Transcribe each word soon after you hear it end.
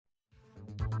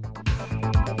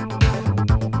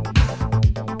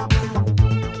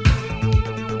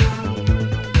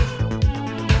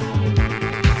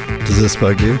this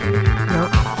bug you? No.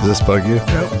 Does this bug you?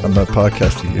 No. I'm not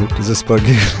podcasting you. Does this bug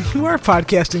you? You are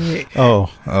podcasting me. Oh.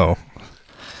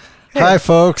 Hey. Hi,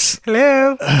 folks.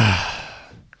 Hello.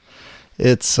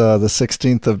 It's the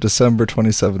 16th of December,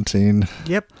 2017.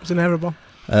 Yep, it's inevitable.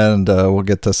 And we'll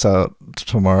get this out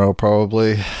tomorrow,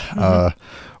 probably. Mm-hmm.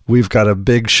 We've got a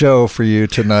big show for you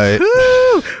tonight.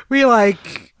 Woo! We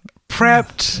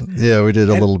prepped. Yeah, we did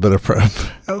a little bit of prep.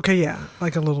 Okay, yeah,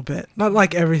 like a little bit. Not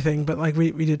like everything, but like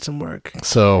we did some work.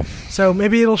 So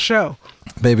maybe it'll show.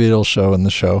 Maybe it'll show in the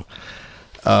show.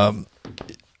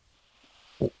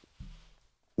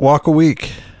 Walk a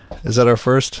week. Is that our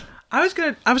first? I was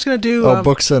gonna do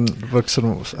books and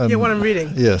yeah, what I'm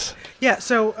reading. Yes. Yeah.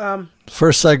 So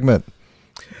first segment.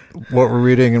 What we're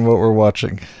reading and what we're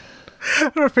watching.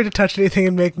 I'm not afraid to touch anything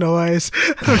and make noise.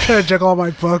 I'm trying to juggle all my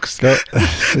books. This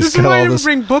is why I didn't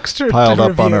bring books to piled to up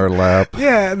review. on our lap.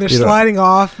 Yeah, and they're sliding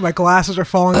off. My glasses are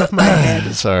falling off my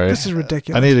head. Sorry. This is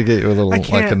ridiculous. I need to get you a little, like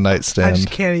a nightstand. I just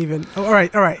can't even. Oh, all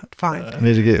right, fine. I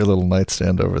need to get you a little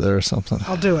nightstand over there or something.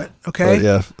 I'll do it, okay? But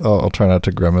yeah, I'll try not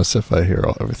to grimace if I hear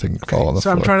everything fall on the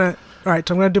floor. So I'm trying to... All right,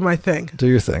 so I'm going to do my thing. Do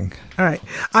your thing. All right.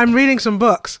 I'm reading some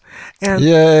books. And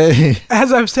yay!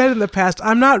 As I've said in the past,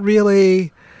 I'm not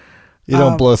really... You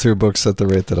don't blow through books at the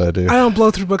rate that I do. I don't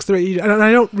blow through books the rate you do. And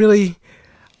I don't really...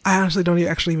 I honestly don't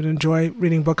actually even enjoy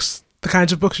reading books, the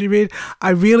kinds of books you read.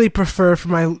 I really prefer, for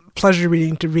my pleasure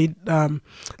reading, to read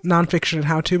nonfiction and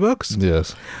how-to books.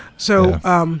 Yes. So...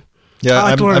 Yeah.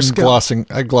 I'm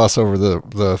gloss over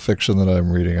the fiction that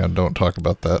I'm reading. I don't talk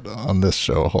about that on this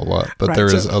show a whole lot, but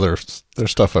there's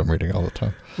stuff I'm reading all the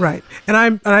time. Right.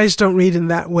 And I just don't read in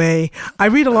that way. I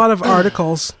read a lot of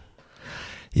articles.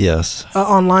 Yes.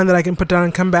 Online that I can put down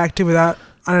and come back to without,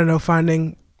 I don't know,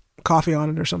 finding coffee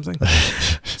on it or something.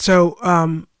 So,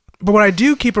 but what I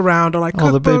do keep around are like cookbooks.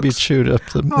 Oh, the baby chewed up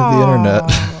the internet.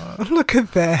 Look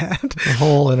at that. The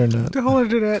whole internet. The whole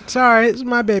internet. Sorry, it's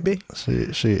my baby.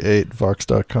 She ate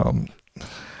Vox.com.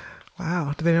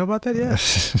 Wow. Do they know about that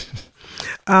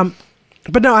yet?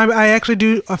 But no, I actually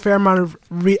do a fair amount of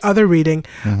other reading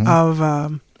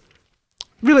of,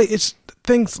 really, it's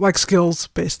things like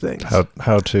skills-based things.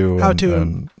 How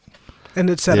to and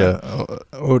et cetera.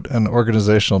 Yeah, and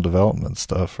organizational development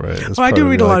stuff, right? It's I do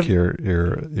read a lot of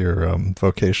your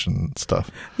vocation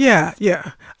stuff. Yeah.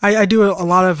 I do a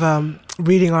lot of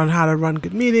reading on how to run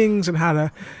good meetings and how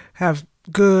to have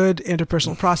good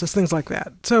interpersonal process, things like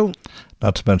that. So,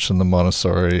 not to mention the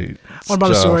Montessori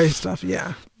stuff.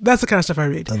 Yeah, that's the kind of stuff I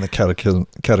read. And the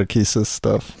catechesis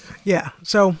stuff. Yeah.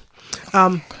 So,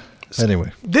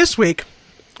 anyway, this week,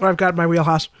 what I've got in my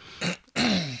wheelhouse.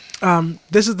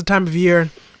 This is the time of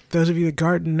year, those of you that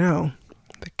garden know,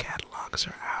 the catalogs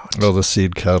are out. Oh, the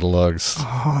seed catalogs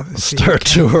start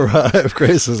to arrive.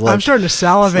 Grace is like... I'm starting to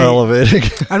salivate.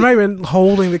 Salivating. I'm not even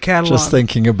holding the catalog. Just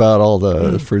thinking about all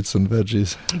the fruits and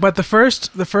veggies. But the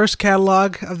first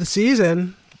catalog of the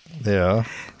season... Yeah.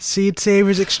 Seed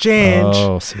Savers Exchange.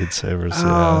 Oh, Seed Savers,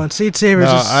 Oh, and Seed Savers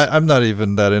I'm not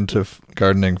even that into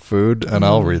gardening food, and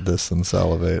I'll read this and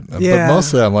salivate. Yeah, but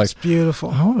mostly I'm like... It's beautiful.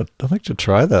 I'd like to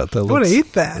try that. I want to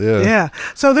eat that. Yeah.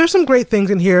 So there's some great things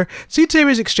in here. Seed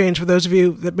Savers Exchange, for those of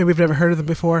you that maybe have never heard of them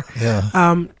before,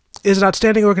 is an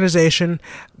outstanding organization.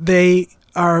 They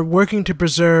are working to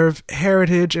preserve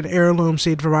heritage and heirloom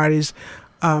seed varieties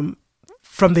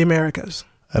from the Americas.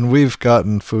 And we've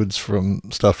gotten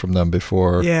stuff from them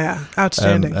before. Yeah,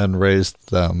 outstanding. And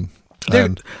raised them. They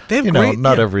have great,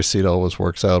 not every seed always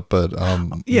works out, but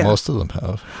most of them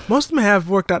have. Most of them have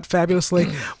worked out fabulously.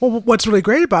 Well, what's really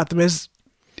great about them is,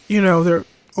 they're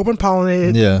open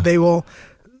pollinated. Yeah. They will,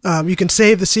 you can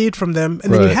save the seed from them,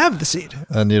 and then you have the seed.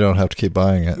 And you don't have to keep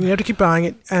buying it. You have to keep buying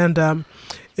it, and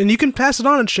you can pass it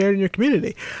on and share it in your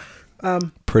community.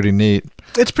 Pretty neat.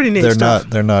 It's pretty neat stuff.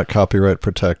 They're not copyright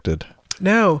protected.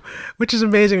 No, which is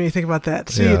amazing when you think about that.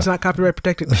 Seeds not copyright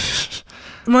protected.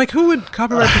 I'm like, who would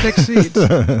copyright protect seeds?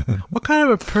 What kind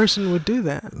of a person would do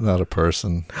that? Not a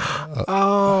person.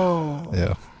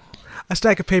 Yeah. A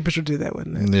stack of papers would do that,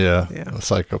 wouldn't it? Yeah. A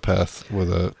psychopath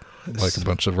with a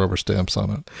bunch of rubber stamps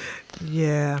on it.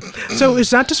 Yeah. So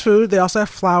it's not just food. They also have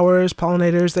flowers,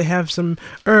 pollinators. They have some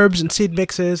herbs and seed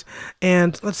mixes.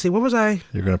 And let's see, what was I?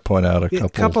 You're going to point out a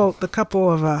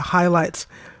couple of highlights.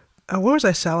 Where was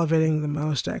I salivating the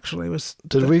most, actually?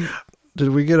 Did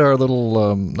we get our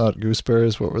little, not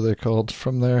gooseberries, what were they called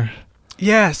from there?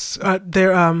 Yes.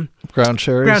 They're... ground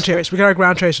cherries? Ground cherries. We got our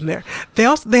ground cherries from there. They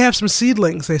have some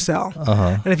seedlings they sell.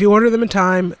 And if you order them in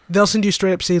time, they'll send you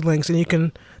straight up seedlings, and you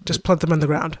can just plant them on the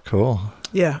ground. Cool.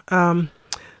 Yeah.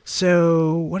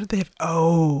 So, what did they have?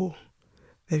 Oh,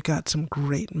 they've got some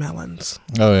great melons.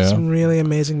 Oh, yeah? Some really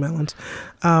amazing melons.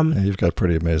 You've got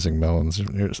pretty amazing melons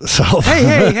yourself.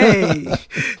 Hey.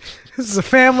 This is a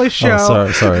family show.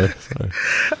 Oh, sorry.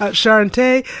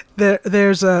 Charente,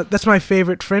 that's my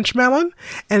favorite French melon.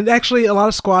 And actually, a lot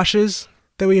of squashes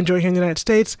that we enjoy here in the United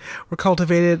States were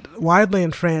cultivated widely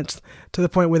in France to the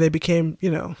point where they became,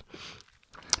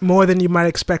 more than you might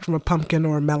expect from a pumpkin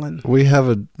or a melon.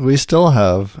 We still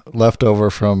have leftover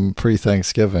from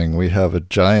pre-Thanksgiving. We have a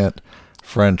giant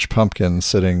French pumpkin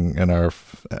sitting in our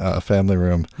family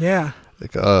room. Yeah.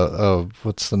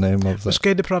 What's the name of that?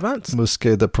 Musqué de Provence.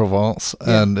 Musqué de Provence,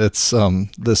 yeah. And it's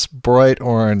this bright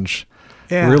orange,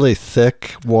 really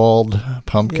thick walled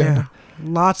pumpkin. Yeah,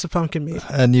 lots of pumpkin meat.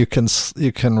 And you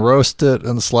can roast it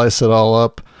and slice it all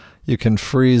up. You can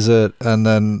freeze it, and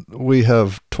then we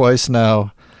have twice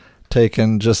now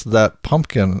taken just that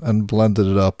pumpkin and blended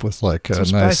it up with like some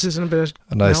spices and a bit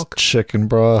of nice milk. Chicken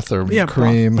broth or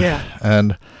cream. Broth. Yeah,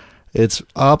 and it's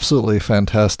absolutely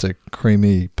fantastic,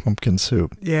 creamy pumpkin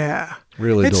soup. Yeah.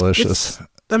 Really delicious. It's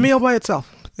a meal by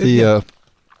itself.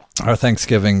 Our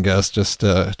Thanksgiving guest just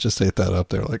ate that up.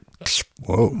 They're like,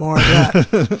 whoa. More of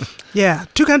that. Yeah.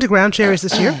 2 kinds of ground cherries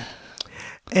this year.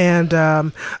 And,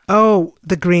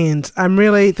 the greens.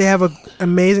 They have an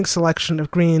amazing selection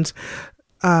of greens.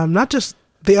 Not just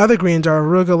the other greens are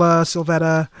arugula,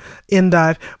 sylvetta,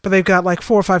 endive, but they've got like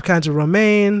 4 or 5 kinds of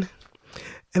romaine.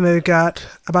 And they've got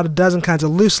about a dozen kinds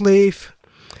of loose leaf,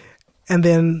 and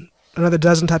then another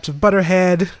dozen types of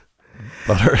butterhead.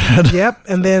 Butterhead? Yep.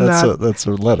 And then that's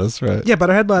a lettuce, right? Yeah,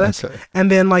 butterhead lettuce. Okay.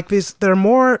 And then like these, they're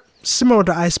more similar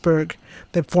to iceberg.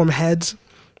 They form heads.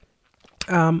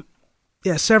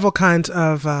 Several kinds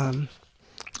of.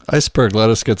 Iceberg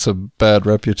lettuce gets a bad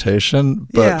reputation,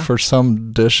 but for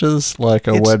some dishes like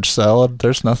a wedge salad,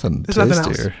 there's nothing tastier. Nothing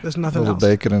else. There's nothing else. A little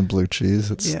bacon and blue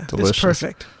cheese. It's delicious. It's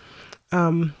perfect.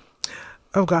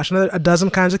 A dozen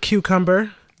kinds of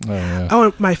cucumber. Oh, yeah. Oh,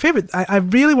 and my favorite, I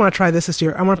really want to try this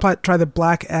year. I want to try the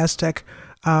black Aztec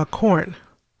corn.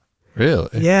 Really?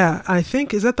 Yeah, I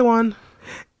think, is that the one?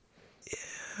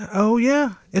 Oh,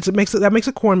 yeah. That makes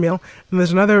a cornmeal. And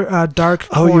there's another dark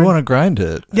corn. Oh, you want to grind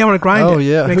it? Yeah, I want to grind it. Oh,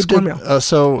 yeah. Makes cornmeal.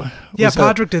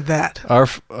 Podrick did that.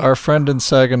 Our friend in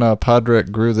Saginaw, Podrick,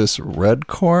 grew this red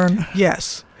corn.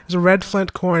 Yes. It's a red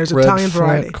flint corn. It's an Italian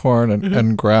variety. Red flint corn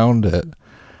and ground it.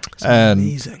 It's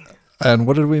amazing. And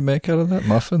what did we make out of that?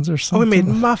 Muffins or something? Oh, we made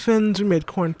muffins. We made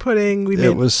corn pudding.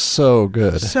 It was so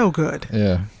good. So good.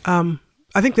 Yeah.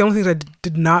 I think the only things I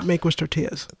did not make was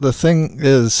tortillas. The thing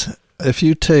is, if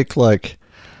you take like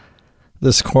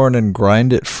this corn and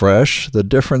grind it fresh, the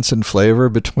difference in flavor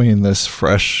between this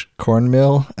fresh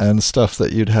cornmeal and stuff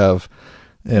that you'd have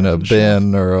in a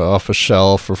bin or off a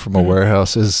shelf or from a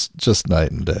warehouse is just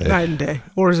night and day. Night and day.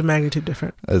 Orders of magnitude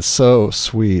different. It's so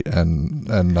sweet and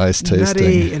nice tasting.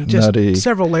 Nutty and just nutty,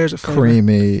 several layers of flavor.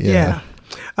 Creamy. Yeah.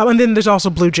 And then there's also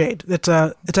blue jade. It's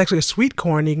actually a sweet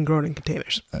corn. You can grow it in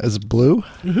containers. It's blue?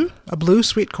 Mm-hmm. A blue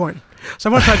sweet corn. So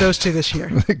I want to try those 2 this year.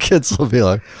 The kids will be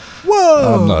like,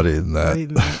 whoa. I'm not eating that.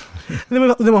 And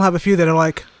then we'll have a few that are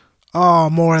like,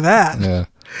 oh, more of that. Yeah.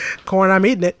 Corn, I'm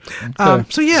eating it. Okay.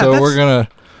 So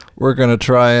we're gonna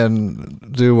try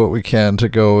and do what we can to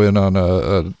go in on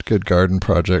a good garden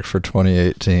project for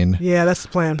 2018. Yeah, that's the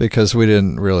plan. Because we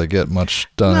didn't really get much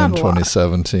done in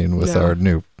 2017 with our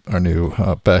new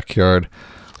backyard.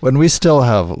 When we still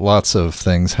have lots of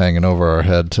things hanging over our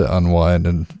head to unwind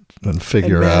and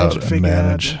figure out and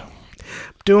manage.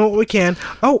 Doing what we can.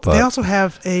 Oh, they also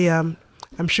have a.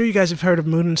 I'm sure you guys have heard of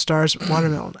Moon and Stars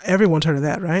watermelon. Everyone's heard of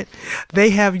that, right? They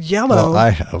have yellow. Well, I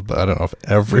have, but I don't know if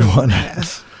everyone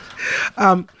has.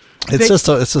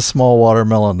 It's a small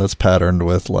watermelon that's patterned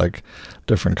with like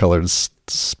different colored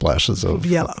splashes of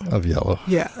yellow.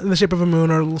 Yeah, in the shape of a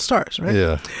moon or little stars, right?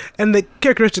 Yeah. And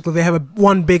characteristically, they have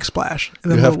one big splash.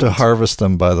 You have to harvest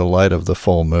them by the light of the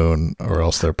full moon, or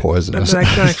else they're poisonous. Not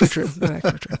actually true.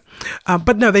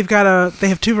 But no, they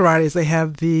have 2 varieties. They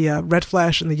have the red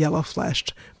flash and the yellow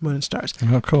flashed moon and stars.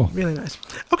 Oh, cool. Really nice.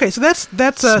 Okay, so that's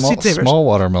Seed Savers. Small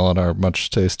watermelon are much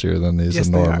tastier than these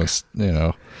enormous,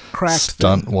 cracked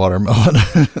stunt watermelon.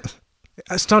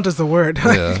 A stunt is the word.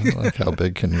 Yeah, like how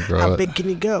big can you grow it? How big can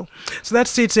you go? So that's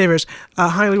Seed Savers.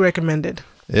 Highly recommended.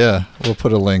 Yeah, we'll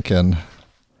put a link in.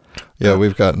 Yeah,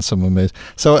 we've gotten some amazing.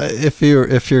 So if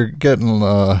you're getting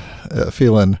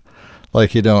feeling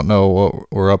like you don't know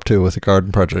what we're up to with the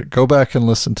garden project, go back and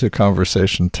listen to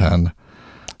Conversation 10.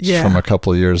 From a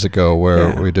couple of years ago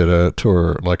where we did a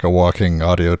tour, like a walking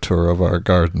audio tour of our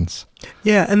gardens.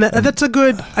 Yeah, and that's a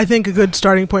good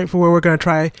starting point for where we're going to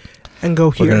try and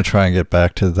go here. We're going to try and get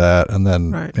back to that, and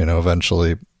then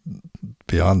eventually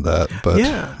beyond that, but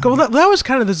yeah, well, that was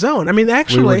kind of the zone. I mean,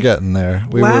 actually, we were getting there.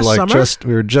 We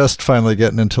were just finally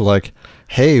getting into like,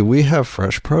 hey, we have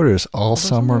fresh produce all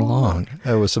summer long.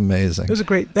 That was amazing.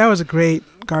 That was a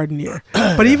great garden year.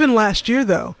 But even last year,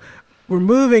 though, we're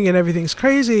moving and everything's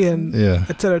crazy and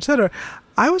et cetera, et cetera.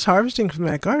 I was harvesting from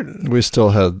that garden. It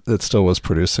still was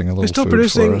producing a little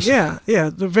food for us. Yeah.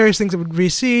 The various things that would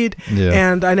reseed,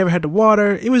 and I never had to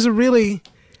water. It was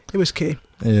key.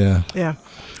 Yeah. Yeah.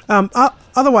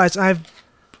 Otherwise, I've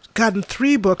gotten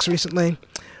 3 books recently.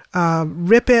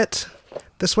 Rip It,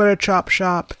 The Sweater Chop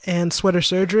Shop, and Sweater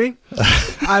Surgery.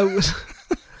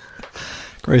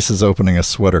 Grace is opening a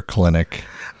sweater clinic.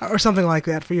 Or something like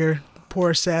that for your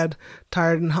poor, sad,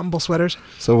 tired, and humble sweaters.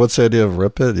 So what's the idea of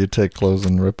Rip It? You take clothes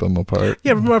and rip them apart?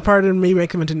 Yeah, rip them apart and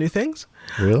remake them into new things.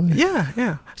 Really?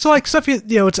 Yeah. So like stuff,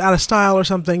 it's out of style or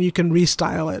something, you can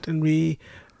restyle it and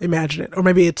reimagine it. Or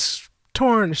maybe it's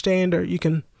torn or stained, or you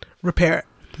can repair it.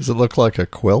 Does it look like a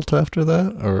quilt after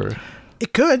that? Or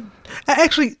it could.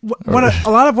 Actually,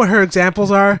 a lot of what her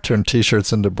examples are... Turn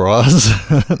T-shirts into bras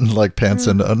and like pants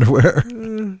into underwear.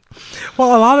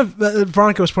 Well, a lot of...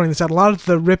 Veronica was pointing this out. A lot of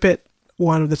the Rip It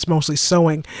one that's mostly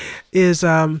sewing is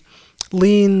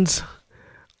leans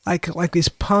like these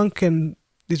punk and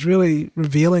these really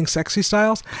revealing sexy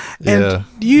styles. And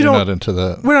you're not into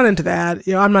that. We're not into that.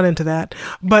 I'm not into that.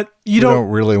 But we don't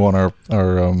really want our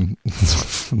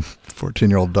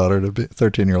 13-year-old daughter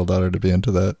to be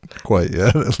into that quite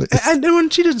yet, at least. And when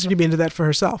she doesn't seem to be into that for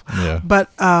herself. Yeah. But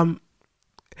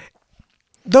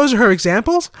those are her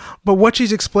examples. But what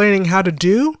she's explaining how to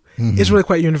do is really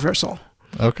quite universal.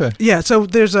 Okay. Yeah. So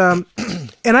there's and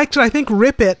actually I think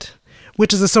Rip It,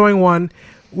 which is the sewing one,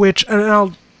 and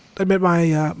I'll admit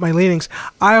my leanings.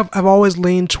 I've always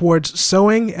leaned towards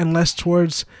sewing and less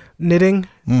towards knitting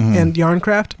and yarn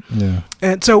craft. Yeah.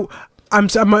 And so I'm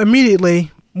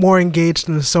immediately more engaged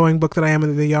in the sewing book than I am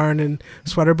in the yarn and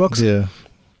sweater books. Yeah.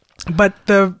 But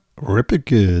the Rip It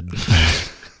Good.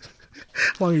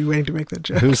 How long are you waiting to make that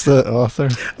joke? Who's the author?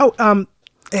 Oh,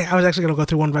 I was actually going to go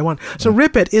through one by one. So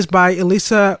Rip It is by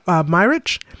Elisa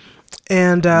Myrich.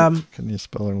 And can you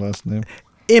spell her last name?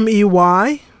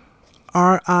 Meyrich.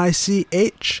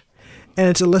 And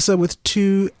it's Elissa with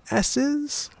 2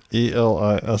 S's.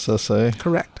 Elissa.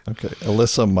 Correct. Okay.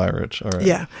 Elisa Myrich. All right.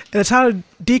 Yeah. And it's how to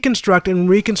deconstruct and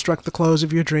reconstruct the clothes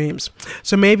of your dreams.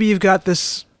 So maybe you've got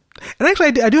this... And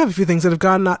actually, I do have a few things that have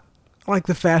gone not... Like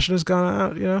the fashion has gone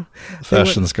out,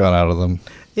 Fashion's gone out of them.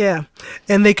 Yeah.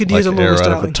 And they could use a little air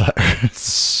out of a tire.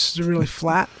 It's really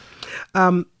flat.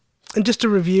 And just to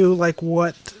review like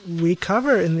what we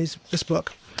cover in this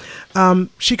book.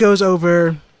 She goes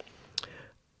over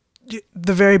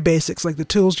the very basics, like the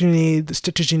tools you need, the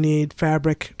stitches you need,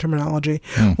 fabric, terminology,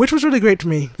 which was really great for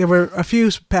me. There were a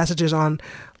few passages on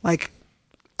like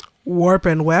warp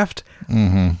and weft.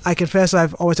 I confess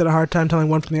I've always had a hard time telling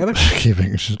one from the other.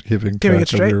 keeping it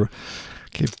straight.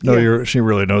 She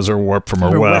really knows her warp from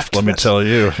her weft, let me tell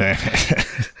you.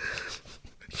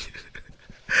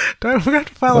 Don't forget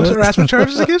to file harassment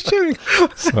charges against you.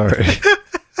 Sorry.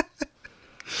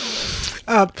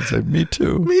 Say, me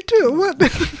too. Me too. What?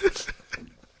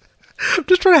 I'm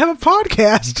just trying to have a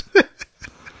podcast.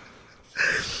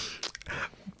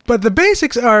 But the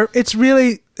basics are, it's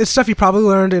stuff you probably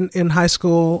learned in high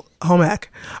school home ec,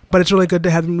 but it's really good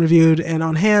to have them reviewed and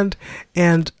on hand.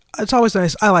 And it's always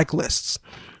nice. I like lists.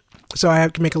 So I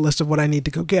have to make a list of what I need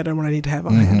to go get and what I need to have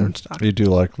on hand or in stock. You do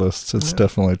like lists. It's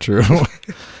definitely true.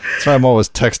 So I'm always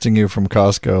texting you from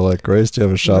Costco, like, Grace, do you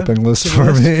have a shopping list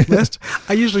for me?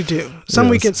 I usually do. Some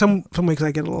weeks I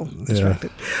get a little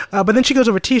distracted. But then she goes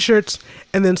over T-shirts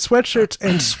and then sweatshirts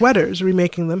and sweaters,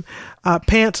 remaking them,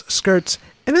 pants, skirts,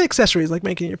 and then accessories like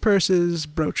making your purses,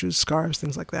 brooches, scarves,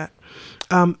 things like that.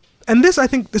 And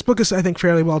this book is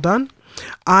fairly well done.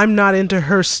 I'm not into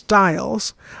her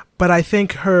styles, but I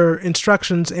think her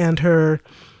instructions and her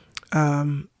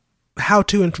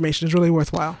how-to information is really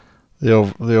worthwhile.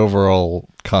 The overall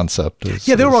concept is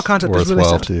the overall concept is really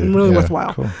worthwhile to you. Really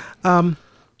worthwhile. Cool.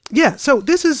 So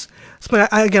this is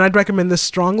I'd recommend this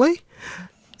strongly,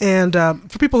 and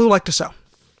for people who like to sew.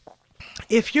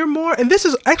 If you're more, and this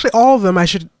is actually all of them, I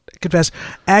should confess,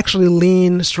 actually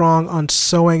lean strong on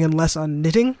sewing and less on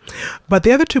knitting. But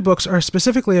the other 2 books are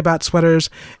specifically about sweaters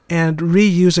and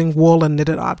reusing wool and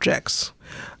knitted objects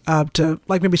to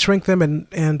like maybe shrink them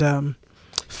and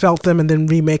felt them and then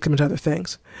remake them into other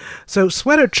things. So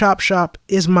Sweater Chop Shop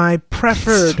is my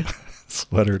preferred.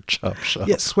 Sweater Chop Shop.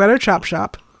 Yes, Sweater Chop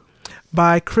Shop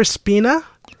by Crispina.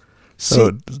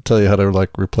 So tell you how to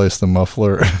like replace the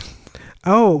muffler.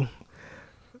 Oh.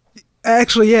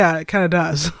 Actually, yeah, it kind of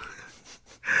does.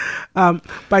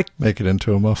 Make it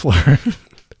into a muffler.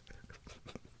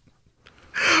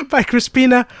 By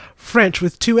Crispina French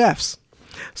with 2 F's.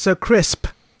 So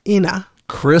Crispina.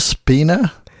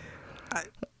 Crispina?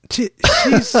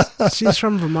 She's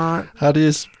from Vermont. How do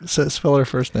you spell her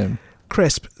first name?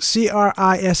 Crisp.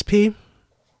 CRISP.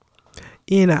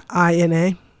 Ina.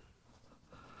 INA.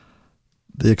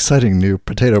 The exciting new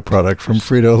potato product from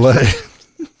Frito-Lay.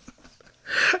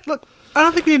 Look, I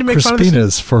don't think we need to make fun of this.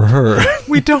 Crispina's for her.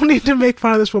 We don't need to make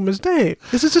fun of this woman's name.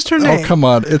 This is just her name. Oh, come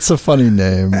on. It's a funny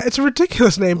name. It's a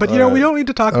ridiculous name, but we don't need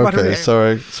to talk about her name.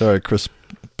 Okay, sorry,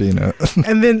 Crispina.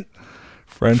 And then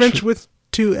French with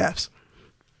 2 F's.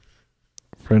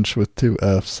 French with 2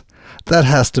 F's. That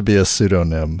has to be a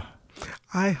pseudonym.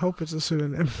 I hope it's a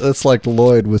pseudonym. It's like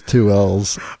Lloyd with 2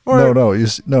 L's. No,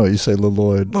 you say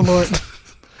Lloyd. Lloyd.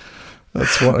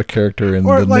 That's a character in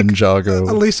the like Ninjago.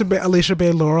 Alicia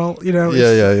Bay Laurel,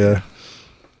 Yeah.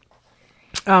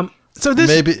 So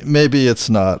this maybe it's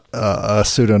not a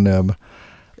pseudonym.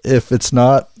 If it's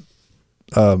not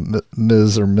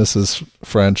Ms. or Mrs.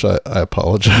 French, I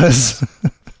apologize.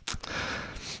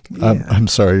 Yeah. I'm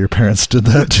sorry your parents did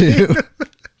that to you.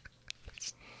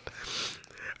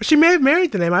 She may have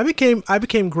married the name. I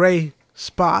became Gray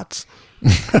Spots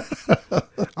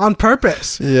on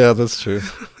purpose. Yeah, that's true.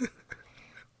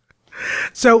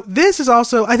 So this is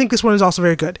also, I think this one is also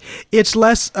very good. It's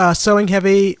less sewing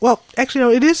heavy. Well, actually, no,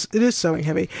 it is sewing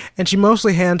heavy, and she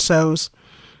mostly hand sews.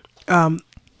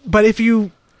 But if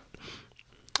you,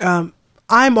 I'm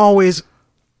always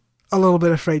a little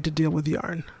bit afraid to deal with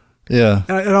yarn. Yeah,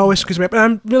 it always screws me up.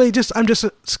 And I'm just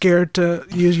scared to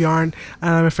use yarn,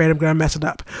 and I'm afraid I'm going to mess it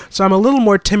up. So I'm a little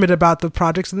more timid about the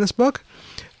projects in this book,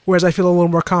 whereas I feel a little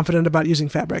more confident about using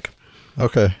fabric.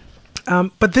 Okay.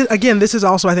 But again, this is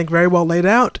also, I think, very well laid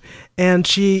out. And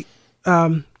she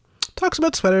talks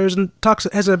about sweaters and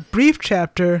has a brief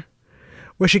chapter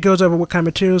where she goes over what kind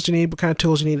of materials you need, what kind of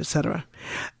tools you need, etc.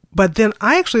 But then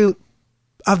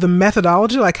of the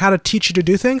methodology, like how to teach you to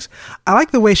do things, I like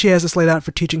the way she has this laid out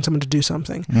for teaching someone to do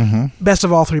something. Mm-hmm. Best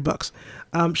of all 3 books.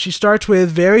 She starts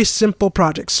with very simple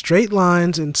projects, straight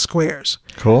lines and squares.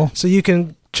 Cool. So you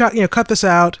can cut this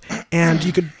out, and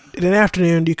you could, in an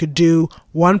afternoon, you could do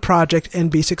one project and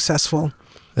be successful.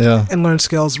 Yeah. And learn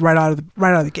skills right out of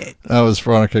the gate. Was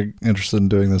Veronica interested in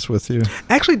doing this with you?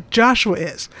 Actually, Joshua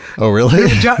is. Oh, really?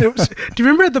 Do you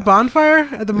remember at the bonfire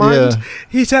at the mines? Yeah.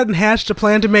 He sat and hatched a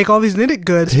plan to make all these knitted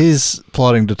goods. He's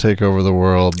plotting to take over the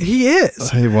world. He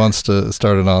is. He wants to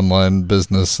start an online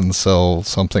business and sell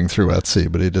something through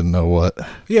Etsy, but he didn't know what.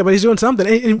 Yeah, but he's doing something.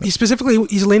 And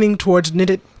he's leaning towards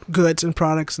knitted goods and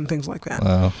products and things like that.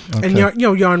 Wow. Okay. And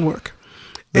yarn work.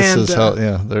 This is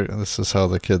how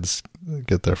the kids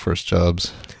get their first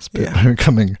jobs.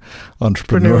 Becoming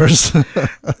entrepreneurs.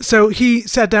 So he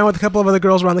sat down with a couple of other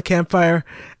girls around the campfire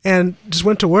and just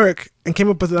went to work and came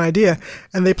up with an idea.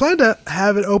 And they plan to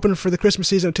have it open for the Christmas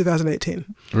season of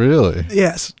 2018. Really?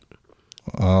 Yes.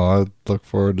 Oh, I look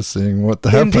forward to seeing what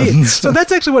happens. Indeed. So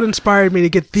that's actually what inspired me to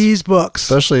get these books.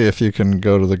 Especially if you can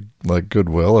go to the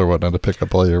Goodwill or whatnot to pick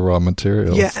up all your raw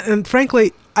materials. Yeah, and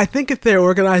frankly, I think if they're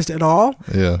organized at all,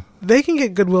 they can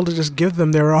get Goodwill to just give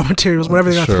them their raw materials,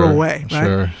 whatever they're going to throw away. Right?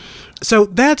 Sure. So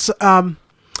that's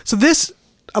so this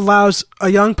allows a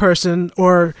young person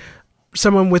or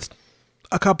someone with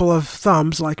a couple of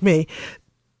thumbs like me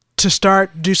to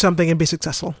do something and be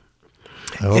successful.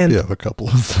 I hope you have a couple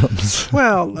of thumbs.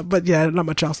 Well, but yeah, not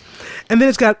much else. And then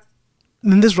this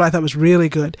is what I thought was really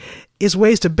good, is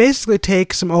ways to basically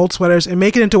take some old sweaters and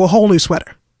make it into a whole new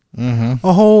sweater. Mm-hmm.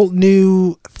 A whole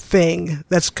new thing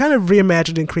that's kind of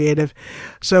reimagined and creative.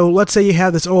 So let's say you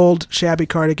have this old shabby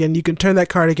cardigan. You can turn that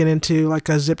cardigan into like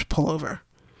a zipped pullover.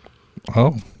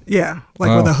 Oh. Yeah, with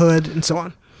a hood and so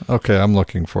on. Okay, I'm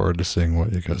looking forward to seeing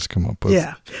what you guys come up with.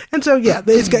 Yeah, and so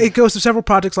it goes to several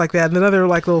projects like that, and then other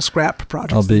like little scrap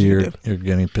projects. I'll be your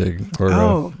guinea pig. Or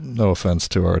no offense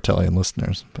to our Italian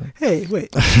listeners. But. Hey,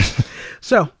 wait.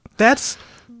 So that's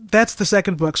the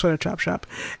second book, Sweater Chop Shop,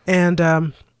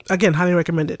 and again, highly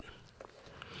recommended.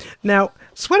 Now,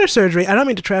 Sweater Surgery. I don't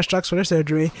mean to trash talk Sweater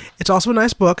Surgery. It's also a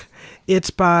nice book. It's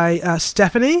by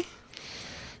Stephanie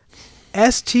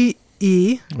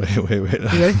S-T-E. Wait. You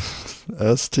ready?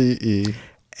 S-T-E.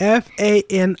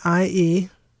 F-A-N-I-E.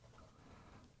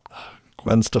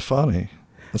 Gwen Stefani.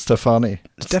 Stephanie.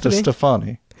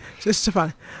 Stephanie. It's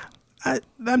Stefani.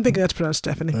 I'm thinking that's pronounced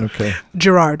Stephanie. Okay.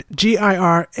 Girard.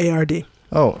 G-I-R-A-R-D.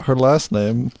 Oh, her last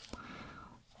name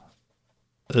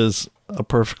is a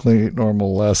perfectly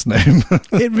normal last name.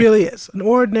 It really is. An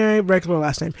ordinary, regular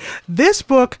last name. This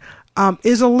book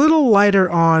is a little lighter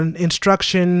on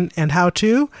instruction and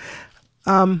how-to.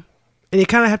 and you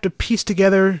kind of have to piece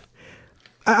together.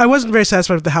 I wasn't very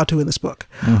satisfied with the how-to in this book.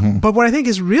 Mm-hmm. But what I think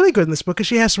is really good in this book is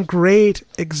she has some great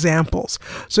examples.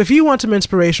 So if you want some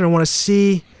inspiration or want to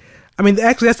see, I mean,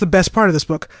 actually that's the best part of this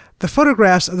book. The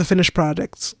photographs of the finished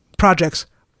projects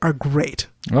are great.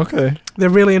 Okay. They're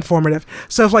really informative.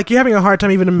 So if like you're having a hard time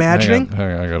even imagining.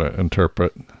 Hang on, I gotta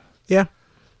interpret. Yeah.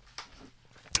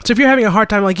 So if you're having a hard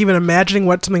time like even imagining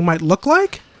what something might look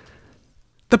like,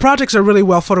 the projects are really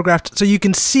well photographed, so you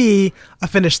can see a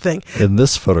finished thing. In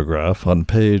this photograph, on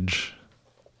page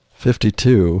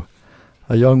 52,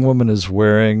 a young woman is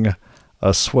wearing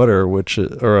a sweater,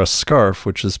 or a scarf,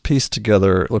 which is pieced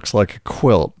together. It looks like a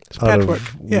quilt out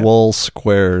of wool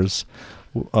squares,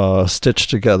 stitched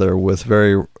together with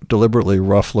very deliberately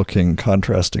rough-looking,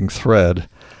 contrasting thread.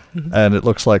 Mm-hmm. And it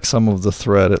looks like some of the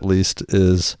thread, at least,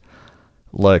 is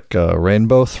like a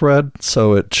rainbow thread,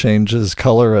 so it changes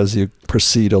color as you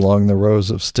proceed along the rows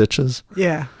of stitches.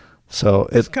 Yeah. So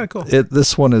it's kind of cool.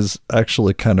 This one is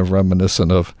actually kind of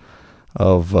reminiscent of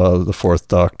the Fourth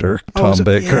Doctor, Tom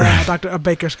Baker. Yeah, Dr.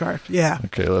 Baker scarf. Yeah.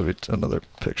 Okay, let me another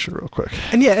picture real quick.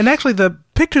 And actually the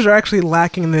pictures are actually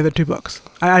lacking in the other two books.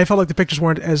 I felt like the pictures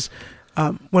weren't as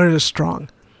strong.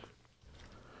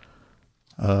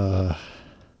 On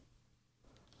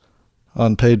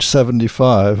page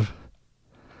 75.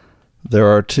 There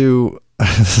are two,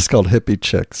 this is called hippie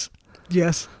chicks.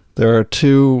 Yes. There are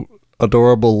two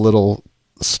adorable little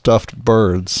stuffed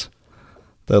birds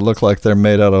that look like they're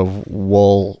made out of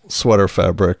wool sweater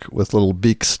fabric with little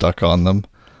beaks stuck on them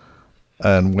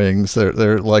and wings.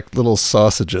 They're like little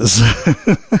sausages.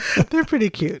 They're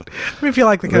pretty cute. I mean, if you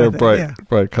like the kind of thing.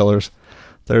 Bright colors.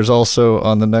 There's also,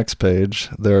 on the next page,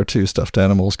 there are two stuffed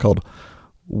animals called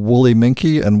Woolly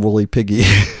Minky and Woolly Piggy.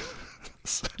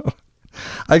 So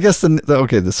I guess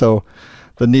so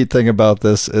the neat thing about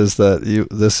this is that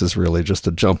this is really just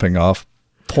a jumping off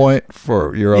point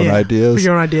for your own ideas. For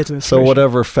your own ideas and so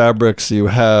whatever fabrics you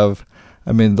have,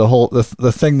 I mean,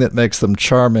 the thing that makes them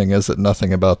charming is that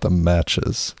nothing about them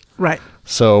matches. Right.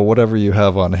 So whatever you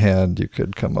have on hand, you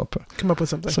could come up with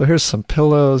something. So here's some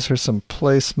pillows, here's some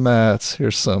placemats,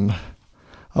 here's some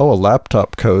a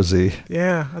laptop cozy.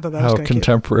 Yeah, I thought that was how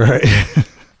contemporary.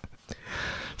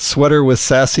 Sweater with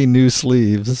sassy new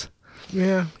sleeves.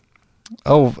 Yeah.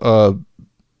 An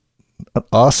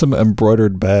awesome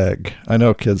embroidered bag. I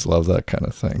know kids love that kind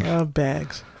of thing.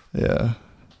 Bags. Yeah.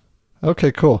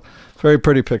 Okay, cool. Very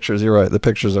pretty pictures. You're right. The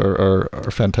pictures are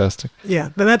fantastic. Yeah,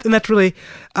 and that's really,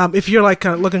 if you're like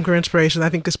kind of looking for inspiration, I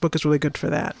think this book is really good for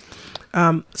that.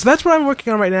 So that's what I'm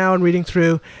working on right now and reading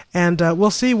through, and we'll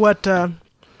see what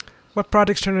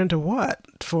projects turn into what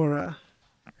for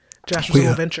Josh's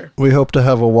little venture. We hope to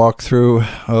have a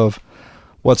walkthrough of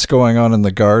what's going on in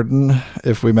the garden.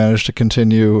 If we manage to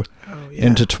continue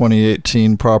into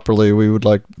 2018 properly, we would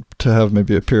like to have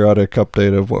maybe a periodic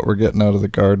update of what we're getting out of the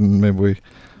garden. Maybe we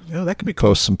that could be cool.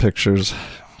 Post some pictures.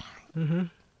 Mm-hmm.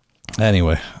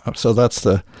 Anyway, so that's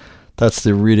the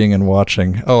reading and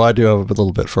watching. Oh, I do have a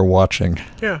little bit for watching.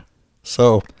 Yeah.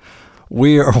 So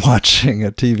we are watching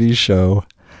a TV show.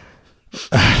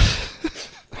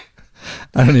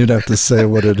 I don't even have to say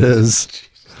what it is.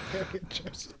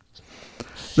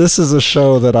 This is a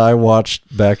show that I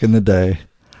watched back in the day.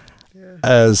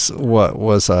 As what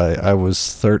was I? I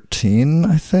was 13,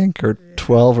 I think, or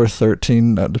 12 or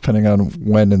 13, depending on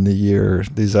when in the year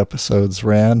these episodes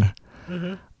ran.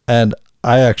 Mm-hmm. And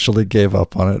I actually gave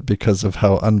up on it because of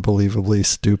how unbelievably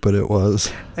stupid it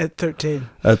was. At 13.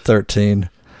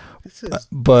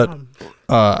 But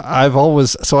I've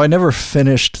always... So I never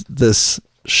finished this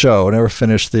show. I never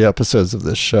finished the episodes of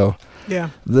this show. Yeah.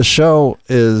 The show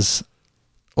is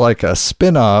like a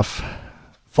spin-off,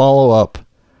 follow-up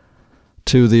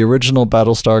to the original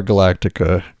Battlestar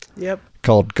Galactica. Yep.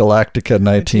 Called Galactica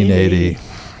 1980.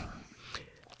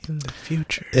 In the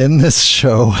future. In this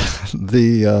show,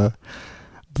 the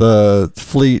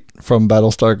fleet from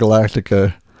Battlestar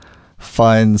Galactica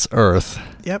finds Earth.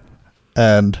 Yep.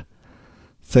 And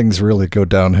things really go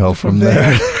downhill from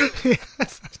there.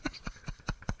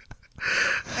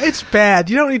 It's bad.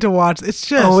 You don't need to watch. It's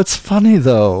just... Oh, it's funny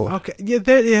though. Okay. Yeah,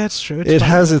 it's true. It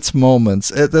has its moments.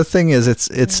 The thing is,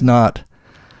 it's not...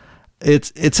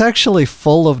 It's actually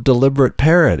full of deliberate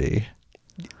parody.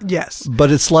 Yes.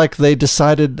 But it's like they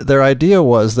decided, their idea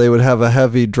was they would have a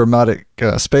heavy dramatic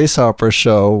space opera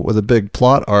show with a big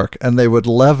plot arc, and they would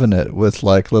leaven it with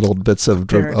like little bits of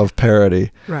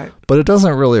parody. Right. But it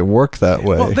doesn't really work that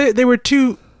way. Well, they were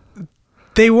too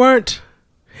timid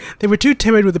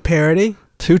with the parody.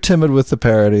 Too timid with the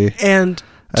parody. And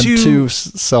too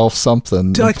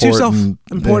self-something. Too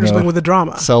self-important with the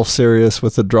drama. Self-serious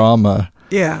with the drama.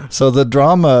 Yeah. So the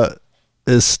drama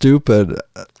is stupid.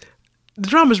 The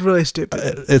drama is really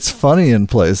stupid. It's funny in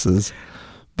places,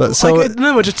 but so like, in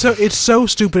other words, it's so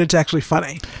stupid it's actually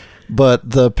funny. But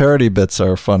the parody bits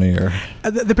are funnier.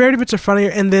 The parody bits are funnier,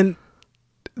 and then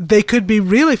they could be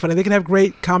really funny. They can have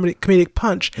great comedic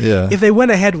punch. Yeah. If they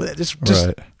went ahead with it, just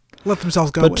right. let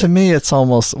themselves go. But with to it. me, it's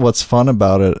almost what's fun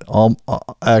about it.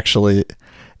 Actually,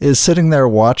 is sitting there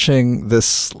watching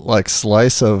this like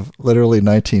slice of literally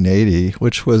 1980,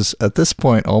 which was at this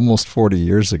point almost 40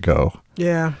 years ago.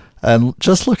 Yeah. And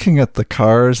just looking at the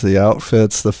cars, the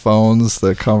outfits, the phones,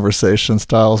 the conversation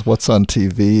styles, what's on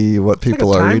TV, what It's people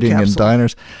like a are time eating capsule. in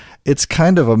diners, it's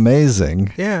kind of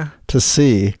amazing to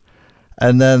see.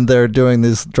 And then they're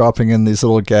dropping in these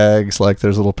little gags, like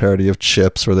there's a little parody of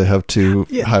Chips where they have two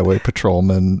highway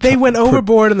patrolmen. They went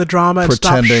overboard in the drama and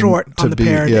stopped short on the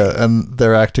parody. Yeah, and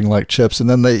they're acting like Chips. And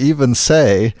then they even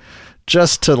say,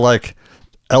 just to like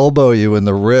elbow you in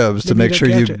the ribs to make sure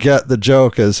you get the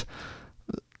joke, is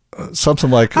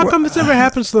something like, how come this never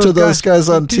happens to those guys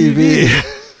on TV?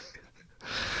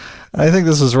 I think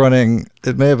this was running,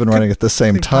 it may have been running at the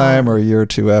same time or a year or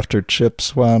two after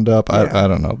Chips wound up. I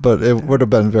don't know. But it would have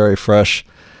been very fresh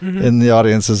in the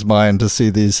audience's mind to see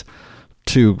these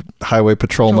two highway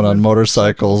patrolmen on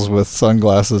motorcycles with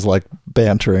sunglasses like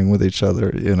bantering with each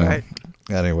other, you know. Right.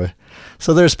 Anyway,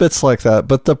 so there's bits like that.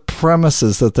 But the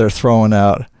premises that they're throwing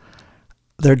out,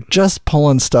 they're just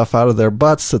pulling stuff out of their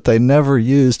butts that they never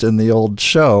used in the old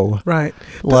show. Right.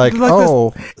 Like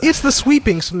it's the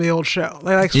sweepings from the old show.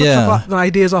 Like the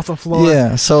ideas off the floor.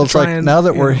 Yeah. So it's like, now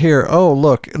that we're here,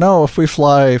 look, if we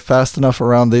fly fast enough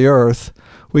around the Earth,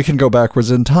 we can go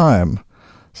backwards in time.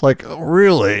 It's like,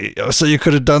 really? So you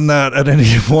could have done that at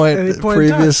any point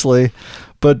previously,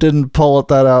 but didn't pull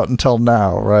that out until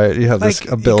now, right? You have this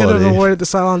ability. You could have avoided the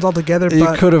Cylons altogether.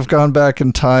 You could have gone back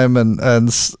in time and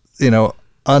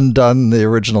undone the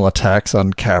original attacks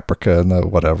on Caprica and the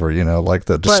whatever, like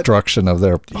the destruction of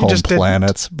their home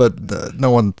planets. But no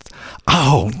one.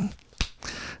 We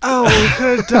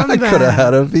could have done that. I could have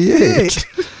had a V8.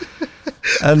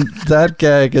 And that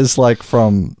gag is like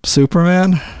from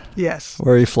Superman. Yes.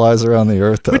 Where he flies around the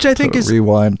Earth which I think is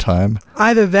rewind time.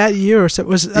 Either that year or so. It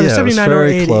was 79 it was very or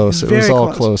 80. Close. It was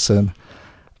all close in.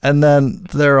 And then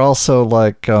they're also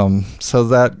like, so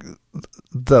that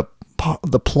the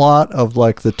plot of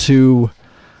like the two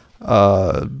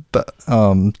Galactica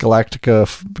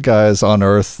guys on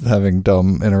Earth having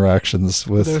dumb interactions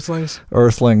with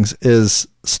Earthlings is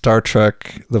Star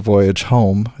Trek The Voyage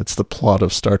Home. It's the plot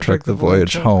of Star Trek The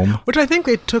Voyage Home. Which I think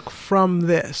they took from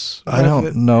this. I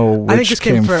don't know which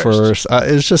came first.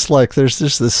 It's just like there's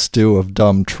just this stew of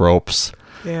dumb tropes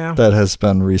that has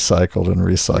been recycled and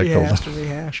recycled. And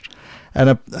rehashed.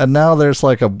 And now there's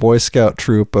like a Boy Scout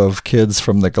troop of kids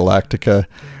from the Galactica,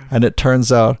 and it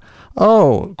turns out,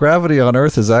 gravity on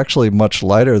Earth is actually much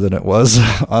lighter than it was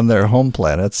on their home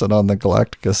planets and on the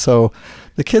Galactica. So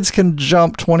the kids can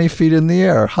jump 20 feet in the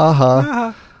air. Ha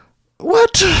ha.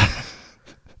 What?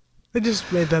 They just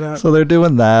made that up. So they're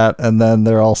doing that, and then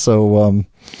they're also,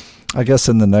 I guess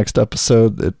in the next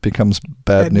episode, it becomes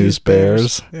Bad News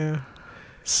Bears. Yeah.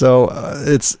 So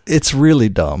it's really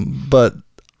dumb, but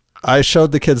I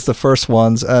showed the kids the first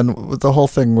ones, and the whole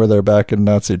thing where they're back in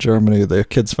Nazi Germany, the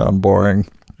kids found boring.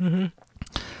 Mm-hmm.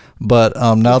 But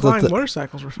now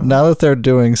motorcycles were fun. Now that they're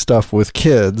doing stuff with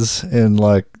kids in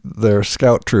like their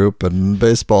scout troop and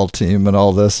baseball team and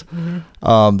all this,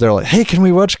 they're like, "Hey, can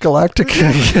we watch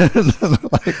Galactica again?" And I'm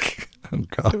like, oh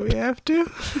God, do we have to?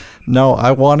 No,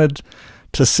 I wanted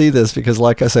to see this because,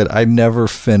 like I said, I never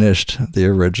finished the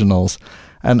originals,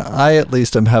 and I at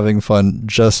least am having fun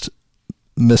just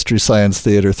Mystery Science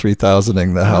Theater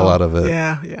 3000ing the hell out of it.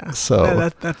 Yeah. So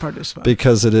that part is fun.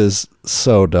 Because it is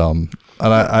so dumb.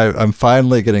 And I'm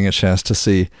finally getting a chance to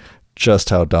see just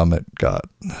how dumb it got.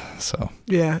 So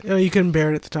yeah, you couldn't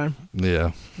bear it at the time.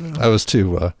 Yeah. I was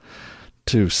too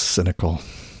cynical.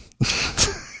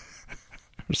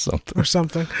 or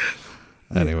something.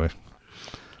 Anyway.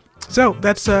 So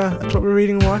that's what we're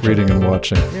reading and watching. Reading and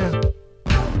watching. Yeah.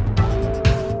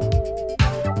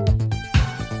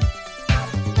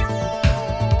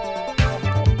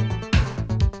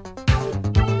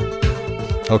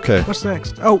 Okay. What's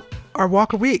next? Oh, our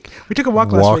walk a week. We took a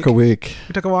walk last week.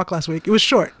 We took a walk last week. It was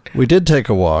short. We did take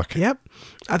a walk. Yep.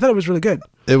 I thought it was really good.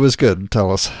 It was good.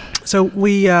 Tell us. So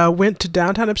we went to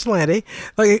downtown Ypsilanti.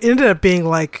 Like it ended up being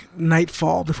like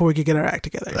nightfall before we could get our act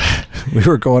together. We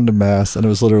were going to mass, and it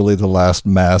was literally the last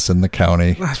mass in the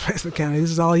county. Last mass in the county.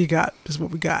 This is all you got. This is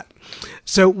what we got.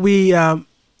 So we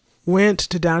went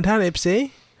to downtown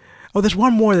Ypsi. Oh, there's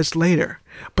one more that's later.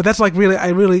 But that's like really, I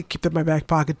really keep that in my back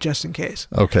pocket just in case.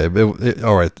 Okay.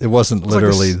 All right. It wasn't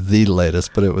literally the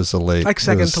latest, but it was a late. Like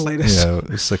second to latest. Yeah, it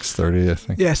was 6:30, I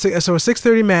think. Yeah, so a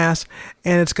 6:30 Mass,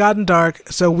 and it's gotten dark,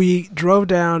 so we drove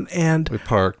down and... We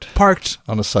parked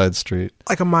on a side street.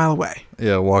 Like a mile away.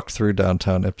 Yeah, walked through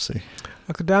downtown Ypsi.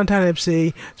 Walked through downtown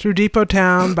Ypsi, through Depot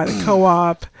Town, by the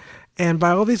co-op, and by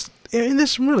all these... And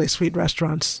there's some really sweet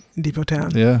restaurants in Depot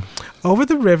Town. Yeah. Over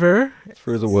the river.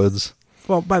 Through the woods.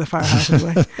 Well, by the firehouse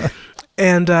anyway.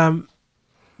 And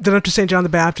then up to St. John the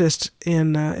Baptist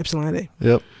in Ypsilanti.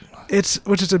 Yep.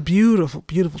 Which is a beautiful,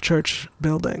 beautiful church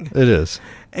building. It is.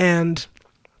 And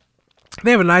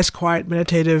they have a nice, quiet,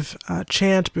 meditative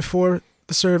chant before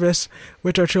the service,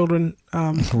 which our children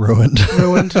ruined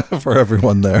for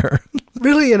everyone there.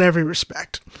 Really, in every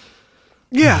respect.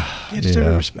 Yeah, just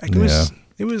every respect.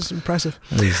 It was impressive.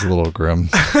 It was a little grim.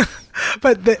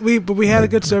 but we had a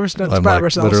good service. Not I'm like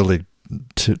ourselves. Literally,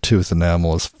 tooth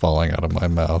enamel is falling out of my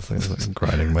mouth. It's like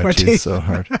grinding my teeth so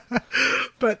hard.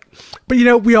 But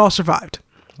we all survived.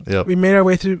 Yep. We made our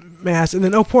way through Mass, and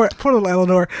then poor little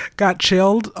Eleanor got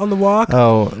chilled on the walk.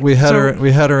 Oh, we had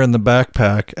her in the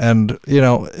backpack, and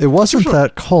it wasn't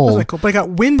that cold. But it got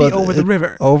windy over the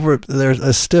river. There's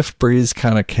a stiff breeze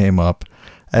kind of came up,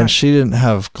 and she didn't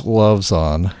have gloves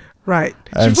on. Right.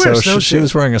 And so she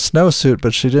was wearing a snowsuit,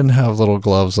 but she didn't have little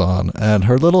gloves on, and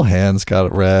her little hands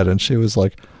got red, and she was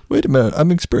like, "Wait a minute,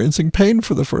 I'm experiencing pain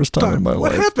for the first time in my life."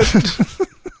 What happened?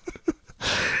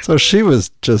 So she was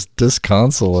just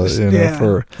disconsolate,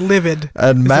 livid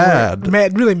and mad,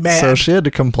 really mad. So she had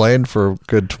to complain for a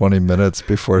good 20 minutes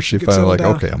before she finally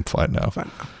okay, I'm fine now.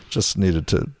 Just needed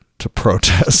to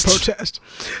protest.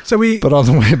 But on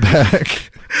the way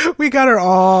back, we got her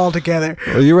all together.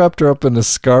 Well, you wrapped her up in a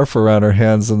scarf around her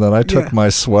hands, and then I took my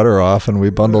sweater off, and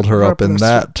we bundled her up in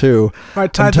that too,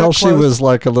 until she was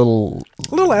like a little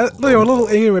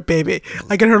Inuit baby,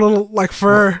 like in her little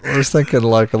fur. I was thinking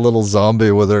like a little zombie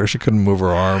with her. She couldn't move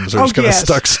her arms, or just kind of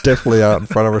stuck stiffly out in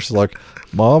front of her. She's like,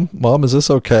 "Mom, is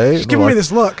this okay?" She's giving me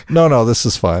this look. No, this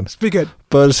is fine. It's be good.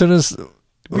 But as soon as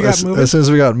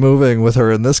we got moving with her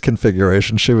in this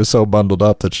configuration, she was so bundled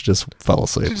up that she just fell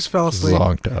asleep.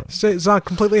 Zonked out. Zonked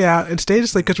completely out and stayed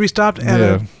asleep because we stopped at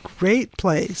a great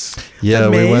place. Yeah,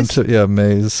 we went to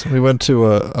Maze. We went to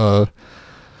a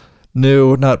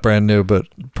new, not brand new, but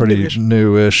pretty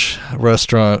newish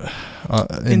restaurant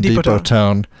in Depot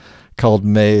Town called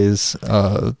Maze.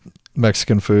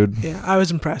 Mexican food. Yeah, I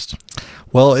was impressed.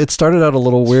 Well, it started out a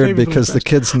little weird because the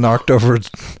kids knocked over...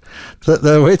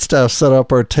 The waitstaff set up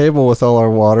our table with all our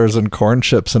waters and corn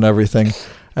chips and everything,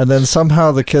 and then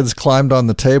somehow the kids climbed on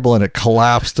the table and it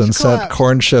collapsed and sent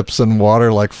corn chips and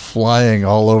water flying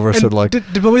all over. And so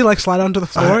did Bilby slide onto the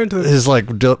floor? His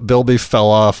Bilby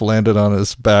fell off, landed on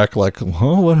his back what happened?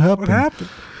 What happened?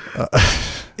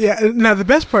 Yeah, now the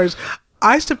best part is...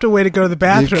 I stepped away to go to the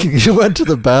bathroom. You went to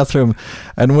the bathroom,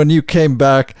 and when you came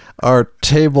back, our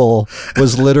table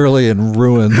was literally in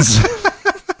ruins.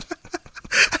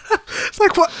 It's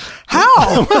like, what?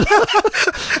 How?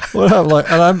 What happened?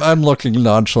 And I'm looking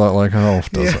nonchalant,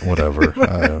 whatever.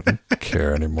 I don't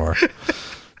care anymore.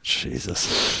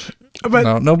 Jesus. But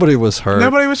no, nobody was hurt.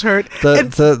 Nobody was hurt.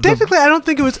 Technically, I don't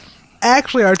think it was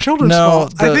actually our children's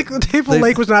fault. I think the table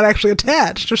leg was not actually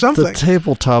attached or something. The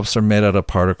tabletops are made out of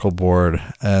particle board,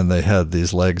 and they had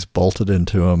these legs bolted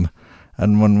into them.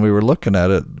 And when we were looking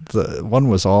at it, the one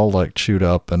was all chewed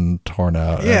up and torn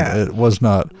out. Yeah, and it was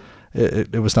not.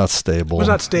 It was not stable. It was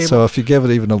not stable. So if you give it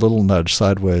even a little nudge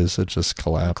sideways, it just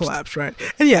collapsed. Right.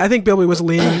 And I think Bilby was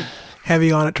leaning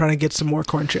heavy on it, trying to get some more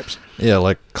corn chips.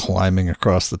 Yeah, climbing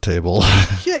across the table.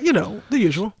 Yeah, the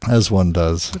usual. As one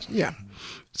does. Yeah.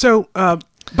 So,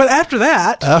 but after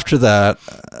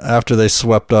they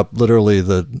swept up literally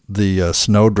the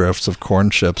snowdrifts of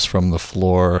corn chips from the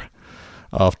floor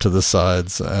off to the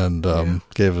sides and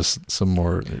gave us some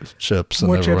more chips,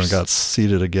 and everyone got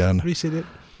seated again. Reseated.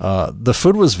 The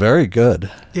food was very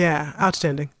good. Yeah,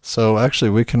 outstanding. So actually,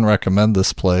 we can recommend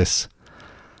this place.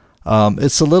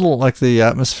 It's a little the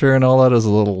atmosphere and all that is a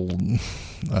little,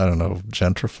 I don't know,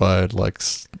 gentrified,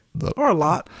 or a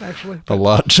lot, actually. A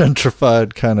lot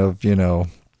gentrified, kind of, low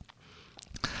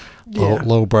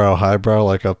brow, high brow,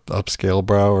 upscale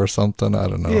brow or something. I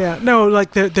don't know. Yeah, no,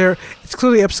 they're it's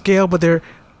clearly upscale, but they're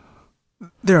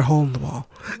a hole in the wall.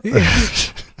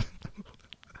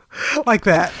 Like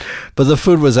that. But the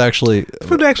food was actually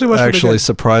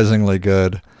surprisingly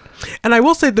good. And I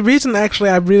will say the reason actually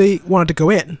I really wanted to go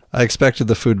in. I expected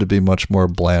the food to be much more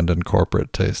bland and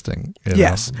corporate tasting.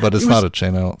 Yes. But it's not a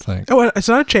chain, I don't think. Oh, it's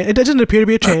not a chain. It doesn't appear to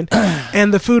be a chain.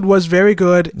 And the food was very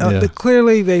good.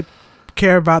 Clearly they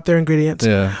care about their ingredients.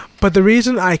 Yeah. But the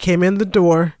reason I came in the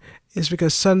door is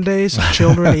because Sundays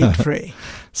children eat free.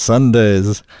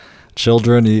 Sundays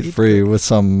children eat free with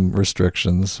some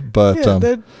restrictions, but it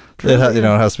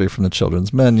has to be from the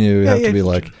children's menu. You have to be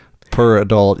like per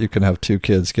adult. You can have 2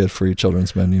 kids get free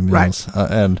children's menu meals,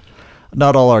 right. And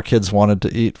not all our kids wanted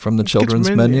to eat from the children's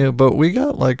menu, but we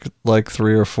got like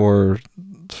 3 or 4.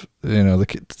 The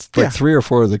kids, 3 or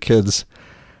 4 of the kids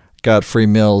got free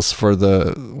meals for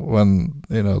the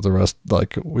rest,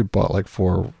 like we bought like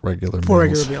 4 regular meals. 4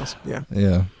 regular meals.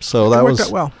 Yeah. So that worked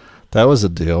out well. That was a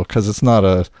deal because it's not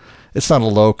a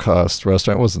low cost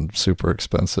restaurant. It wasn't super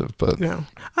expensive, but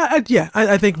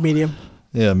I think medium.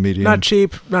 Yeah, medium. Not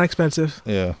cheap, not expensive.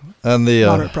 Yeah, and the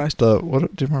moderate priced.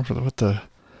 What do you remember? The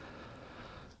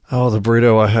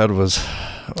burrito I had was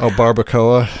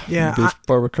barbacoa. Yeah, beef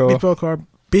barbacoa.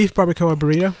 Beef barbacoa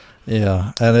burrito.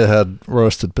 Yeah, and it had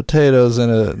roasted potatoes in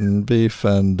it and beef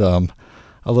and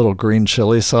a little green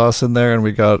chili sauce in there, and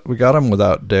we got them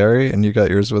without dairy, and you got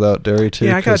yours without dairy too.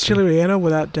 Yeah, I got chili relleno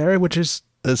without dairy, which is.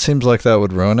 It seems like that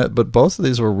would ruin it, but both of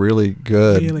these were really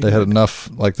good. They had enough,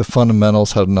 like the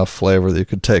fundamentals had enough flavor that you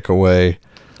could take away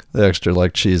the extra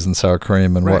like cheese and sour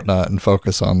cream and whatnot and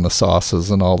focus on the sauces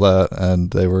and all that,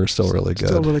 and they were still really good.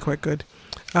 Still really quite good.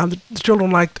 The children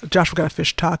liked, Joshua got a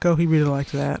fish taco. He really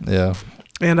liked that. Yeah.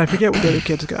 And I forget what the other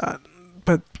kids got,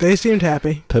 but they seemed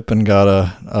happy. Pippin got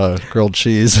a grilled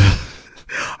cheese.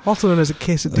 Also known as a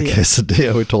quesadilla. A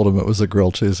quesadilla. We told him it was a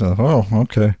grilled cheese. Oh,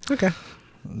 okay. Okay.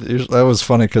 That was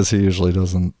funny because he usually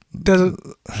doesn't.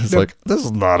 He's like, this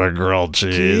is not a grilled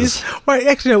cheese. Well,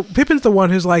 actually, no. Pippin's the one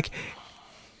who's like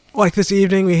this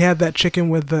evening we had that chicken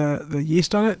with the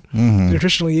yeast on it,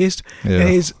 nutritional yeast,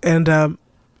 and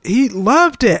he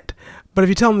loved it. But if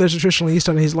you tell him there's nutritional yeast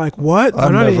on it, he's like, "What?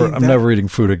 I'm never eating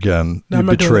food again. You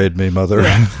betrayed me, mother."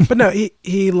 Yeah. But no,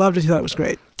 he loved it. He thought it was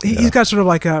great. He's got sort of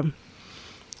like a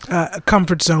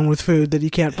comfort zone with food that you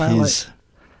can't violate.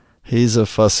 He's a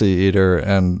fussy eater,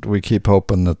 and we keep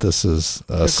hoping that this is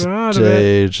a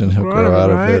stage and he'll grow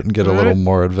out of it and get a little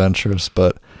more adventurous.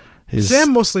 But he's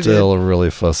still a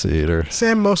really fussy eater.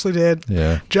 Sam mostly did.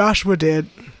 Yeah. Joshua did.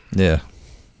 Yeah.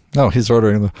 No, he's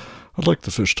ordering I'd like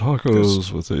the fish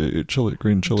tacos with a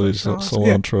green chili,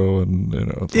 cilantro,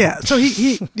 and Yeah, so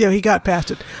he got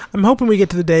past it. I'm hoping we get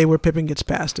to the day where Pippin gets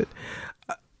past it.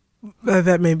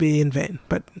 That may be in vain,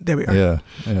 but there we are. Yeah.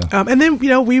 And then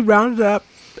we rounded up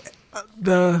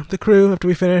the crew after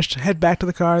we finished, head back to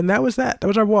the car, and that was that. That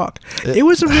was our walk. It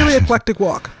was a really eclectic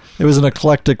walk. It was an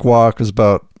eclectic walk. It was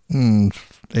about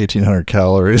 1,800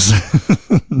 calories.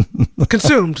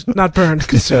 Consumed, not burned.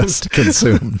 Consumed. Yes,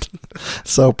 consumed.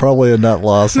 So probably a net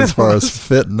loss as far as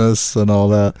fitness and all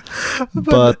that.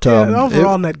 But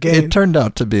overall net gain. It turned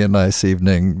out to be a nice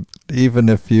evening, even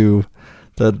if the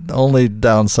only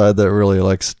downside that really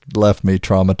left me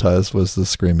traumatized was the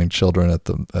screaming children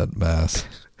at Mass.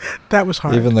 That was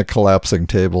hard. Even the collapsing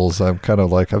tables. I'm kind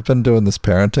of like, I've been doing this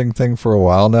parenting thing for a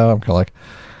while now. I'm kind of like,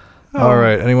 all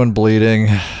right, anyone bleeding?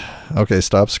 Okay,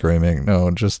 stop screaming. No,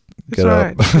 just get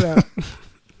up.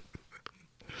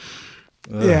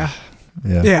 Right.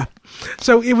 Yeah.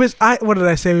 So it was. What did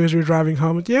I say? We were driving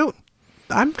home.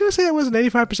 I'm gonna say it was an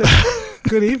 85%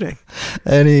 good evening.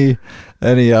 Any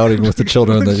outing with the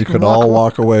children that you can all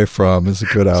walk away from is a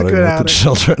good outing with the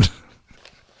children.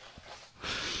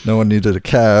 No one needed a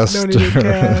cast. No one needed a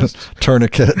cast.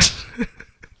 Tourniquet.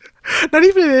 Not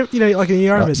even like an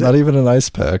ER visit. Not even an ice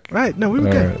pack. Right. No, we were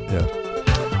good.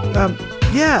 Right,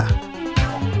 yeah.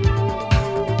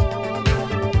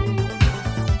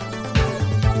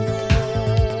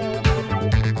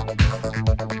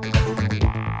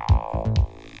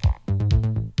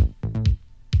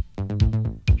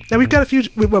 Now we've got a few.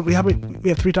 We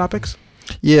have 3 topics.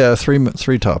 Yeah,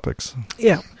 three topics.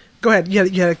 Yeah, go ahead.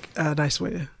 You had a nice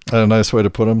way to. A nice way to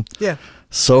put them. Yeah.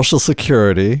 Social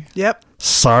Security. Yep.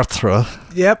 Sartre.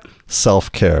 Yep.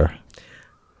 Self-care.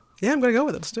 Yeah, I'm gonna go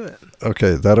with it. Let's do it.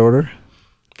 Okay, that order.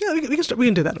 Yeah, we can start. We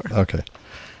can do that order. Okay.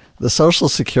 The Social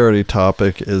Security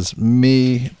topic is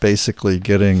me basically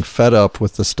getting fed up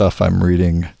with the stuff I'm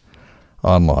reading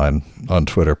online, on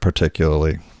Twitter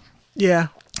particularly. Yeah.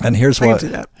 And here's what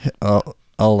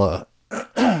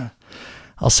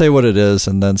I'll say what it is,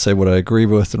 and then say what I agree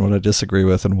with and what I disagree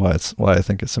with, and why I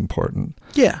think it's important.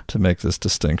 Yeah. To make this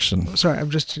distinction. Sorry,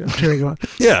 I'm cheering you on.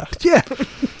 Yeah. Yeah.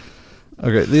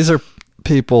 Okay, these are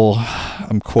people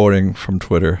I'm quoting from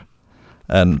Twitter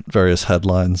and various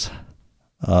headlines.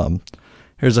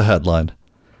 Here's a headline.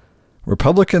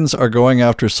 Republicans are going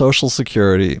after Social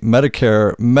Security,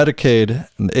 Medicare, Medicaid,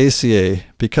 and ACA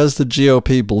because the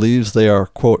GOP believes they are,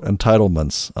 quote,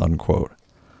 entitlements, unquote.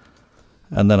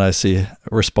 And then I see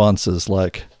responses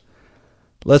like,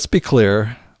 let's be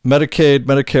clear, Medicaid,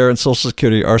 Medicare, and Social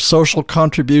Security are social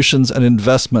contributions and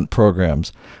investment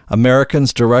programs.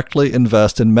 Americans directly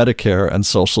invest in Medicare and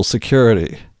Social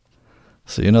Security.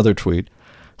 See another tweet.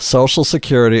 Social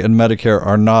Security and Medicare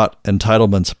are not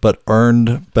entitlements, but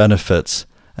earned benefits.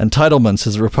 Entitlements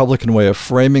is a Republican way of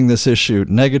framing this issue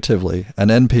negatively, and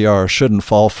NPR shouldn't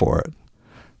fall for it.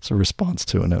 It's a response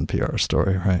to an NPR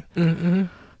story, right? Mm-hmm.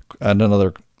 And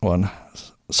another one.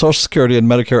 Social Security and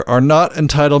Medicare are not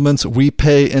entitlements. We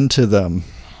pay into them.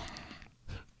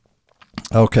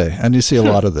 Okay, and you see a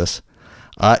lot of this,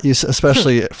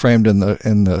 especially framed in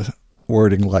the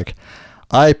wording like,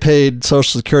 I paid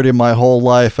Social Security my whole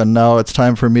life, and now it's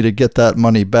time for me to get that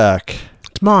money back.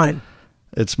 It's mine.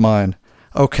 It's mine.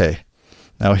 Okay,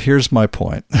 now here's my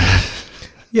point.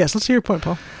 Yes, let's hear your point,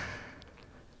 Paul.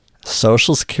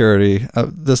 Social Security,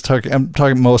 I'm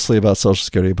talking mostly about Social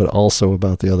Security, but also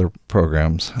about the other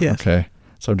programs. Yes. Okay,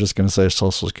 so I'm just going to say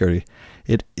Social Security.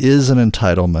 It is an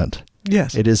entitlement.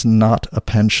 Yes. It is not a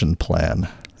pension plan.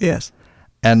 Yes.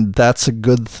 And that's a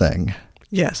good thing.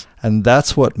 Yes. And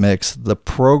that's what makes the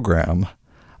program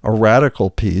a radical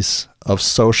piece of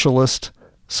socialist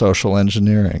social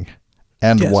engineering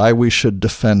and why we should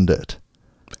defend it.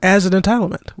 As an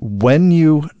entitlement. When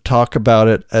you talk about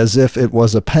it as if it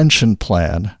was a pension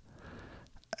plan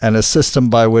and a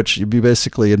system by which you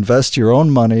basically invest your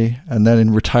own money and then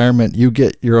in retirement you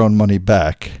get your own money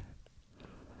back,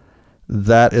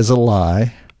 that is a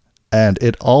lie. And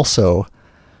it also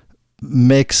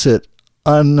makes it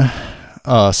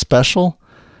special.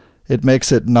 It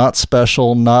makes it not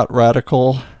special, not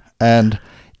radical, and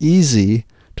easy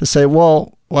to say,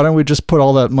 well, why don't we just put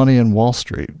all that money in Wall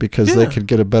Street because they could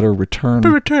get a better return. A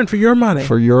return for your money.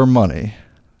 For your money.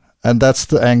 And that's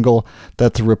the angle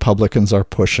that the Republicans are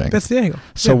pushing. That's the angle.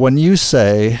 So when you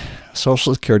say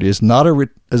Social Security is not an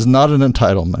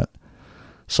entitlement,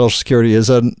 Social Security is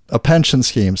a pension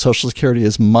scheme, Social Security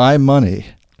is my money,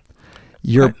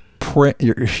 you're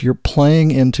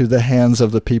playing into the hands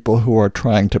of the people who are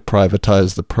trying to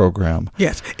privatize the program.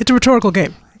 Yes. It's a rhetorical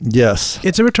game. Yes.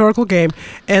 It's a rhetorical game.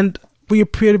 And we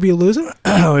appear to be losing?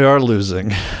 We are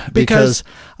losing. Because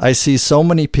I see so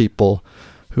many people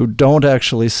who don't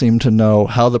actually seem to know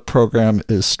how the program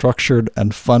is structured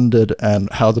and funded and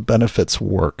how the benefits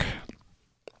work.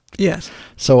 Yes.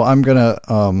 So I'm gonna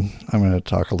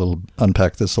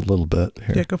unpack this a little bit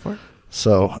here. Yeah, go for it.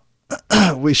 So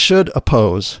we should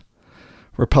oppose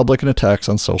Republican attacks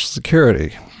on Social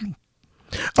Security.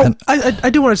 Oh, I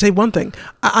do want to say one thing.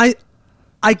 I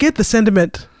get the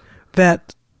sentiment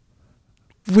that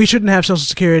we shouldn't have Social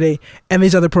Security and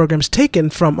these other programs taken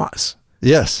from us.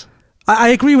 Yes. I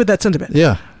agree with that sentiment.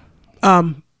 Yeah.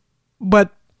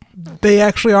 But they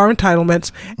actually are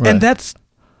entitlements, right. And that's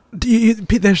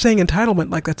they're saying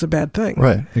entitlement like that's a bad thing.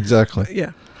 Right. Exactly.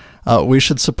 Yeah. We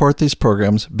should support these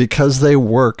programs because they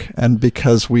work and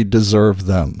because we deserve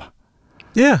them.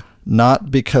 Yeah.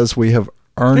 Not because we have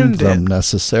earned them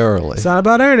necessarily. It's not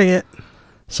about earning it.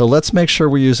 So let's make sure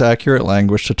we use accurate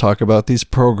language to talk about these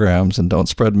programs and don't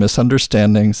spread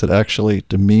misunderstandings that actually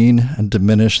demean and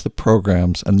diminish the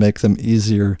programs and make them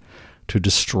easier to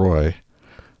destroy.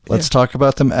 Let's talk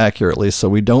about them accurately so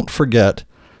we don't forget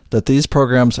that these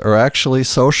programs are actually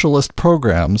socialist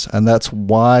programs and that's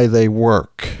why they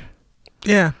work.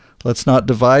 Yeah. Let's not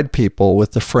divide people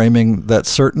with the framing that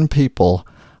certain people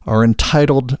are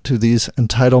entitled to these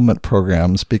entitlement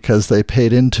programs because they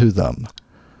paid into them.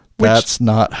 That's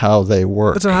not how they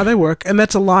work. That's not how they work. And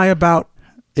that's a lie about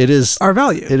our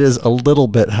value. It is a little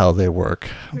bit how they work,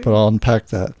 but I'll unpack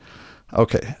that.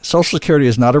 Okay. Social Security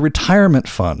is not a retirement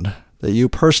fund that you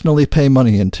personally pay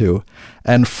money into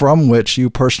and from which you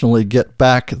personally get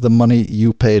back the money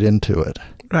you paid into it.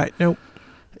 Right. Nope.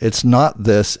 It's not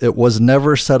this. It was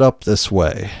never set up this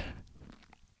way.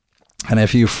 And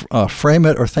if you frame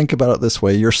it or think about it this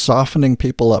way, you're softening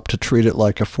people up to treat it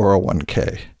like a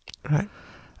 401k. Right.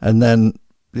 And then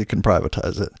you can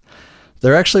privatize it.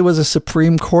 There actually was a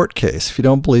Supreme Court case, if you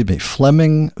don't believe me,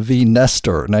 Fleming v.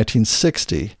 Nestor,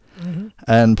 1960. Mm-hmm.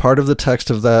 And part of the text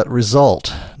of that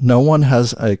result, no one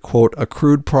has a, quote,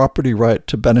 accrued property right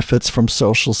to benefits from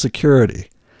Social Security.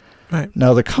 Right.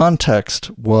 Now, the context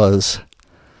was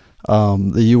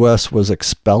the U.S. was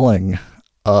expelling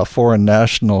a foreign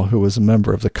national who was a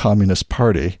member of the Communist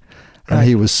Party. And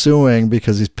he was suing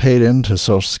because he's paid into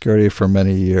Social Security for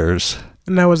many years.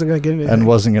 And I wasn't going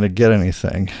to get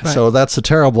anything. Right. So that's a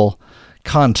terrible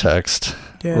context.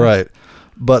 Yeah. Right.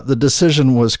 But the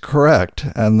decision was correct.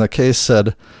 And the case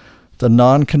said the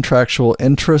non-contractual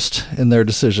interest in their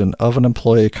decision of an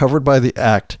employee covered by the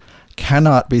act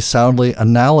cannot be soundly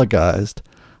analogized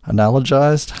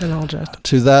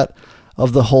to that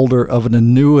of the holder of an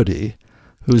annuity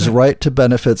whose right to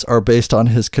benefits are based on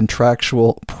his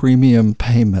contractual premium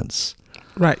payments.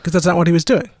 Right, because that's not what he was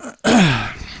doing.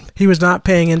 He was not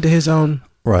paying into his own...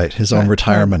 Right, his own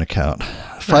retirement account.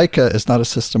 FICA is not a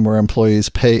system where employees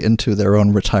pay into their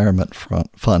own retirement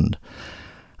fund.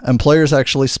 Employers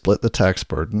actually split the tax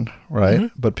burden, right?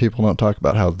 Mm-hmm. But people don't talk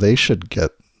about how they should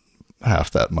get half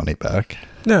that money back.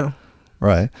 No.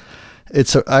 Right.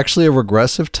 It's actually a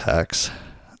regressive tax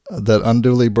that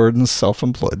unduly burdens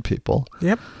self-employed people.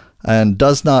 Yep. And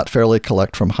does not fairly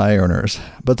collect from high earners.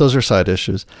 But those are side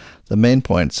issues. The main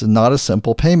point is not a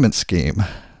simple payment scheme.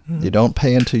 You don't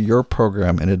pay into your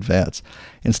program in advance.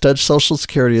 Instead, Social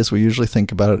Security, as we usually think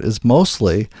about it, is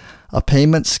mostly a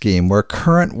payment scheme where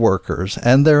current workers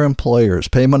and their employers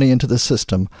pay money into the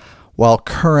system while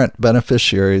current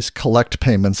beneficiaries collect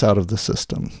payments out of the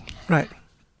system. Right.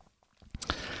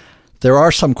 There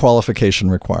are some qualification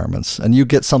requirements, and you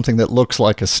get something that looks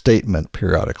like a statement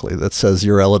periodically that says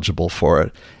you're eligible for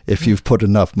it if you've put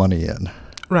enough money in.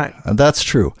 Right. And that's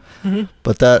true. Mm-hmm.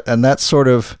 But that's sort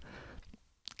of...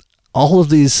 all of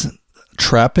these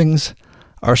trappings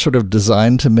are sort of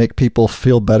designed to make people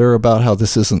feel better about how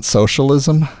this isn't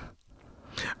socialism.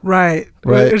 Right.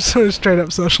 It's sort of straight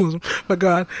up socialism. But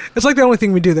go on. It's like the only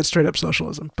thing we do that's straight up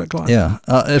socialism. But go on. Yeah.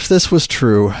 If this was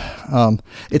true,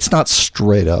 it's not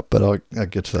straight up, but I'll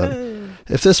get to that.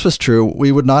 If this was true,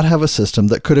 we would not have a system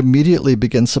that could immediately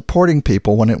begin supporting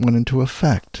people when it went into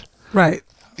effect. Right.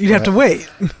 You'd have to wait.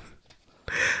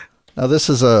 Now, this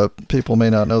is people may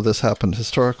not know this happened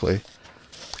historically.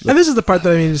 And this is the part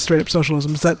that I mean is straight up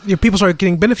socialism, is that people started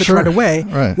getting benefits right away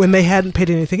when they hadn't paid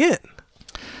anything in.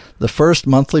 The first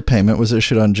monthly payment was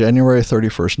issued on January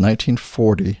 31st,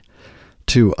 1940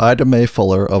 to Ida Mae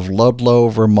Fuller of Ludlow,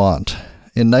 Vermont.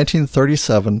 In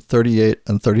 1937, 38,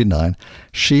 and 39,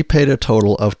 she paid a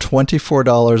total of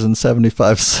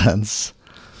 $24.75.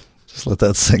 Just let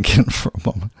that sink in for a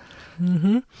moment.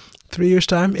 Mm-hmm. 3 years'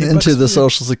 time. Into the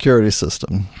Social Security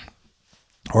system.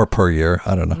 Or per year,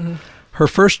 I don't know. Mm-hmm. Her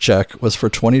first check was for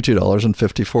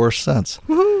 $22.54.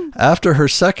 Woohoo! After her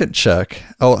second check,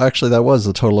 actually that was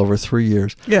the total over 3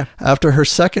 years. Yeah. After her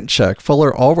second check,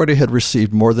 Fuller already had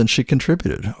received more than she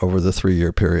contributed over the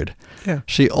 3-year period. Yeah.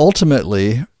 She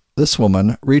ultimately, this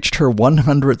woman, reached her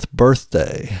 100th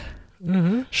birthday.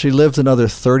 Mm-hmm. She lived another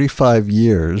 35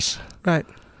 years. Right.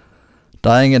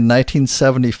 Dying in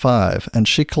 1975, and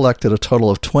she collected a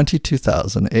total of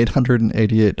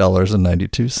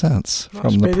 $22,888.92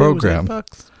 from the program.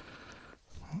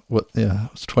 What? Yeah,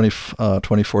 it was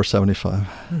 $24.75.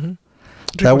 Mm-hmm.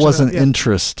 That wasn't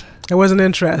interest. It wasn't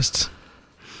interest.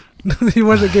 He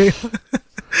wasn't getting.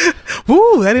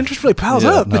 Woo! That interest really piles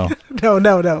up. No.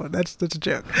 No. That's a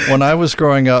joke. When I was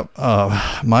growing up,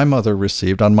 my mother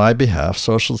received on my behalf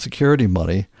Social Security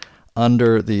money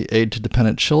under the Aid to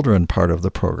Dependent Children part of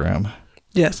the program.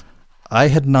 Yes. I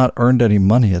had not earned any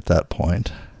money at that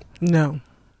point. No.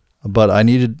 But I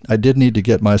did need to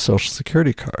get my Social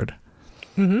Security card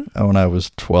when I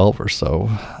was 12 or so.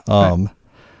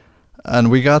 And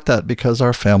we got that because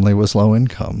our family was low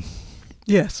income.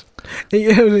 Yes.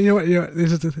 You know what?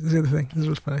 This is the other thing. This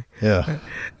was funny. Yeah.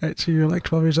 Right. So you were like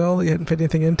 12 years old. You hadn't paid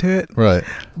anything into it. Right.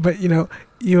 But, you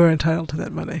were entitled to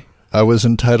that money. I was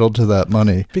entitled to that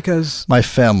money. Because my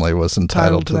family was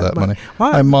entitled to that money.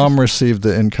 Why? My mom received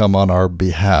the income on our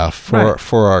behalf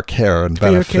for our care and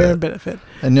benefit. For your care and benefit.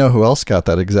 And you know who else got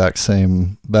that exact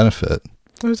same benefit?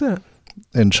 What was that?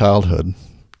 In childhood.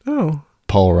 Oh.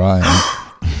 Paul Ryan.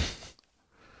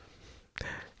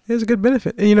 It was a good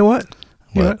benefit. And you know what?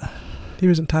 What? He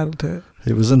was entitled to it.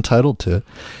 He was entitled to it.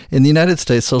 In the United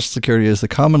States, Social Security is the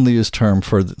commonly used term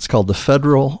for, it's called the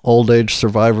Federal Old Age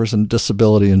Survivors and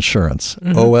Disability Insurance,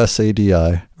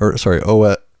 OSADI, or sorry,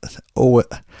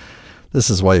 this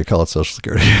is why you call it Social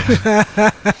Security.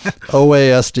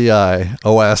 OASDI,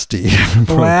 OASD.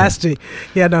 OASD.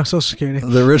 Yeah, no, Social Security.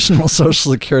 The original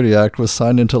Social Security Act was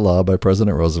signed into law by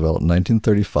President Roosevelt in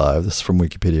 1935. This is from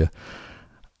Wikipedia.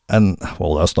 And,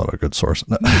 well, that's not a good source.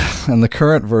 And the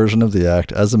current version of the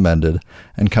Act, as amended,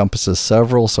 encompasses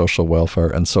several social welfare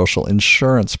and social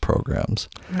insurance programs.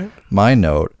 Right. My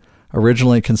Note,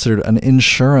 originally considered an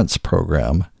insurance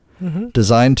program,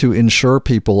 designed to insure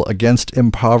people against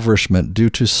impoverishment due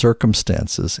to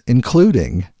circumstances,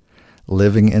 including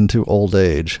living into old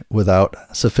age without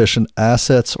sufficient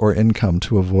assets or income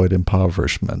to avoid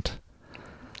impoverishment.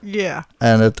 Yeah.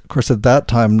 And of course, at that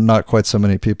time, not quite so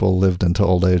many people lived into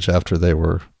old age after they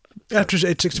were... After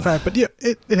age 65. But yeah,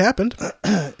 it happened.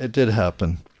 It did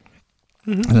happen.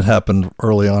 Mm-hmm. And it happened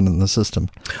early on in the system.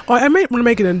 Oh, I might want to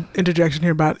make an interjection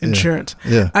here about insurance.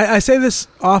 Yeah. I say this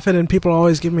often, and people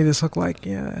always give me this look like,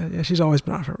 yeah, she's always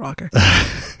been off her rocker.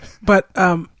 But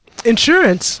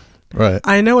insurance, right?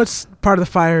 I know it's part of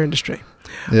the fire industry.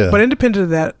 Yeah. But independent of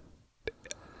that,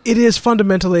 it is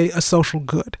fundamentally a social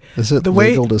good. Is it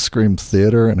legal to scream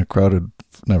theater in a crowded...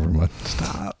 Never mind.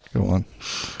 Stop. Go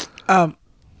on.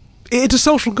 It's a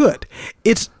social good.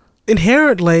 It's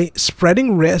inherently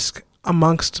spreading risk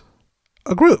amongst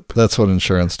a group. That's what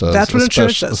insurance does. That's what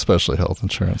insurance does. Especially health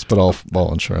insurance, but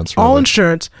all insurance. Really. All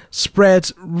insurance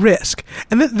spreads risk.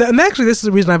 And actually, this is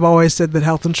the reason I've always said that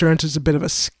health insurance is a bit of a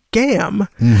scam.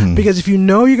 Mm-hmm. Because if you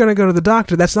know you're going to go to the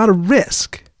doctor, that's not a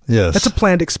risk. Yes. That's a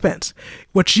planned expense.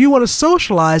 What you want to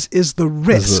socialize is the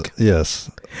risk.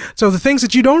 Yes. So the things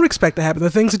that you don't expect to happen,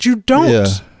 the things that you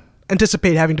don't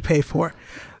anticipate having to pay for,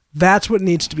 that's what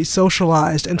needs to be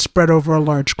socialized and spread over a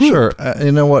large group. Sure.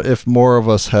 You know what? If more of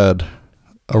us had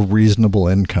a reasonable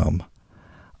income,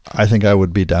 I think I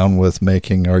would be down with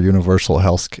making our universal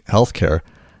health care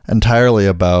entirely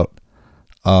about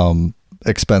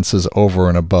expenses over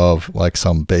and above like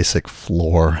some basic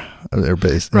floor or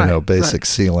basic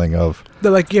ceiling of...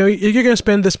 They're like, you're going to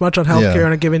spend this much on healthcare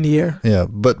in a given year. Yeah,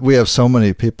 but we have so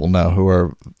many people now who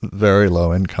are very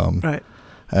low income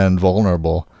and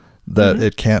vulnerable that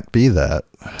it can't be that.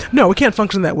 No, we can't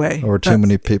function that way. Or too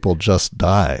many people just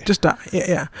die.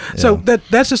 Yeah. So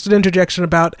that's just an interjection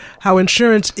about how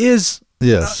insurance is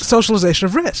socialization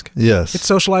of risk. Yes. It's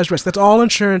socialized risk. That's all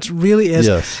insurance really is.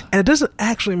 Yes. And it doesn't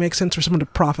actually make sense for someone to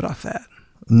profit off that.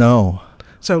 No.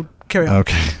 So carry on.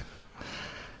 Okay.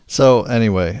 So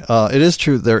anyway, it is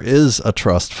true there is a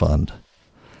trust fund.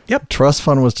 Yep. Trust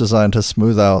fund was designed to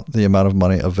smooth out the amount of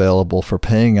money available for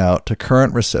paying out to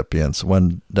current recipients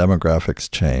when demographics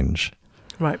change.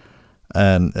 Right.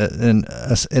 And in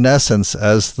essence,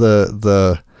 as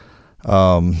the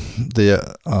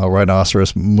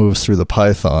rhinoceros moves through the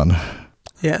python,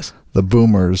 yes, the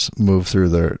boomers move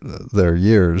through their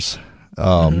years.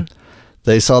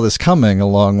 They saw this coming a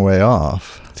long way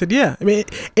off. Said, yeah, I mean,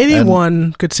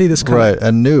 anyone could see this coming. Right,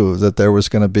 and knew that there was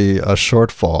going to be a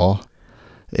shortfall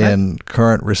in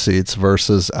current receipts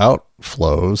versus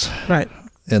outflows. Right.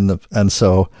 And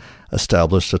so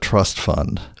established a trust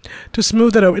fund. To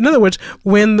smooth that over. In other words,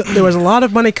 when there was a lot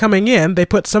of money coming in, they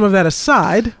put some of that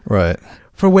aside. Right.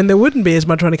 For when there wouldn't be as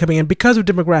much money coming in because of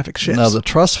demographic shifts. Now, the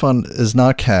trust fund is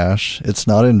not cash. It's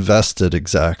not invested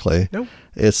exactly. Nope.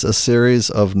 It's a series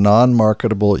of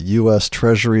non-marketable U.S.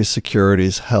 Treasury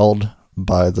securities held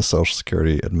by the Social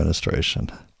Security Administration.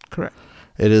 Correct.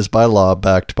 It is by law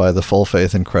backed by the full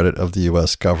faith and credit of the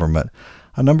U.S. government.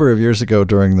 A number of years ago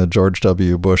during the George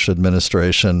W. Bush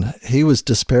administration, he was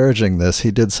disparaging this.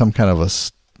 He did some kind of a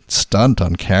stunt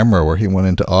on camera where he went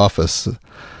into office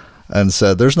and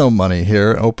said, there's no money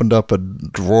here, opened up a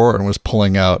drawer and was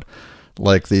pulling out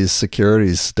like these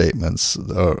securities statements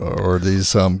or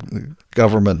these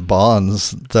government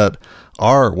bonds that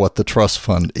are what the trust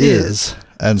fund is,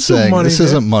 and saying, this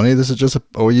isn't money, this is just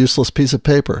a useless piece of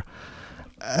paper.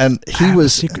 And he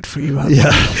was... a secret for you.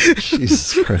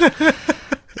 Jesus Christ.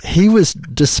 He was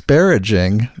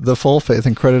disparaging the full faith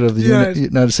and credit of the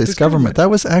United States government. That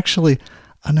was actually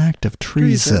an act of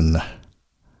treason.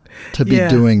 To be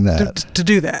doing that. To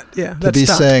do that, yeah. To be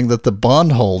saying that the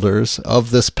bondholders of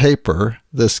this paper,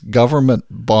 this government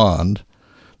bond,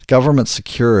 government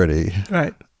security,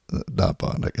 right? Not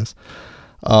bond, I guess,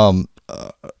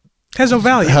 has no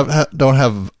value. Don't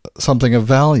have something of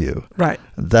value. Right.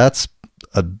 That's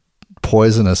a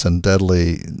poisonous and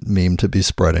deadly meme to be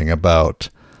spreading about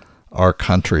our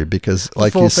country because,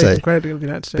 like you say,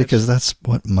 because that's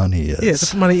what money is. Yeah,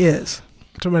 that's what money is.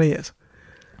 That's what money is.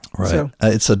 Right. So,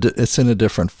 it's in a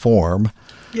different form.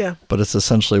 Yeah. But it's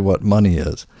essentially what money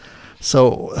is.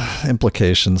 So,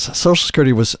 implications. Social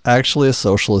Security was actually a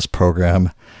socialist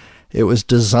program. It was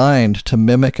designed to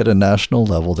mimic at a national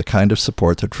level the kind of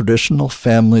support that traditional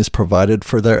families provided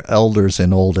for their elders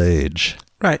in old age.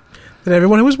 Right. That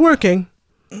everyone who was working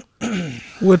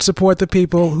would support the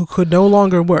people who could no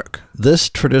longer work. This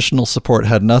traditional support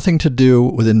had nothing to do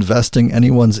with investing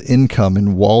anyone's income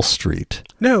in Wall Street.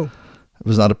 No. It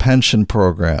was not a pension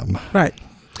program. Right.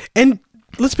 And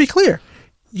let's be clear,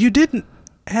 you didn't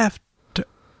have to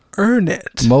earn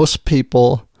it. Most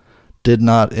people did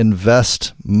not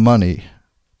invest money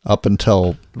up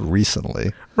until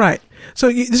recently. Right.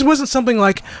 So this wasn't something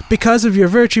like because of your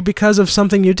virtue, because of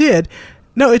something you did.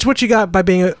 No, it's what you got by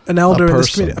being an elder in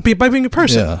this community, by being a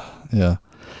person. Yeah.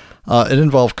 It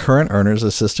involved current earners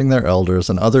assisting their elders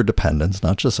and other dependents,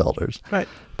 not just elders, right,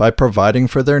 by providing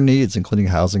for their needs, including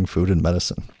housing, food, and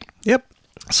medicine. Yep.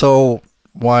 So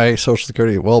Why Social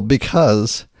Security? Well,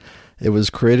 because it was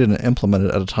created and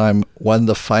implemented at a time when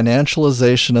the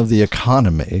financialization of the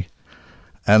economy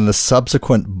and the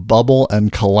subsequent bubble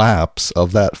and collapse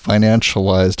of that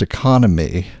financialized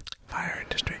economy, fire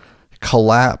industry,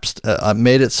 collapsed,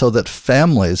 made it so that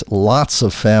families, lots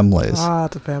of families,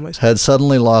 had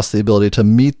suddenly lost the ability to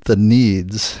meet the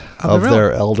needs of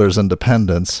their elders and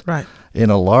dependents in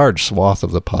a large swath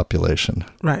of the population.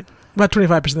 Right. About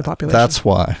 25% of the population. That's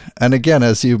why. And again,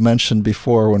 as you mentioned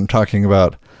before when talking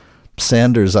about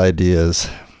Sanders' ideas,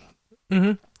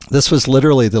 this was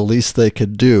literally the least they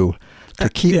could do to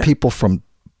keep people from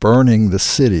burning the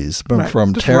cities,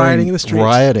 from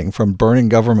rioting, from burning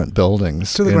government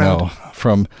buildings, to the ground.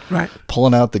 From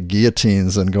pulling out the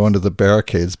guillotines and going to the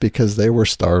barricades because they were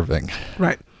starving.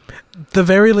 Right. The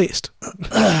very least.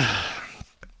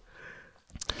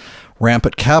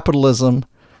 Rampant capitalism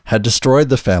had destroyed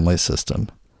the family system.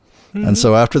 And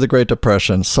so after the Great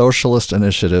Depression, socialist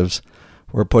initiatives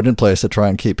were put in place to try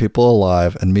and keep people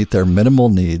alive and meet their minimal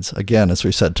needs, again, as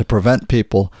we said, to prevent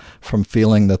people from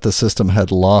feeling that the system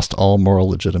had lost all moral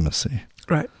legitimacy.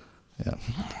 Right. Yeah.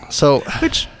 So,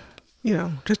 which,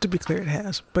 just to be clear, it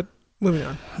has. But moving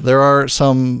on. There are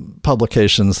some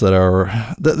publications that are...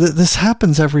 this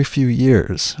happens every few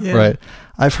years, right?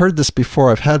 I've heard this before.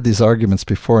 I've had these arguments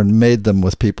before and made them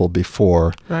with people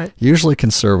before. Right. Usually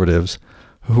conservatives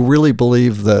who really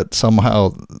believe that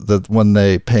somehow that when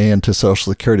they pay into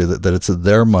Social Security, that it's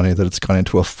their money, that it's gone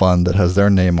into a fund that has their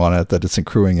name on it, that it's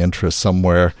accruing interest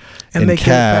somewhere in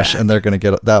cash, and they're going to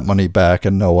get that money back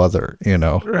and no other,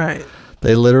 Right.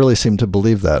 They literally seem to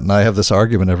believe that. And I have this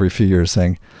argument every few years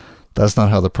saying, that's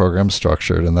not how the program's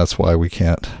structured, and that's why we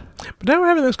can't. But now we're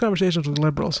having those conversations with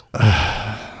liberals.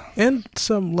 And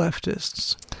some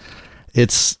leftists.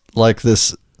 It's like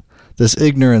this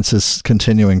ignorance is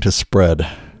continuing to spread.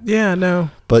 Yeah, no.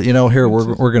 But here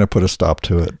we're going to put a stop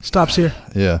to it. Stops here.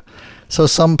 Yeah. So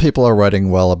some people are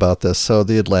writing well about this. So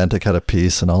The Atlantic had a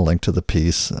piece, and I'll link to the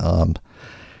piece. I'm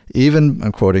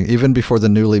quoting, even before the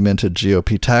newly minted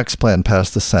GOP tax plan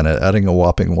passed the Senate, adding a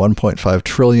whopping $1.5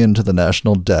 trillion to the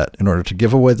national debt in order to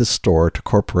give away the store to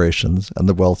corporations and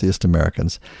the wealthiest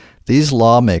Americans, these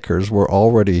lawmakers were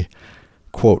already,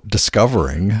 quote,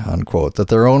 discovering, unquote, that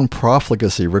their own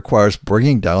profligacy requires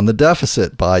bringing down the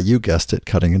deficit by, you guessed it,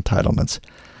 cutting entitlements.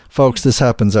 Folks, this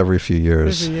happens every few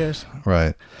years. Every years.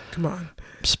 Right. Come on.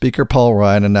 Speaker Paul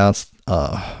Ryan announced,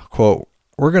 quote,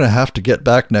 we're going to have to get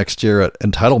back next year at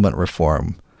entitlement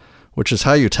reform, which is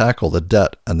how you tackle the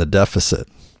debt and the deficit.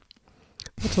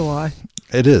 That's a lie.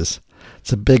 It is.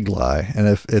 It's a big lie. And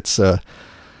if it's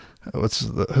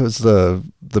who's the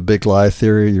big lie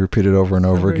theory? You repeat it over and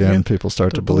over again. People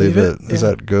start to believe it. Yeah. Is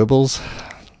that Goebbels?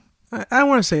 I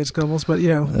want to say it's Goebbels, but you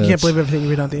can't believe everything you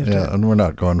read on the internet. Yeah, and we're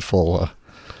not going full.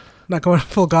 Not going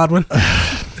full Godwin.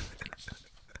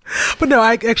 But no,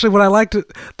 what I liked,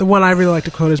 the one I really like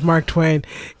to quote is Mark Twain.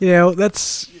 They're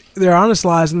honest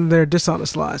lies and they're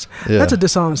dishonest lies. Yeah, that's a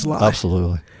dishonest lie.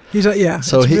 Absolutely.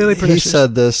 So he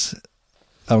said this.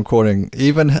 I'm quoting,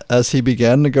 even as he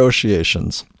began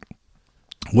negotiations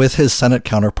with his Senate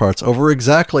counterparts over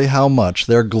exactly how much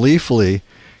they're gleefully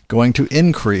going to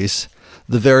increase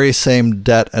the very same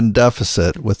debt and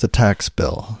deficit with the tax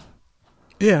bill.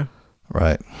 Yeah.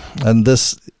 Right. And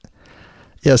this,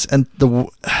 yes, and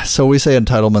so we say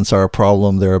entitlements are a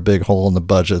problem. They're a big hole in the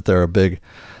budget.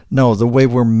 No, the way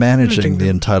we're managing the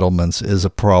entitlements is a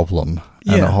problem.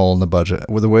 And a hole in the budget.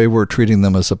 The way we're treating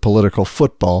them as a political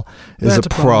football is a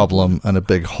problem and a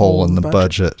big hole in the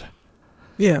budget.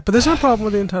 Yeah, but there's no problem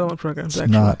with the entitlement programs,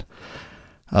 actually. It's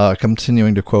not.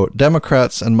 Continuing to quote,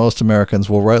 Democrats and most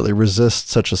Americans will rightly resist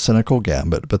such a cynical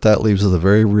gambit, but that leaves the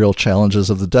very real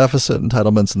challenges of the deficit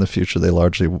entitlements in the future they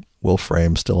largely will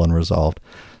frame still unresolved.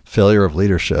 Failure of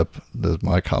leadership, is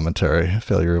my commentary.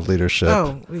 Failure of leadership.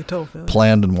 Oh, you told failure.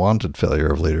 Planned and wanted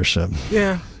failure of leadership.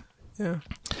 Yeah.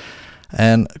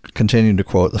 And continuing to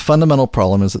quote, the fundamental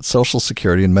problem is that Social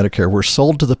Security and Medicare were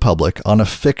sold to the public on a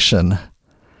fiction,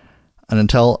 and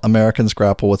until Americans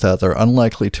grapple with that, they're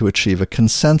unlikely to achieve a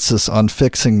consensus on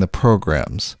fixing the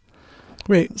programs.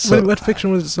 Wait, what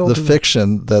fiction was it sold to? The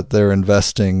fiction that they're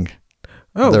investing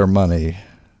their money.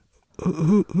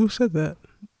 Who said that?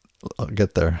 I'll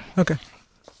get there. Okay.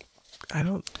 I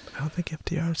don't think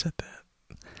FDR said that.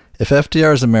 If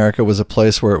FDR's America was a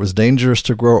place where it was dangerous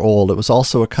to grow old, it was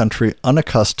also a country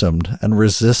unaccustomed and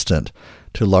resistant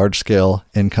to large-scale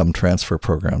income transfer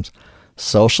programs.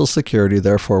 Social Security,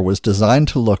 therefore, was designed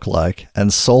to look like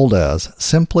and sold as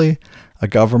simply a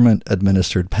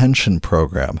government-administered pension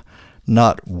program,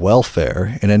 not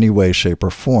welfare in any way, shape,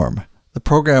 or form. The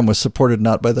program was supported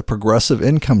not by the progressive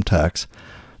income tax,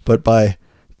 but by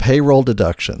payroll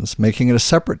deductions. Making it a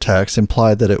separate tax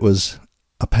implied that it was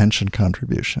a pension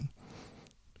contribution.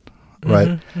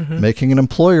 Right? Making an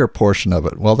employer portion of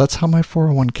it. Well, that's how my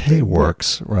 401k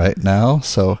works right now.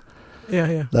 So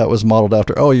that was modeled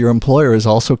after, your employer is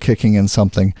also kicking in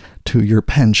something to your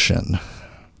pension.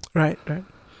 Right.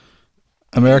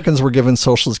 Americans were given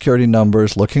Social Security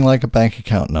numbers looking like a bank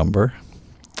account number,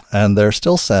 and they're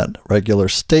still sent regular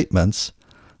statements.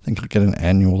 I think you'll get an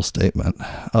annual statement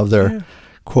of their,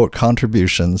 quote,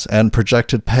 contributions and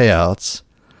projected payouts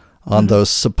on those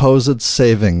supposed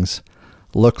savings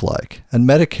look like. And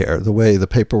Medicare, the way the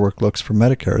paperwork looks for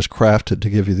Medicare, is crafted to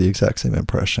give you the exact same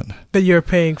impression. That you're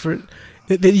paying for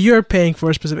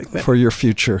a specific thing. For your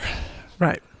future.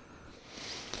 Right.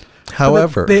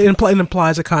 However, it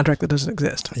implies a contract that doesn't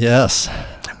exist. Yes.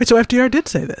 Wait, so FDR did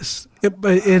say this. I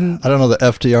don't know that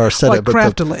FDR said it, but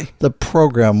craftily. The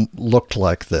program looked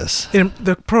like this.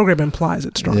 The program implies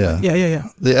it strongly. Yeah.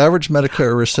 The average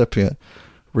Medicare recipient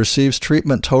receives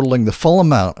treatment totaling the full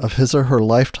amount of his or her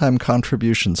lifetime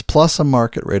contributions plus a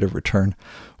market rate of return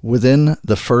within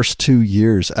the first 2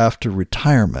 years after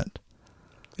retirement.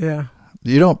 Yeah.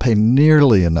 You don't pay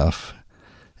nearly enough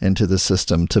into the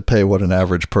system to pay what an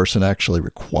average person actually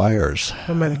requires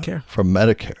from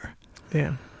Medicare.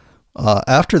 Yeah.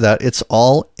 After that, it's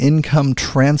all income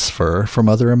transfer from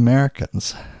other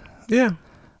Americans. Yeah.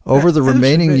 Over the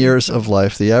remaining years of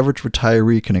life, the average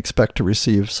retiree can expect to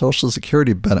receive Social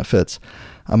Security benefits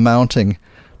amounting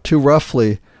to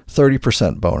roughly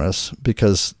 30% bonus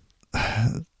because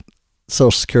Social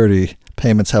Security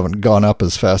payments haven't gone up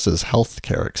as fast as health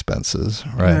care expenses,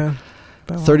 right? Yeah.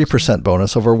 30%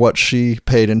 bonus over what she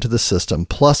paid into the system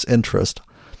plus interest.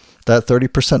 That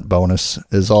 30% bonus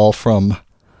is all from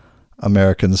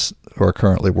Americans who are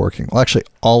currently working. Well, actually,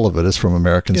 all of it is from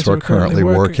Americans who are currently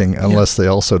working unless they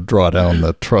also draw down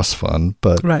the trust fund.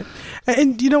 But right.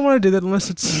 And you don't want to do that unless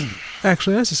it's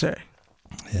actually necessary.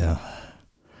 Yeah.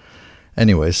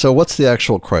 Anyway, so what's the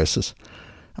actual crisis?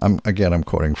 I'm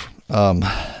quoting.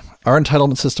 Our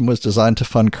entitlement system was designed to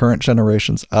fund current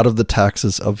generations out of the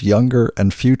taxes of younger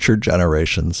and future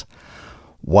generations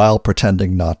while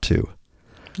pretending not to.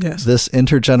 Yes. This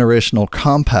intergenerational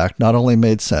compact not only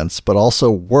made sense, but also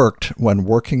worked when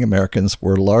working Americans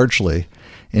were largely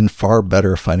in far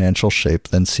better financial shape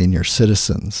than senior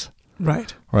citizens.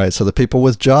 Right. Right. So the people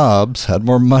with jobs had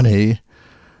more money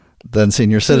than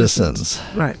senior citizens.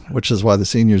 Right. Which is why the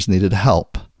seniors needed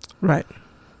help. Right.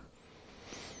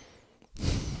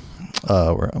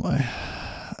 Where am I?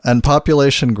 And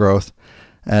population growth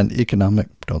and economic,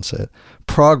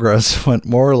 progress went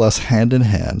more or less hand in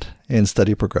hand in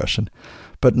steady progression.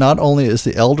 But not only is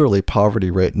the elderly poverty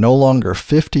rate no longer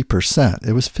 50%,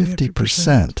 it was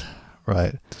 50%,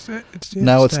 right?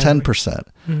 Now it's 10%.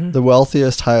 Mm-hmm. The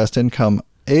wealthiest, highest income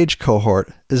age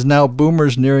cohort is now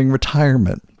boomers nearing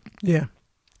retirement. Yeah.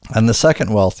 And the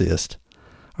second wealthiest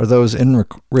are those in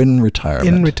retirement.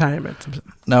 In retirement.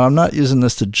 Now, I'm not using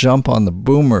this to jump on the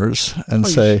boomers and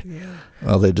say,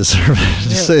 well, they deserve it.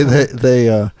 To say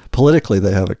they politically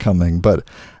they have it coming. But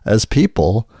as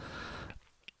people,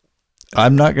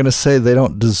 I'm not going to say they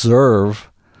don't deserve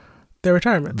their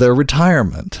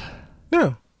retirement.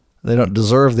 No. They don't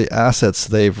deserve the assets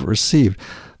they've received.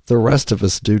 The rest of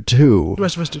us do too.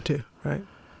 Right.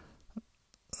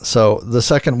 So the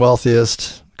second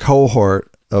wealthiest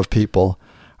cohort of people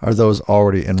are those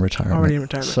already in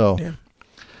retirement. So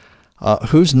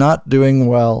who's not doing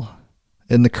well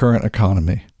in the current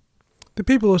economy? The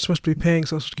people who are supposed to be paying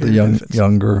Social Security benefits.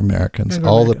 Younger Americans.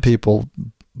 The people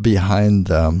behind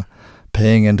them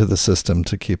paying into the system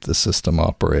to keep the system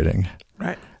operating.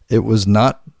 Right. It was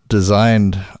not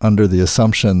designed under the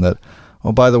assumption that,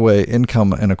 by the way,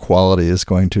 income inequality is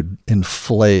going to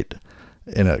inflate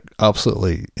in an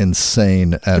absolutely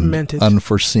insane and Demented.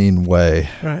 Unforeseen way.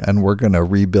 Right. And we're going to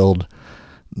rebuild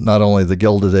not only the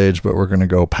Gilded Age, but we're going to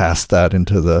go past that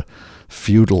into the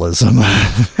feudalism.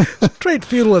 Straight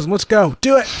feudalism. Let's go.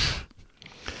 Do it.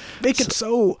 Make it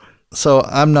so. So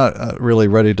I'm not really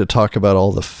ready to talk about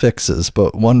all the fixes,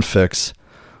 but one fix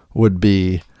would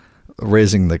be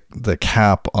raising the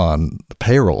cap on the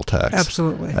payroll tax.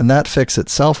 Absolutely. And that fix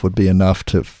itself would be enough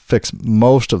to fix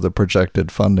most of the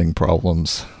projected funding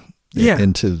problems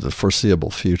into the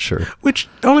foreseeable future. Which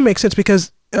only makes sense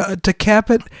because to cap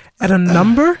it at a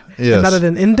number and not at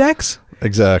an index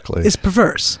is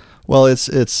perverse. Well,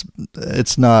 it's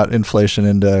not inflation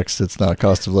indexed. It's not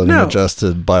cost of living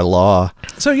adjusted by law.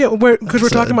 So because we're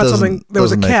talking about something, there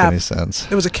was a cap. Doesn't make any sense.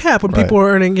 There was a cap when people were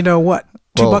earning,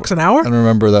 $2 an hour? And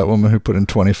remember that woman who put in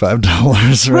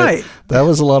 $25, right? That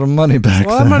was a lot of money back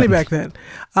then.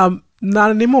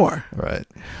 Not anymore. Right.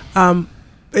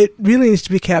 it really needs to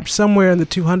be capped somewhere in the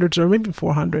 200s or maybe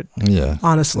 400. Yeah.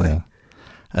 Honestly. Yeah.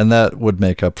 And that would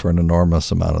make up for an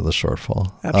enormous amount of the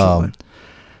shortfall. Absolutely.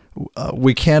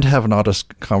 We can't have an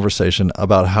honest conversation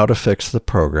about how to fix the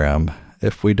program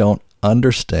if we don't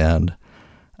understand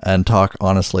and talk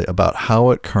honestly about how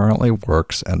it currently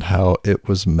works and how it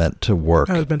was meant to work.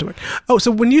 How it was meant to work. Oh, so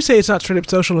when you say it's not straight up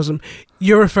socialism,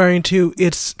 you're referring to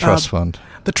its trust fund.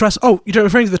 The trust. Oh, you're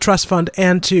referring to the trust fund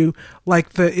and to like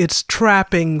its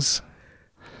trappings.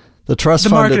 The trust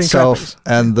fund itself trappings.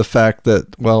 And the fact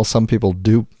that, well, some people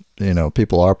do,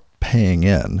 people are paying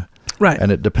in. Right.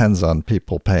 And it depends on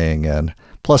people paying in.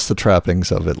 Plus the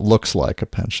trappings of it looks like a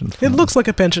pension fund. It looks like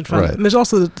a pension fund. Right. And there's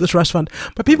also the trust fund.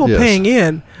 But people paying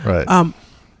in. Right.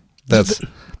 That's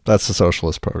the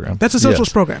socialist program. That's a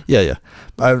socialist program. Yeah.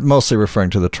 I'm mostly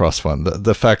referring to the trust fund.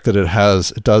 The fact that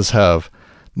it does have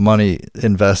money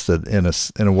invested in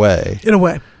a way. In a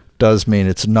way. Does mean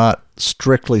it's not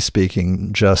strictly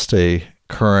speaking just it's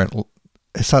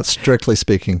not strictly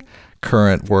speaking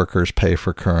current workers pay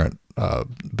for current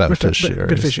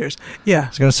beneficiaries. Yeah. I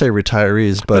was going to say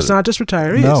retirees, but it's not just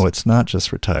retirees. No, it's not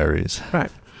just retirees.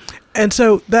 Right. And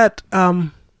so that...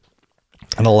 and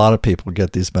a lot of people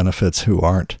get these benefits who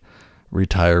aren't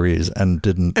retirees and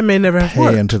may never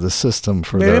pay into the system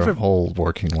for their whole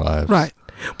working lives. Right.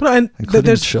 But including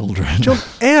there's children.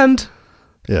 And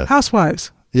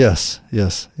housewives. Yes.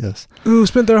 Who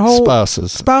spent their whole...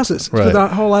 Spouses. Spent their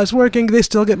whole lives working. They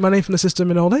still get money from the system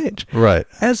in old age. Right.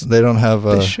 As they don't have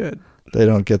they should. They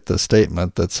don't get the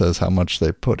statement that says how much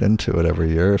they put into it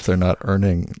every year if they're not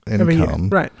earning income.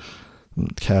 Right.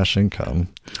 Cash income.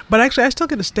 But actually, I still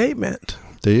get a statement.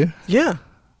 Do you? Yeah.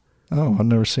 Oh, I've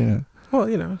never seen it. Well,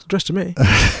 it's addressed to me.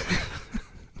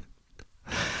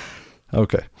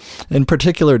 Okay. In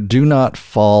particular, do not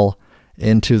fall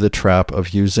into the trap of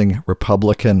using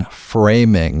Republican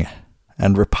framing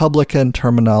and Republican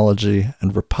terminology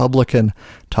and Republican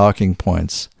talking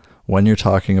points when you're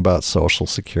talking about Social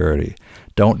Security.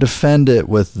 Don't defend it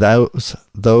with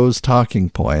those talking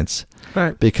points,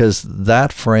 right? Because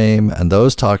that frame and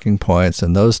those talking points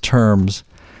and those terms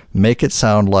make it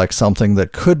sound like something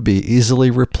that could be easily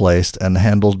replaced and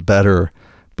handled better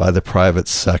by the private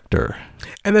sector.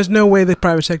 And there's no way the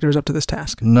private sector is up to this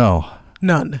task. No.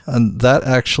 None. And that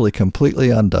actually completely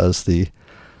undoes the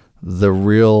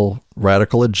real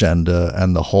radical agenda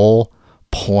and the whole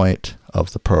point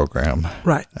of the program.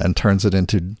 Right. And turns it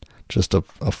into just a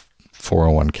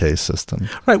 401k system.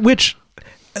 Right, which,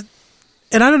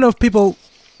 and I don't know if people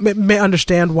may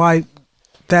understand why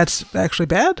that's actually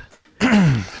bad.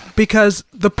 Because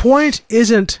the point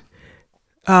isn't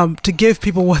to give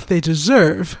people what they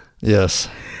deserve. Yes.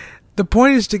 The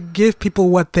point is to give people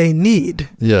what they need.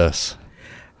 Yes.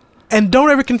 And don't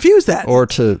ever confuse that. Or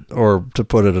to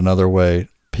put it another way,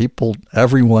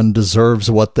 everyone deserves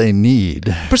what they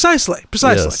need. Precisely.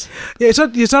 Yes. Yeah,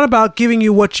 it's not about giving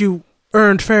you what you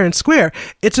earned fair and square.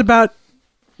 It's about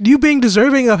you being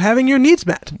deserving of having your needs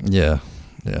met. Yeah.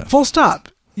 Full stop.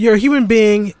 You're a human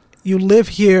being. You live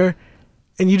here,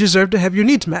 and you deserve to have your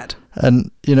needs met.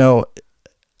 And,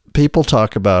 people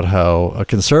talk about how a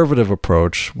conservative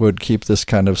approach would keep this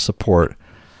kind of support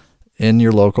in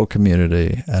your local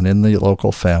community and in the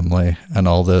local family and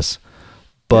all this.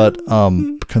 But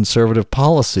conservative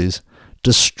policies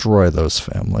destroy those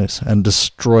families and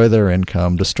destroy their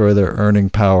income, destroy their earning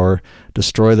power,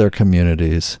 destroy their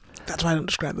communities. That's why I don't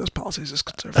describe those policies as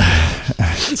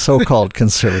conservative. So-called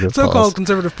conservative policies. So-called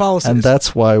conservative policies. And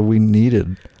that's why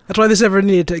that's why this ever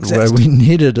needed to exist. Why we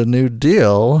needed a new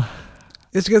deal.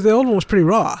 It's because the old one was pretty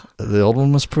raw. The old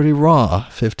one was pretty raw.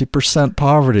 50%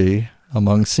 poverty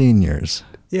among seniors.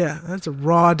 Yeah, that's a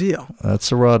raw deal.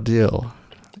 That's a raw deal.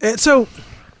 And so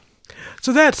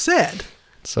that said,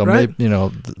 right?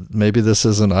 maybe this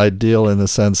isn't ideal in the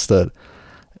sense that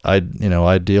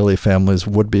ideally families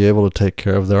would be able to take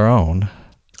care of their own.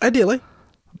 Ideally.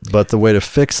 But the way to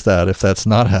fix that, if that's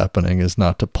not happening, is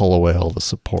not to pull away all the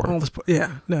support.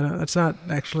 Yeah, no, that's not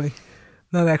actually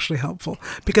helpful.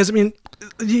 Because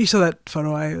you saw that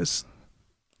photo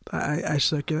I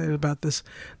circulated about this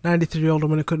 93-year-old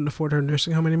woman who couldn't afford her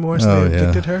nursing home anymore, so they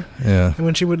evicted her. Yeah. And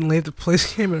when she wouldn't leave, the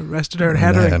police came and arrested her and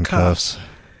had her in cuffs.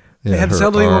 Yeah, they had her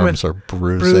arms are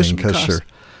bruising because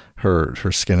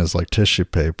her skin is like tissue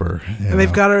paper. And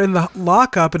they've got her in the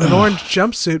lockup in an orange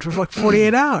jumpsuit for like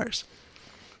 48 hours.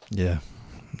 Yeah.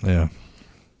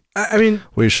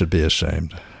 We should be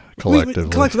ashamed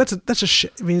collectively. That's a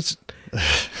shit.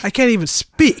 I can't even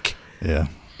speak. Yeah.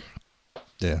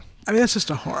 That's just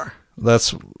a horror.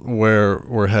 That's where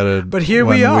we're headed. But here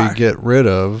we are. We get rid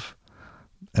of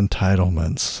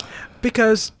entitlements.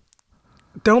 Because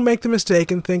don't make the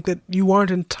mistake and think that you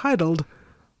aren't entitled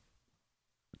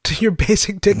to your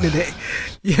basic dignity.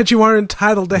 Yet you aren't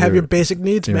entitled to have your basic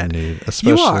needs met.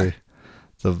 Especially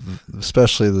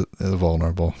the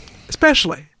vulnerable.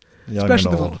 Especially. Young and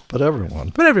old. But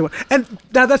everyone. And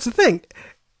now that's the thing.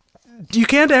 You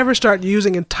can't ever start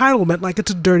using entitlement like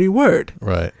it's a dirty word.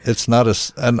 Right. It's not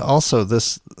and also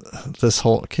this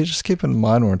whole, just keep in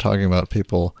mind when we're talking about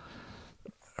people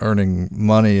earning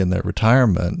money in their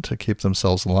retirement to keep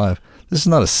themselves alive. This is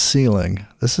not a ceiling.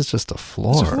 This is just a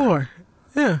floor. It's a floor.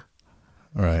 Yeah.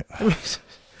 Right. I mean,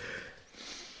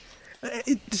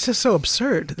 it's just so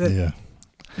absurd. Yeah.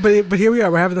 But here we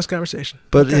are. We're having this conversation.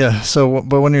 But okay. Yeah. So,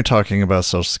 but when you're talking about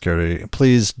Social Security,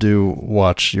 please do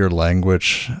watch your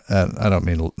language. And I don't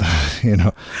mean,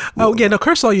 Oh yeah, no.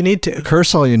 Curse all you need to.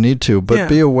 Curse all you need to, but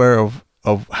be aware of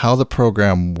how the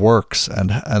program works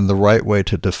and the right way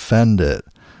to defend it,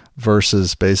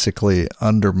 versus basically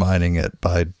undermining it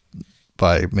by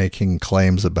making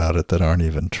claims about it that aren't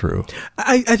even true.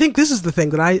 I think this is the thing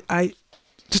that I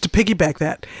just to piggyback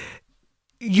that.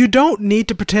 You don't need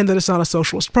to pretend that it's not a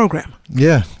socialist program.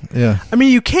 Yeah, yeah. I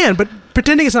mean, you can, but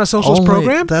pretending it's not a socialist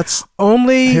program, that's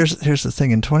only here's the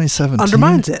thing. In 2017,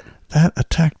 undermines it. That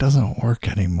attack doesn't work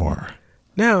anymore.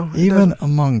 No, even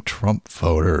among Trump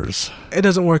voters, it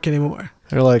doesn't work anymore.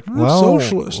 They're like, well,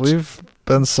 we've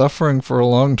been suffering for a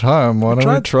long time. Why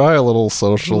don't we try a little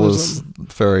socialist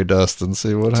fairy dust and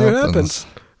see what happens?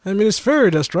 I mean, it's fairy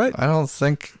dust, right? I don't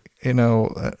think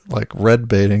like red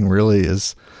baiting really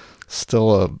is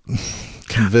still a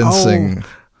convincing.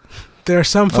 There are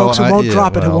some folks who won't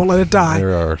drop it, who won't let it die.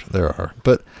 There are.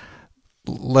 But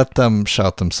let them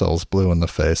shout themselves blue in the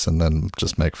face and then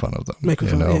just make fun of them.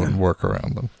 And work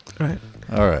around them. Right.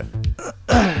 All right.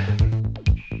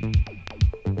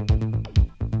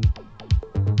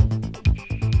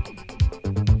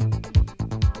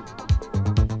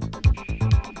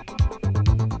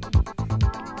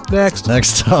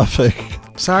 Next topic.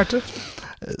 Sartre?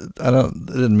 I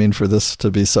didn't mean for this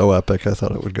to be so epic. I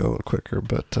thought it would go quicker,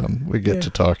 but we get to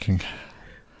talking.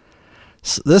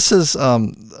 So this is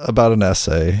about an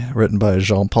essay written by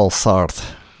Jean-Paul Sartre.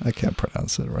 I can't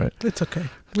pronounce it right. It's okay.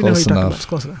 We know what you're talking about. It's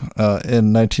close enough.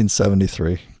 In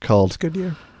 1973, called it's a good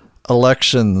year.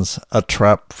 Elections, a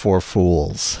Trap for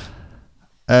Fools.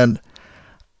 And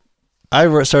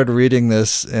I started reading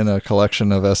this in a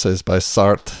collection of essays by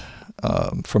Sartre,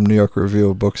 from New York Review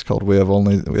of Books, called We Have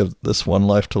This One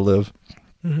Life to Live.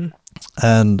 Mm-hmm.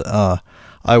 And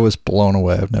I was blown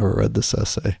away. I've never read this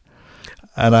essay.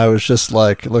 And I was just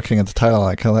like looking at the title,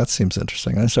 like, oh, that seems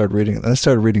interesting. And I started reading it. And I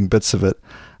started reading bits of it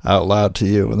out loud to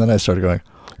you. And then I started going,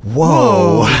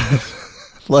 whoa.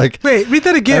 Like, wait, read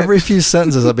that again. Every few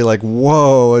sentences I'd be like,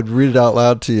 whoa, I'd read it out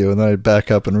loud to you. And then I'd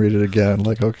back up and read it again.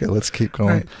 Like, okay, let's keep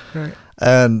going. Right.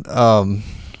 And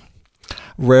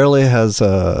rarely has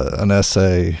an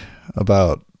essay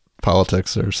about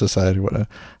politics or society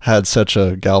had such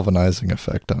a galvanizing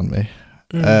effect on me.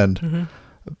 Mm-hmm.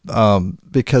 And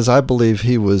because I believe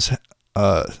he was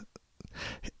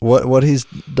what he's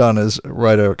done is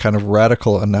write a kind of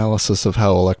radical analysis of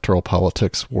how electoral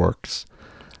politics works.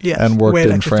 Yes, and worked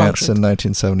in France in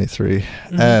 1973.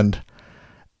 Mm-hmm. And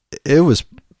it was,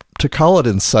 to call it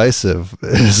incisive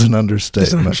is an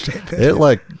understatement. It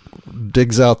like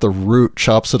digs out the root,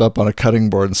 chops it up on a cutting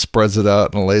board and spreads it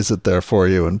out and lays it there for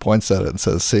you and points at it and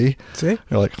says, see? You're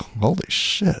like, holy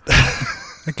shit.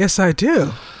 I guess I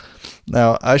do.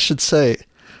 Now, I should say,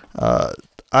 I'm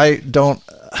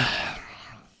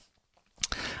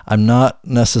not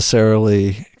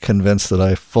necessarily convinced that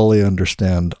I fully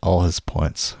understand all his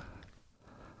points.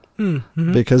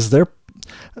 Mm-hmm. Because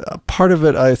part of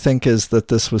it, I think, is that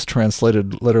this was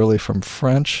translated literally from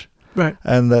French. Right.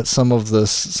 And that some of the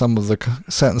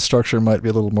sentence structure might be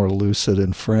a little more lucid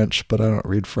in French, but I don't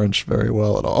read French very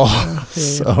well at all.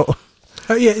 So...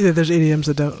 there's idioms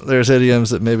that don't. There's idioms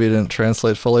that maybe didn't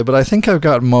translate fully, but I think I've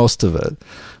got most of it.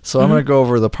 So I'm going to go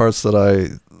over the parts that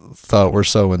I thought were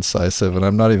so incisive, and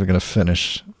I'm not even going to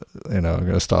finish. I'm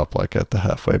going to stop like at the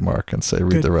halfway mark and say,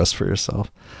 read the rest for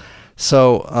yourself.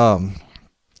 So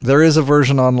there is a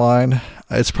version online.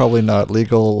 It's probably not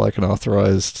legal, like an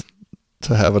authorized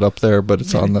to have it up there, but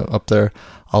it's up there.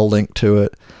 I'll link to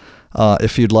it.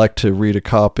 If you'd like to read a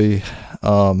copy,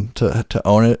 to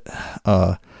own it,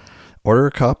 order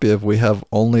a copy of We Have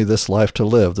Only This Life to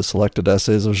Live, the selected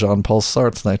essays of Jean-Paul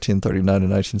Sartre, 1939 to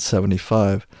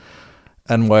 1975.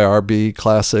 NYRB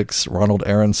Classics, Ronald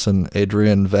Aronson,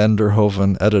 Adrian van der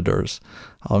Hoven, editors.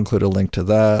 I'll include a link to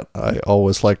that. I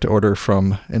always like to order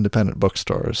from independent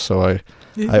bookstores. So I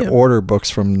order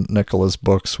books from Nicola's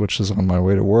Books, which is on my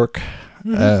way to work,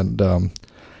 and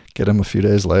get them a few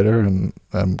days later, and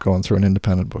I'm going through an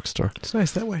independent bookstore. It's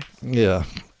nice that way. Yeah.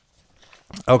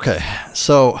 Okay,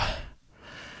 so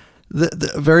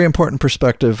the very important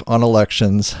perspective on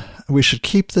elections. We should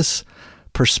keep this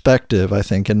perspective, I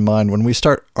think, in mind when we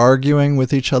start arguing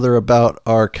with each other about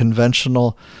our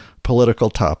conventional political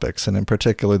topics, and in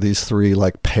particular these three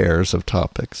like pairs of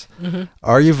topics. Mm-hmm.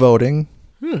 Are you voting?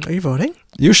 Are you voting?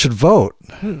 You should vote.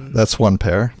 That's one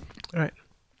pair. Right.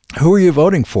 Who are you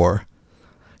voting for?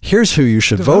 Here's who you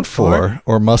should vote for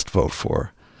or must vote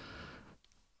for.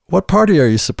 What party are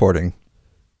you supporting?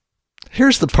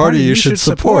 Here's the party you should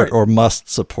support or must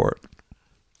support.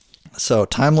 So,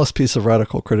 timeless piece of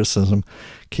radical criticism,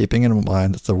 keeping in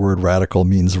mind that the word radical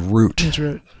means root. Means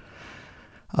root.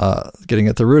 Getting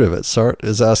at the root of it, Sartre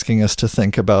is asking us to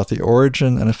think about the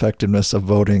origin and effectiveness of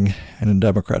voting in a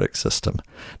democratic system.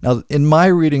 Now, in my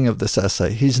reading of this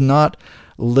essay, he's not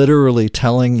literally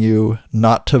telling you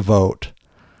not to vote,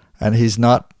 and he's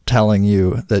not telling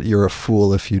you that you're a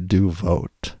fool if you do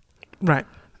vote. Right.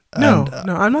 No,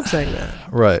 I'm not saying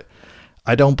that. Right.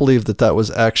 I don't believe that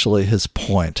was actually his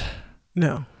point.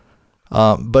 No.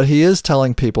 But he is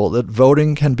telling people that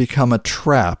voting can become a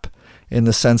trap in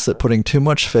the sense that putting too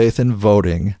much faith in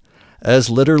voting as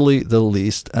literally the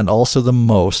least and also the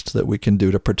most that we can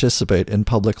do to participate in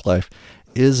public life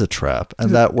is a trap.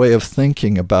 And that way of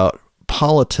thinking about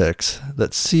politics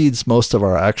that seeds most of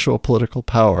our actual political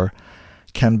power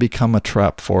can become a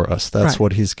trap for us. That's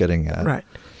what he's getting at. Right.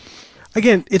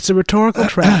 Again, it's a rhetorical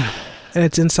trap, and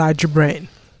it's inside your brain.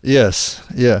 Yes,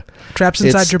 yeah. Traps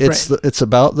inside your brain. It's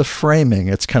about the framing.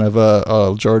 It's kind of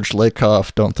a George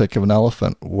Lakoff, don't think of an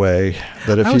elephant way.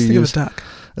 That if I always you think of a duck.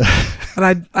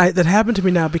 And I that happened to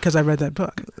me now because I read that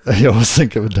book. You always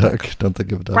think of a duck. Don't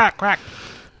think of a duck. Quack, quack.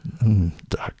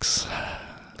 Ducks.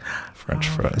 French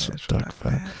fries with duck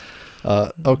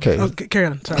fat. Okay. Carry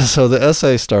on. Sorry. So the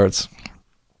essay starts,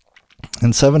 in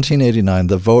 1789,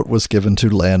 the vote was given to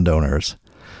landowners.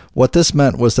 What this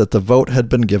meant was that the vote had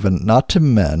been given not to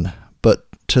men, but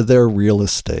to their real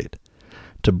estate,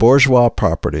 to bourgeois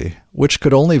property, which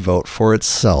could only vote for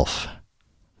itself.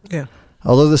 Yeah.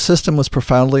 Although the system was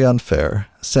profoundly unfair,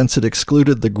 since it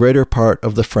excluded the greater part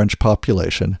of the French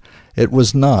population, it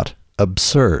was not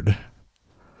absurd.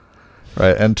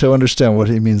 Right, and to understand what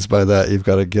he means by that, you've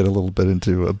got to get a little bit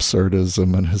into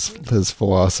absurdism and his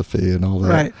philosophy and all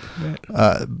that.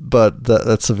 Right. But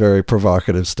that's a very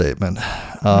provocative statement.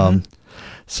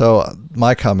 So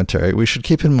my commentary, we should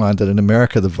keep in mind that in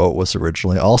America the vote was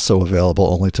originally also available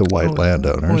only to white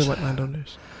landowners. Only white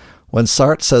landowners. When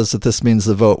Sartre says that this means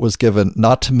the vote was given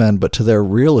not to men but to their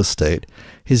real estate,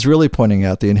 he's really pointing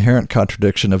out the inherent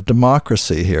contradiction of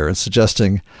democracy here and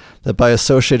suggesting that by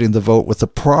associating the vote with the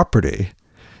property,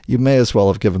 you may as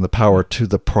well have given the power to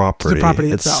the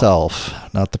property itself,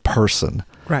 not the person.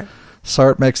 Right.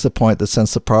 Sartre makes the point that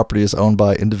since the property is owned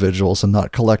by individuals and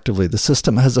not collectively, the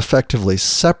system has effectively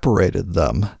separated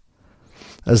them,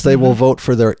 as they will vote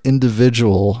for their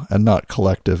individual and not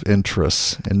collective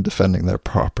interests in defending their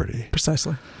property.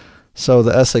 Precisely. So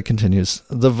the essay continues.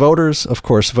 The voters, of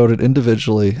course, voted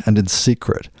individually and in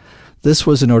secret. This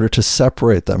was in order to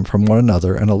separate them from one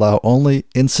another and allow only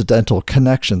incidental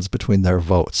connections between their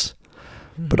votes.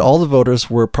 But all the voters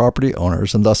were property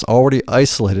owners and thus already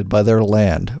isolated by their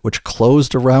land, which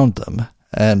closed around them,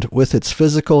 and with its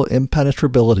physical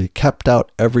impenetrability kept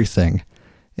out everything,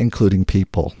 including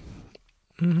people.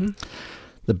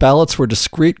 The ballots were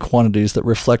discrete quantities that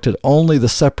reflected only the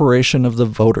separation of the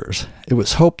voters. It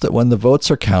was hoped that when the votes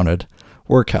were counted,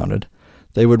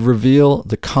 they would reveal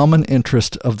the common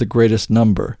interest of the greatest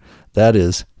number, that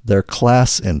is, their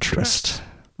class interest.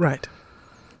 Right.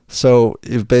 So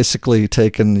you've basically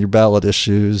taken your ballot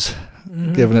issues,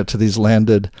 given it to these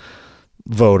landed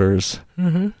voters,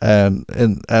 and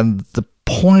the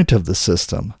point of the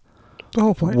system the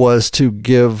whole point was to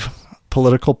give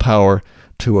political power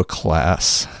to a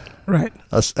class, right?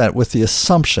 With the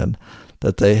assumption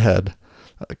that they had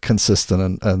a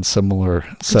consistent and similar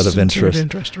set of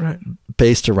interests right,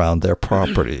 based around their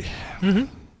property.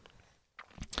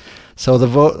 So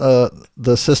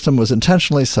the system was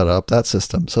intentionally set up, that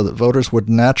system, so that voters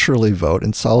would naturally vote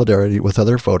in solidarity with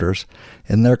other voters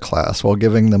in their class, while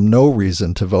giving them no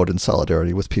reason to vote in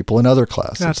solidarity with people in other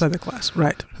classes. Outside the class,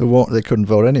 right. They couldn't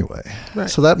vote anheanyway. Right.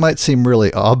 So that might seem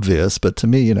really obvious, but to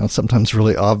me, sometimes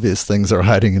really obvious things are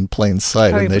hiding in plain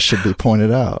sight, and they should be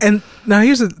pointed out. And now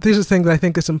here's the thing that I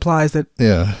think this implies that,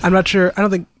 I'm not sure, I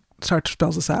don't think Sartre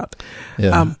spells this out.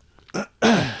 Yeah.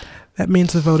 That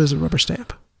means the vote is a rubber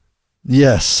stamp.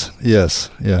 Yes,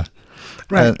 yeah.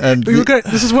 Right. And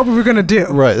this is what we were going to do.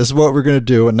 Right. This is what we're going to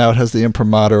do. And now it has the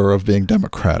imprimatur of being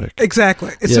democratic.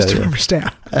 Exactly. It's just a rubber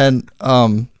stamp. And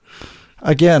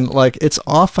again, like it's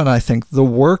often, I think, the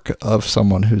work of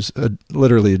someone who's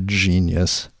literally a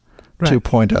genius to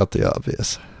point out the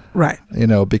obvious. Right. You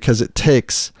know, because it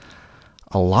takes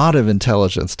a lot of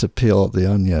intelligence to peel the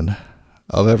onion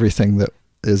of everything that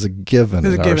is a given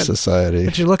in our society.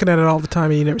 But you're looking at it all the time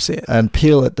and you never see it. And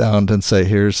peel it down and say,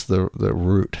 here's the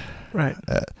root. Right.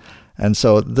 And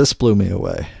so this blew me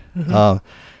away. Mm-hmm.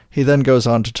 He then goes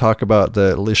on to talk about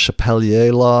the Le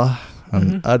Chapelier law.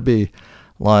 And I'd be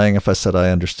lying if I said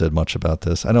I understood much about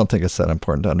this. I don't think it's that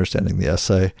important to understanding the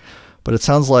essay. But it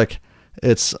sounds like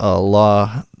it's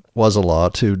was a law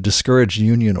to discourage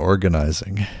union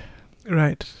organizing.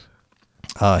 Right.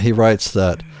 He writes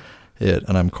that it,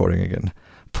 and I'm quoting again,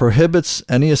 prohibits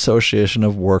any association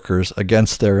of workers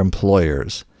against their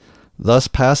employers, thus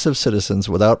passive citizens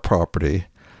without property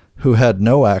who had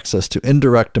no access to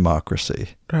indirect democracy.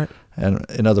 Right. And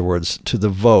in other words, to the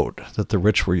vote that the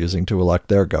rich were using to elect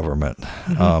their government.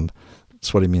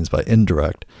 That's what he means by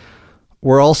indirect.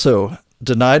 Were also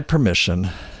denied permission.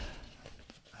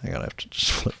 Hang on, I have to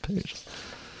just flip pages.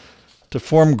 To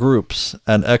form groups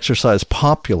and exercise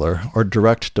popular or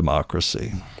direct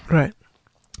democracy. Right.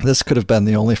 This could have been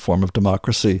the only form of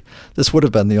democracy. This would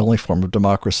have been the only form of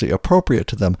democracy appropriate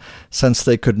to them, since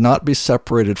they could not be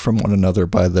separated from one another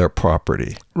by their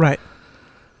property. Right.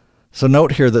 So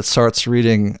note here that Sartre's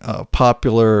reading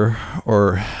popular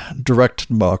or direct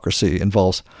democracy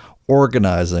involves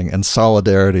organizing and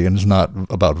solidarity and is not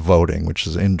about voting, which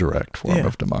is indirect form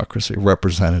of democracy,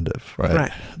 representative,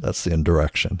 right? That's the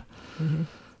indirection. Mm-hmm.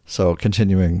 So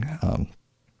continuing,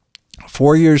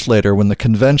 4 years later, when the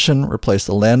convention replaced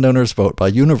the landowners' vote by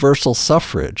universal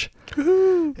suffrage,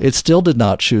 it still did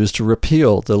not choose to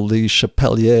repeal the Le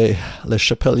Chapelier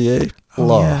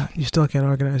law. Yeah, you still can't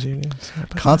organize unions.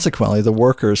 Consequently, the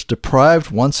workers,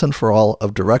 deprived once and for all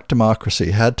of direct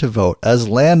democracy, had to vote as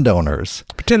landowners.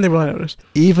 Pretend they were landowners.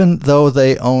 Even though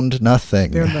they owned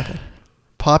nothing. They owned nothing.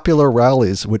 Popular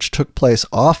rallies, which took place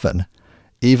often,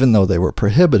 even though they were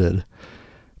prohibited,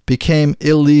 became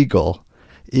illegal,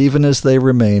 even as they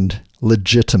remained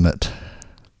legitimate.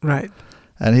 Right.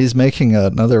 And he's making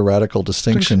another radical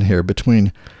distinction here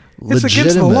between it's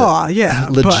against the law,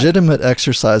 legitimate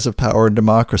exercise of power and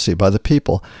democracy by the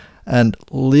people and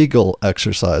legal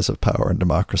exercise of power and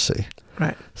democracy.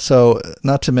 Right. So,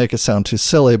 not to make it sound too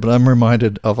silly, but I'm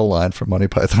reminded of a line from Monty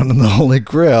Python and the Holy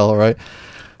Grail, right?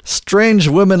 Strange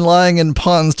women lying in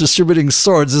ponds distributing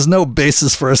swords is no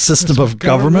basis for a system of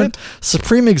government.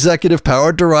 Supreme executive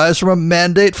power derives from a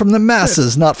mandate from the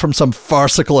masses, not from some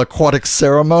farcical aquatic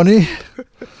ceremony.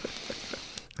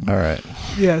 All right.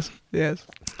 Yes.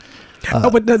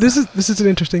 But no, this is an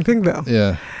interesting thing, though.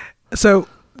 Yeah. So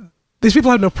these people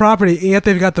have no property, and yet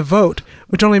they've got the vote,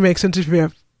 which only makes sense if you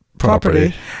have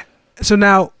property. So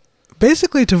now,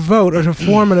 basically, to vote or to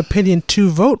form an opinion to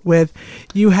vote with,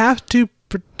 you have to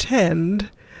pretend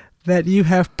that you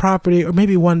have property, or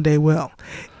maybe one day will.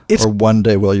 Or one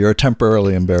day will. You're a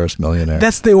temporarily embarrassed millionaire.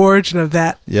 That's the origin of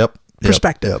that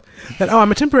perspective. That,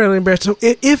 I'm a temporarily embarrassed. So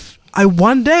if I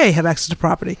one day have access to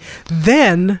property,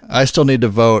 then I still need to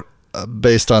vote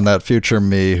based on that future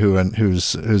me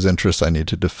whose interests I need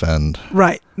to defend.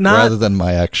 Right. Rather than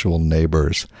my actual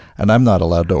neighbors. And I'm not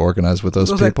allowed to organize with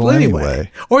those people anyway.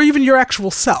 Or even your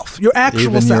actual self. Your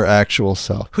actual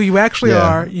self. Who you actually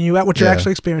are, what you're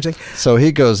actually experiencing. So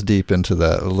he goes deep into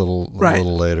that a little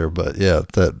later, but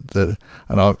and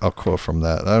I'll quote from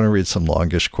that. I'm going to read some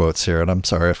longish quotes here, and I'm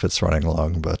sorry if it's running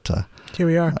long, but here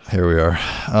we are.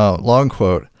 Long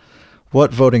quote.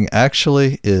 What voting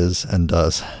actually is and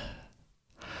does.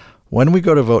 When we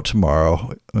go to vote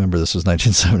tomorrow, remember this was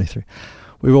 1973,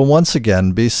 we will once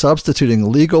again be substituting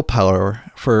legal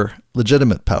power for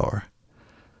legitimate power.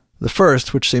 The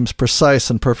first, which seems precise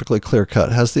and perfectly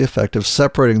clear-cut, has the effect of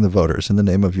separating the voters in the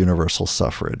name of universal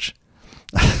suffrage.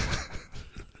 This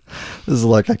is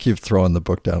like I keep throwing the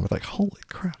book down with like, holy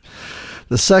crap.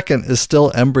 The second is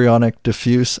still embryonic,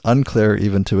 diffuse, unclear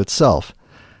even to itself.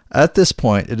 At this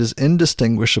point, it is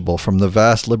indistinguishable from the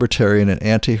vast libertarian and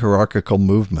anti-hierarchical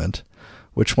movement,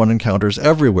 which one encounters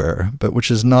everywhere, but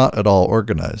which is not at all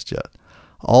organized yet.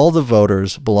 All the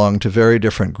voters belong to very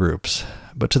different groups,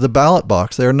 but to the ballot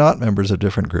box they are not members of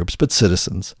different groups, but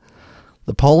citizens.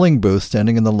 The polling booth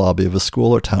standing in the lobby of a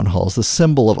school or town hall is the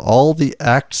symbol of all the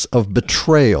acts of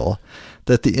betrayal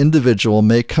that the individual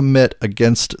may commit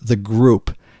against the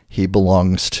group he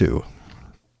belongs to.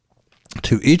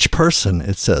 To each person,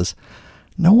 it says,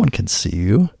 no one can see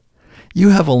you. You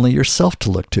have only yourself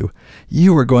to look to.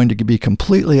 You are going to be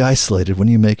completely isolated when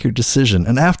you make your decision,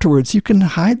 and afterwards you can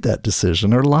hide that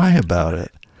decision or lie about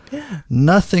it. Yeah.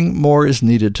 Nothing more is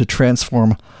needed to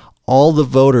transform all the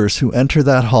voters who enter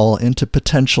that hall into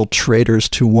potential traitors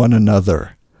to one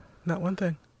another. Not one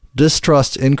thing.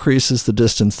 Distrust increases the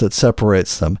distance that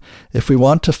separates them. If we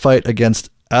want to fight against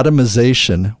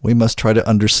atomization, we must try to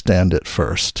understand it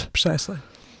first. Precisely.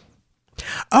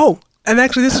 Oh, and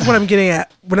actually this is what I'm getting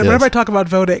at. Whenever I talk about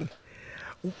voting,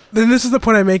 then this is the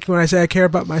point I'm making when I say I care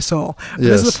about my soul.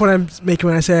 This is the point I'm making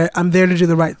when I say I'm there to do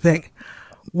the right thing.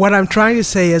 What I'm trying to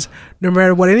say is, no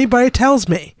matter what anybody tells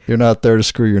me, you're not there to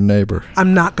screw your neighbor.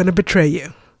 I'm not going to betray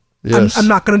you. Yes. I'm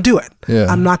not going to do it. Yeah.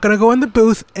 I'm not going to go in the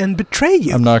booth and betray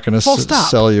you. I'm not going to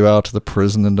sell you out to the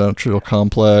prison industrial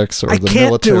complex or the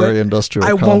military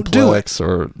industrial complex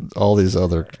or all these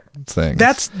other things.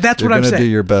 That's what I'm saying. You're going to do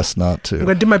your best not to. I'm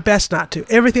going to do my best not to.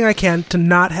 Everything I can to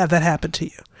not have that happen to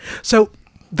you. So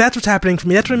that's what's happening for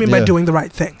me. That's what I mean by doing the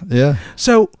right thing. Yeah.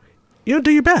 So,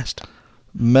 do your best.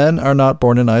 Men are not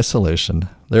born in isolation.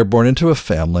 They are born into a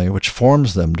family which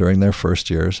forms them during their first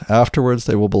years. Afterwards,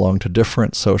 they will belong to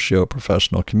different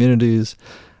socio-professional communities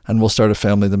and will start a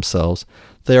family themselves.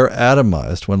 They are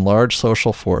atomized when large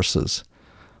social forces,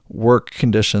 work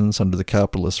conditions under the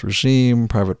capitalist regime,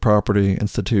 private property,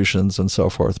 institutions, and so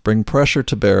forth, bring pressure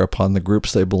to bear upon the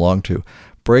groups they belong to,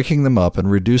 breaking them up and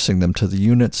reducing them to the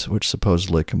units which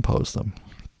supposedly compose them.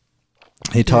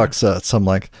 He talks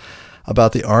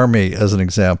about the army as an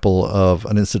example of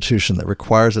an institution that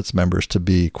requires its members to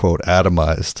be, quote,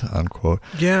 atomized, unquote.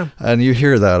 Yeah. And you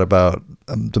hear that about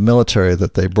the military,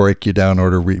 that they break you down in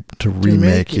order to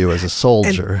remake you as a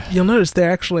soldier. And you'll notice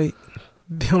they're actually,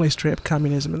 the only straight-up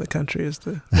communism in the country is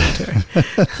the military.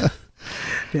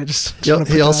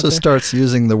 He also starts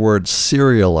using the word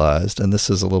serialized, and this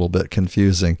is a little bit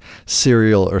confusing.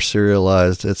 Serial or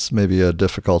serialized, it's maybe a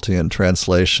difficulty in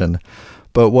translation.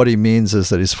 But what he means is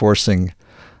that he's forcing,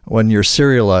 when you're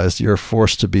serialized, you're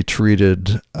forced to be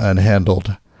treated and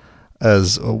handled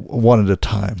as one at a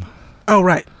time. Oh,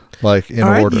 right. Like in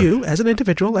order. All right, you, as an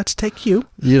individual, let's take you.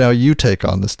 You take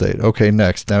on the state. Okay,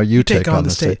 next. Now you take on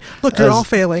the state. Look, you're all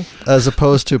failing. As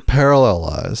opposed to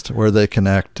parallelized, where they can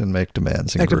act and make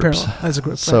demands in groups. Parallel, as a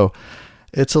group. So right.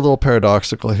 It's a little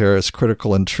paradoxical here. It's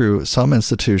critical and true. Some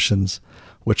institutions,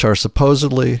 which are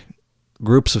supposedly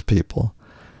groups of people,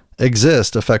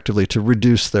 exist effectively to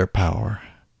reduce their power.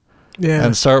 Yeah.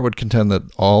 And Sartre would contend that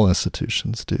all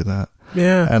institutions do that.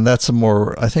 Yeah. And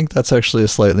I think that's actually a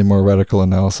slightly more radical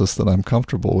analysis that I'm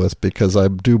comfortable with, because I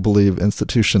do believe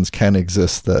institutions can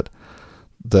exist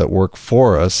that work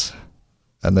for us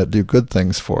and that do good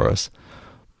things for us.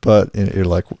 But you're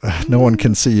like, no one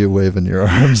can see you waving your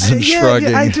arms and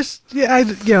shrugging. I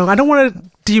don't want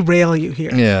to derail you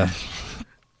here. Yeah.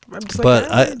 I'm just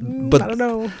I don't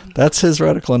know. That's his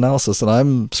radical analysis, and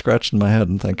I'm scratching my head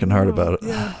and thinking hard about it.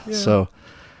 Yeah. So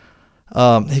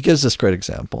he gives this great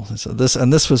example. So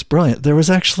this was brilliant. There was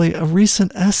actually a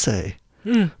recent essay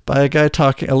by a guy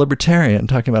a libertarian,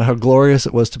 talking about how glorious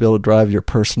it was to be able to drive your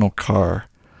personal car.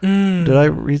 Did I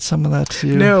read some of that to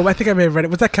you? No, I think I may have read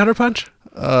it. Was that Counterpunch?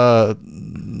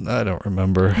 I don't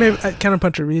remember. Maybe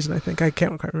Counterpunch or Reason, I think. I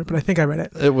can't quite remember, but I think I read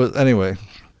it. It was, anyway,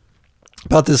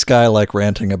 about this guy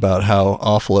ranting about how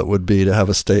awful it would be to have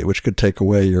a state which could take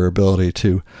away your ability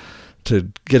to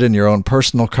get in your own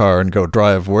personal car and go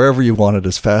drive wherever you want it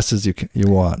as fast as you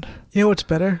want. You know what's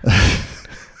better?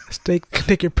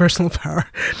 Take your personal power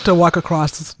to walk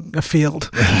across a field.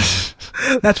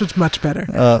 That's what's much better.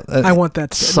 I want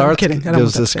that state. No, I'm kidding. I don't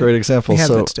want that gives this great example. We have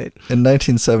so that state. In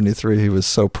 1973, he was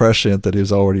so prescient that he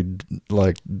was already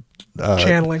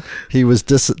channeling. He was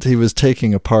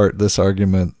taking apart this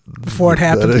argument before it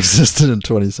happened that existed in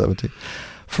 2017.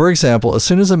 For example, as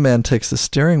soon as a man takes the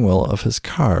steering wheel of his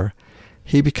car,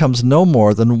 he becomes no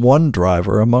more than one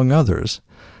driver among others.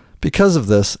 Because of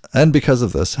this,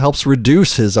 helps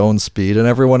reduce his own speed and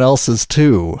everyone else's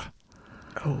too.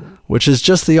 Oh. Which is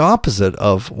just the opposite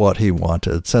of what he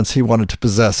wanted, since he wanted to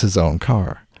possess his own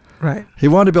car. Right. He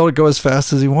wanted to be able to go as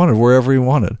fast as he wanted, wherever he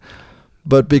wanted.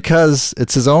 But because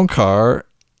it's his own car,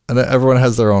 and everyone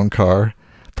has their own car,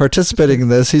 participating in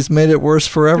this, he's made it worse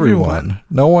for everyone.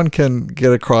 No one can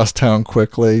get across town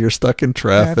quickly. You're stuck in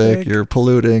traffic. You're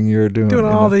polluting. You're doing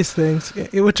all these things,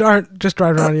 which aren't just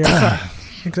driving around your car.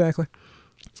 Exactly.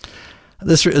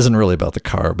 This isn't really about the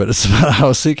car, but it's about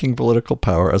how seeking political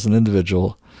power as an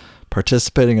individual,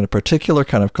 participating in a particular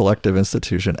kind of collective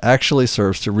institution, actually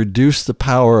serves to reduce the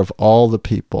power of all the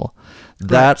people.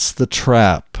 That's the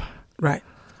trap. Right.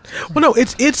 Well, no,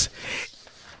 it's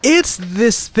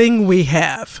this thing we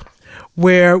have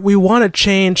where we want to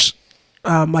change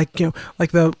like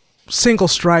the single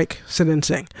strike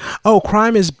sentencing. Oh,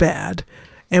 crime is bad,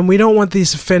 and we don't want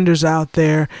these offenders out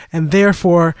there, and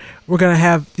therefore we're going to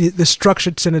have the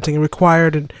structured sentencing and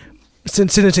required and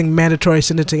sentencing, mandatory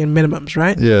sentencing and minimums,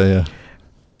 right? Yeah.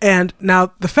 And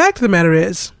now the fact of the matter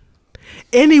is,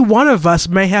 any one of us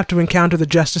may have to encounter the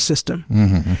justice system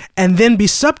and then be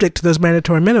subject to those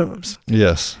mandatory minimums.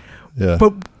 Yes. Yeah.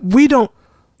 But we don't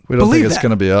think it's going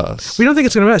to be us. We don't think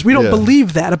it's going to be us. We don't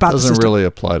believe that about the system. It doesn't really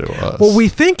apply to us. What we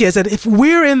think is that if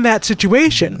we're in that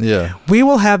situation, we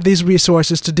will have these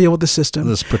resources to deal with the system.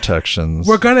 There's protections.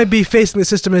 We're going to be facing the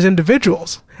system as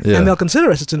individuals, and they'll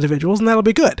consider us as individuals, and that'll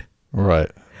be good.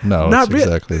 Right. No, it's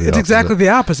exactly the opposite. It's exactly the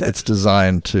opposite. It's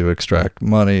designed to extract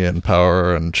money and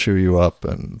power and chew you up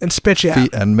and spit you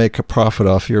out and make a profit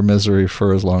off your misery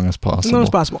for as long as possible. As long as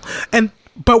possible.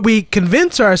 But we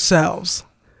convince ourselves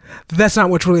that that's not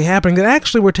what's really happening, that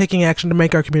actually we're taking action to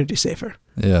make our community safer.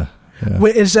 Yeah.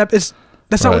 That's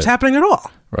not what's happening at all.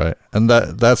 Right. And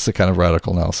that's the kind of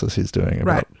radical analysis he's doing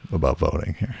about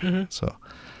voting here. Mm-hmm. So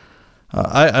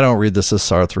I don't read this as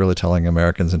Sartre really telling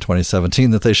Americans in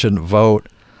 2017 that they shouldn't vote.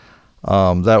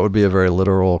 That would be a very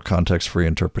literal, context-free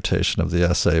interpretation of the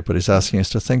essay, but he's asking us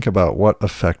to think about what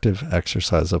effective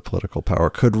exercise of political power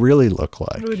could really look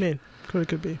like. What do you mean? What it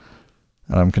could be?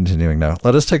 And I'm continuing now.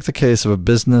 Let us take the case of a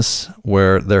business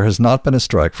where there has not been a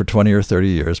strike for 20 or 30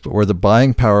 years, but where the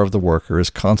buying power of the worker is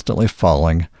constantly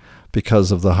falling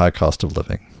because of the high cost of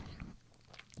living.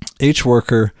 Each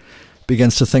worker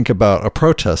begins to think about a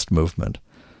protest movement,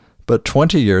 but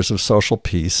 20 years of social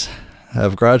peace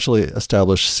have gradually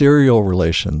established serial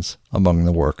relations among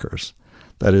the workers.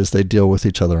 That is, they deal with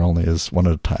each other only as one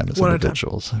at a time, as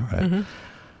individuals. Right?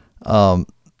 Mm-hmm.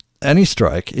 Any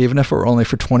strike, even if it were only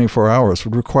for 24 hours,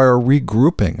 would require a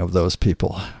regrouping of those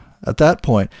people. At that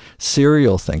point,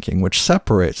 serial thinking, which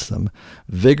separates them,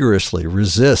 vigorously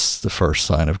resists the first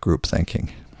sign of group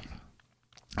thinking.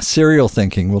 Serial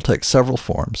thinking will take several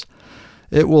forms.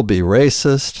 It will be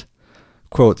racist.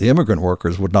 Quote, the immigrant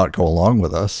workers would not go along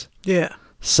with us. Yeah.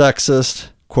 Sexist.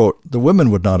 Quote, the women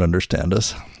would not understand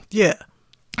us. Yeah.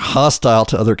 Hostile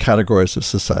to other categories of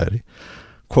society.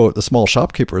 Quote, the small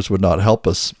shopkeepers would not help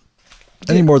us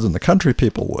any more than the country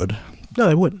people would. No,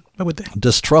 they wouldn't. Why would they?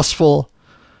 Distrustful.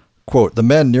 Quote, the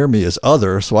man near me is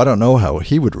other, so I don't know how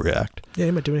he would react. Yeah,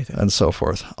 he might do anything. And so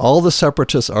forth. All the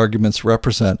separatist arguments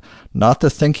represent not the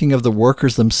thinking of the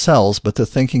workers themselves, but the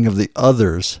thinking of the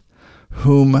others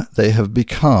whom they have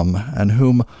become and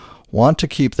whom want to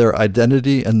keep their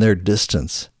identity and their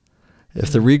distance.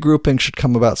 If the regrouping should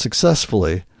come about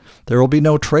successfully, there will be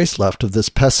no trace left of this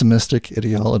pessimistic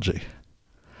ideology.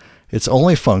 Its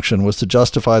only function was to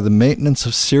justify the maintenance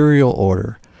of serial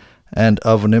order and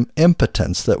of an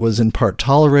impotence that was in part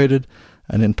tolerated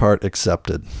and in part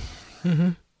accepted.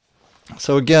 Mm-hmm.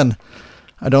 So again,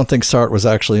 I don't think Sartre was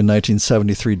actually in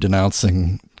 1973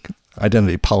 denouncing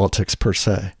identity politics per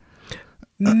se.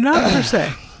 Not per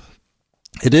se.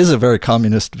 It is a very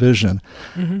communist vision,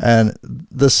 and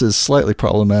this is slightly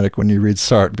problematic when you read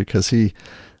Sartre because he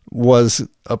was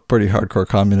a pretty hardcore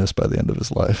communist by the end of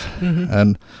his life,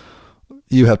 and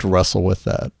you have to wrestle with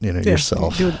that,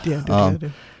 yourself.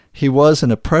 He was, in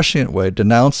a prescient way,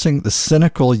 denouncing the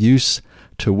cynical use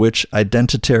to which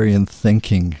identitarian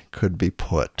thinking could be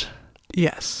put.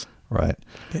 Yes. Right.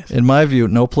 Yes. In my view,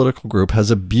 no political group has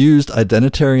abused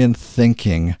identitarian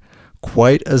thinking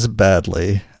quite as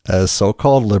badly as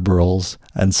so-called liberals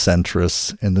and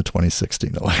centrists in the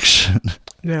 2016 election.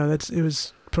 No, it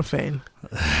was profane.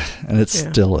 And it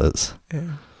still is.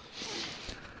 Yeah.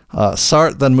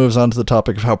 Sartre then moves on to the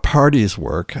topic of how parties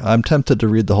work. I'm tempted to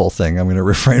read the whole thing. I'm going to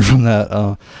refrain from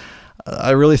that.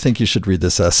 I really think you should read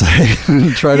this essay.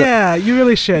 You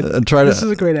really should. This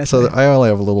is a great essay. So I only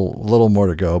have a little more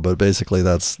to go, but basically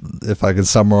that's, if I can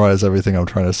summarize everything I'm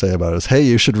trying to say about it, is, hey,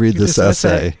 you should read this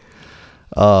essay.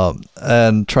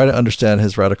 And try to understand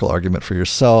his radical argument for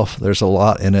yourself. There's a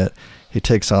lot in it. He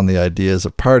takes on the ideas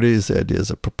of parties, the ideas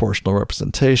of proportional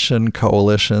representation,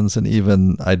 coalitions, and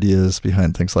even ideas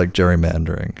behind things like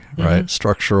gerrymandering, right?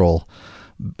 Structural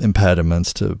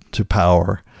impediments to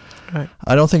power. Right.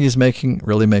 I don't think he's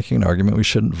really making an argument we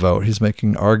shouldn't vote. He's making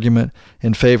an argument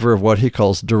in favor of what he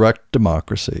calls direct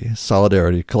democracy,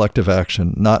 solidarity, collective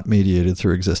action, not mediated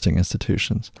through existing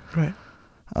institutions. Right.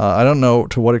 I don't know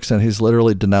to what extent he's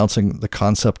literally denouncing the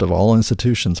concept of all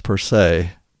institutions per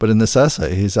se, but in this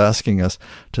essay, he's asking us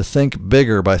to think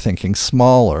bigger by thinking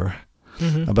smaller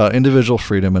about individual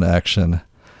freedom and action,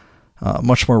 a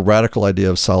much more radical idea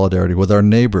of solidarity with our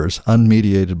neighbors,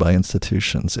 unmediated by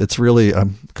institutions. It's really,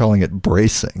 I'm calling it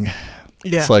bracing.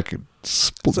 Yeah. It's like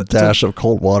a dash of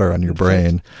cold water on your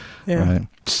brain. Yeah. Right?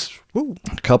 Ooh.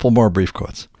 A couple more brief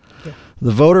quotes. Yeah.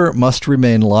 The voter must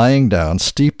remain lying down,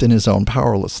 steeped in his own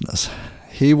powerlessness.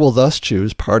 He will thus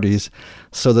choose parties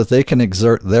so that they can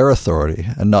exert their authority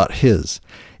and not his.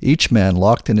 Each man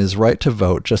locked in his right to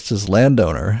vote, just as the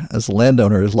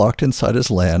landowner is locked inside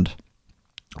his land,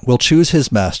 will choose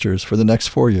his masters for the next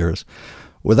 4 years,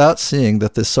 without seeing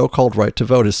that this so-called right to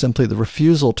vote is simply the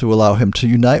refusal to allow him to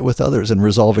unite with others in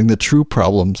resolving the true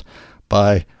problems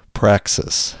by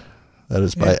praxis. That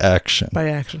is, by action. By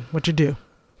action. What you do.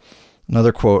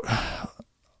 Another quote.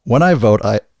 When I vote,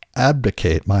 I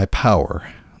abdicate my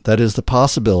power. That is the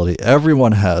possibility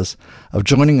everyone has of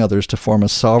joining others to form a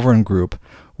sovereign group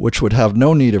which would have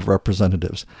no need of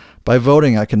representatives. By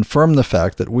voting, I confirm the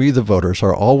fact that we, the voters,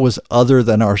 are always other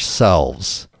than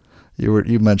ourselves.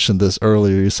 You mentioned this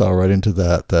earlier. You saw right into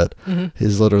that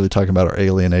he's literally talking about our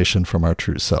alienation from our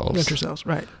true selves. Our true selves,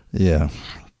 right. Yeah.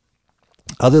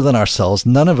 Other than ourselves,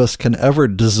 none of us can ever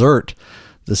desert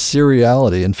the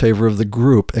seriality in favor of the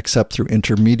group except through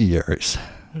intermediaries.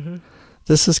 Mm-hmm.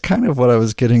 This is kind of what I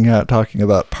was getting at, talking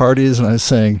about parties, and I was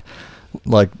saying,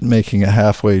 like, making a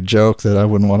halfway joke that I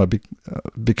wouldn't want to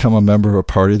become a member of a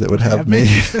party that would have me.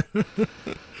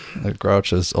 Like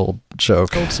Grouch's old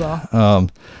joke. Old saw.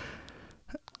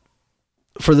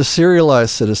 For the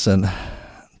serialized citizen,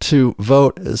 to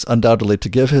vote is undoubtedly to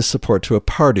give his support to a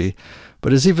party,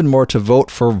 but is even more to vote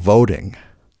for voting.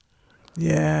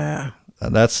 Yeah.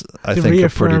 And that's, I think, a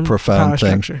pretty profound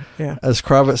thing. Yeah. As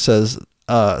Kravitz says,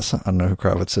 I don't know who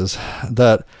Kravitz is,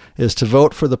 that is to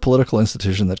vote for the political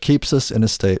institution that keeps us in a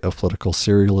state of political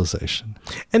serialization.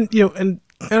 And, and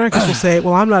anarchists will say,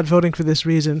 well, I'm not voting for this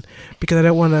reason because I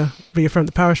don't want to reaffirm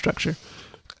the power structure.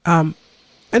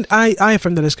 And I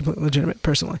affirm that as completely legitimate,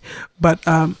 personally. But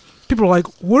people are like,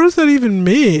 what does that even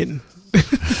mean?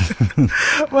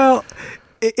 Well,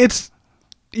 it's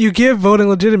you give voting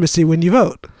legitimacy when you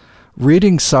vote.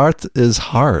 Reading Sartre is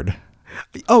hard.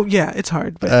 Oh, yeah, it's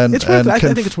hard. But it's worth it. I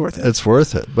think it's worth it. It's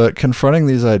worth it. But confronting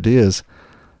these ideas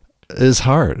is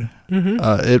hard. Mm-hmm.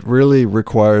 It really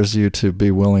requires you to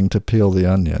be willing to peel the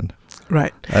onion.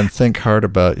 Right. And think hard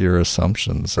about your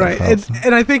assumptions. Right.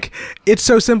 And I think it's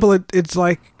so simple, it's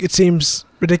like, it seems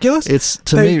ridiculous. It's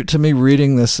to me,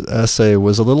 reading this essay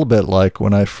was a little bit like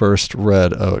when I first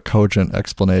read a cogent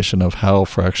explanation of how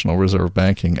fractional reserve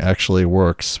banking actually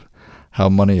works, how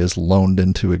money is loaned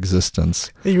into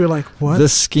existence. And you were like, what?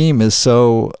 This scheme is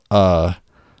so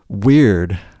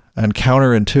weird and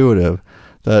counterintuitive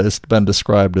that it's been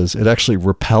described as it actually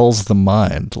repels the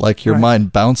mind. Like your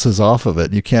mind bounces off of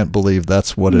it. You can't believe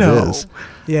that's what it is.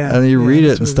 Yeah. And you read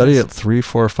it and study it 3,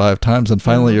 4, 5 times, and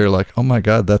finally you're like, oh my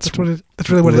God, that's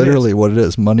really what it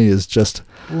is. Money is just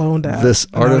loaned out.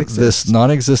 This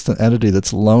non-existent entity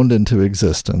that's loaned into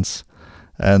existence.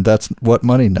 And that's what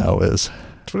money now is.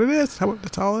 That's what it is.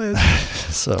 That's all it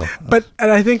is.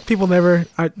 And I think people never,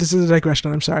 this is a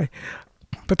digression, I'm sorry.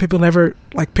 But people never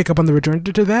pick up on the return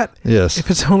to that. Yes.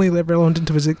 If it's only ever loaned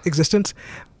into his existence,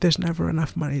 there's never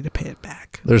enough money to pay it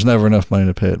back. There's never enough money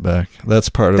to pay it back. That's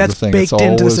part of the thing. That's baked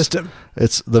into the system.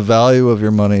 It's the value of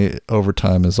your money over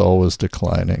time is always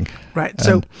declining. Right. And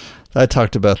so I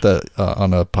talked about that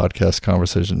on a podcast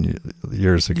conversation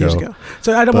years ago.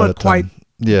 So I don't want to quite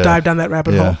dive down that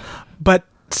rabbit hole. But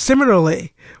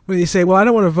similarly, when you say, well, I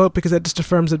don't want to vote because that just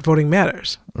affirms that voting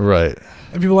matters. Right.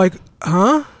 And people are like,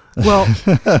 huh? Well,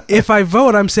 if I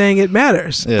vote, I'm saying it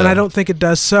matters. Yeah. And I don't think it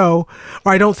does so.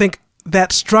 Or I don't think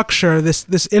that structure,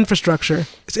 this infrastructure,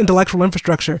 this intellectual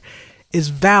infrastructure is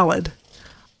valid.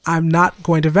 I'm not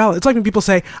going to valid. It's like when people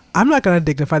say, I'm not going to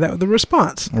dignify that with a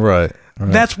response. Right.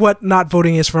 That's what not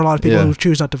voting is for a lot of people who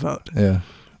choose not to vote. Yeah.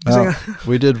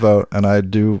 We did vote, and I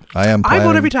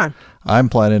vote every time. I'm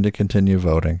planning to continue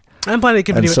voting. I'm planning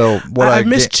to continue. And so I've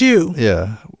missed two.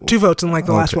 Yeah. 2 votes in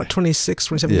the last, 26,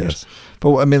 27 years.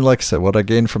 But I mean, like I said, what I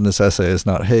gained from this essay is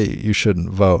not, hey, you shouldn't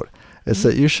vote. It's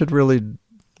that you should really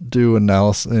do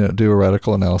a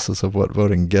radical analysis of what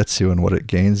voting gets you and what it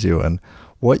gains you and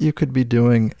what you could be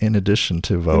doing in addition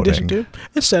to voting.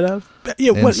 Instead of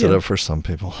for some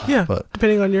people. Yeah, but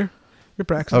depending on your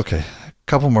practice. Okay, a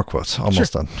couple more quotes.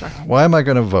 Almost done. Sorry. Why am I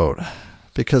going to vote?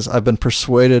 Because I've been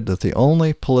persuaded that the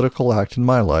only political act in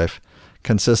my life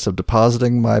consists of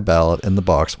depositing my ballot in the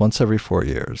box once every 4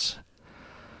 years.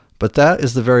 But that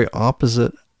is the very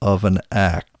opposite of an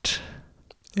act.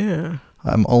 Yeah.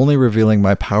 I'm only revealing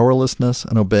my powerlessness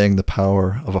and obeying the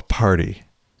power of a party.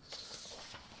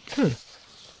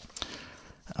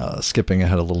 Skipping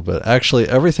ahead a little bit. Actually,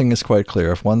 everything is quite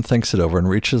clear if one thinks it over and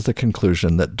reaches the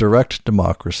conclusion that direct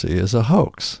democracy is a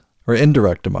hoax, or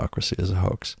indirect democracy is a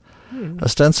hoax.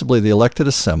 Ostensibly, the elected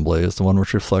assembly is the one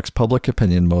which reflects public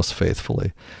opinion most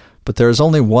faithfully. But there is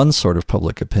only one sort of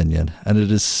public opinion, and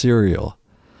it is serial.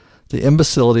 The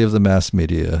imbecility of the mass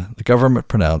media, the government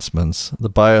pronouncements, the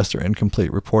biased or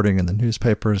incomplete reporting in the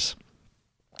newspapers,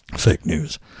 fake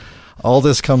news. All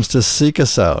this comes to seek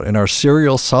us out in our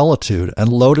serial solitude and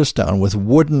load us down with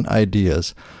wooden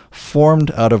ideas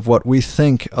formed out of what we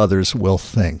think others will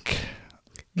think.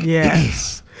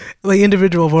 Yes. Like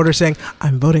individual voters saying,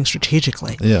 I'm voting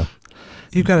strategically. Yeah.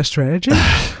 You've got a strategy?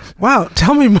 Wow,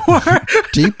 tell me more.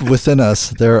 Deep within us,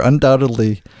 there are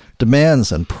undoubtedly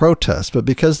demands and protests, but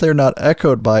because they're not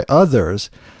echoed by others,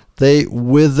 they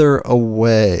wither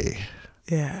away.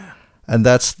 Yeah. And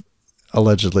that's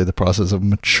allegedly the process of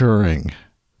maturing,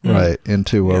 right,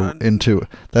 into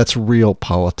that's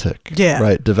realpolitik,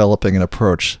 right, developing an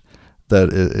approach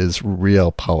that is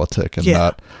realpolitik and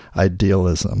not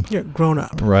idealism. You're grown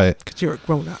up. Right. Because you're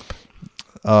grown up.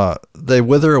 They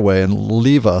wither away and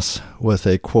leave us with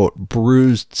a, quote,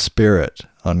 bruised spirit,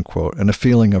 unquote, and a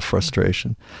feeling of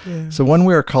frustration. Yeah. So when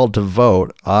we are called to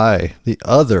vote, I, the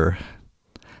other,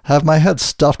 have my head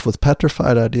stuffed with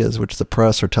petrified ideas which the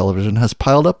press or television has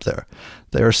piled up there.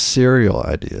 They are serial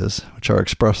ideas, which are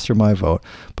expressed through my vote,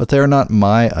 but they are not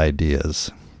my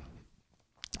ideas.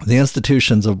 The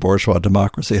institutions of bourgeois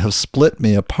democracy have split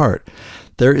me apart.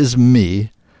 There is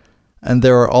me, and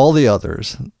there are all the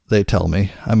others, they tell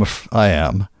me. I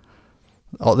am.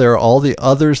 There are all the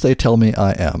others they tell me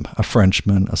I am. A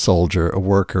Frenchman, a soldier, a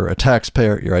worker, a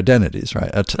taxpayer, your identities,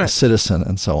 right? A citizen,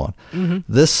 and so on. Mm-hmm.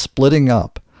 This splitting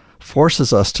up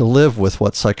forces us to live with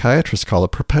what psychiatrists call a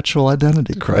perpetual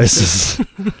identity crisis.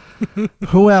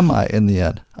 Who am I in the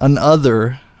end? An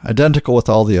other, identical with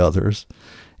all the others,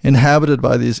 inhabited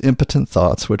by these impotent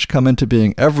thoughts which come into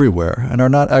being everywhere and are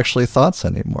not actually thoughts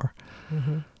anymore.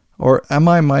 Mm-hmm. Or am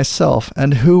I myself?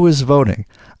 And who is voting?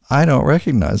 I don't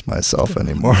recognize myself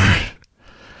anymore.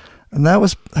 And that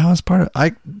was part of it.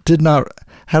 I did not,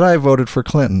 had I voted for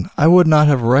Clinton, I would not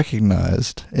have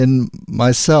recognized in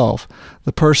myself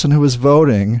the person who was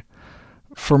voting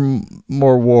for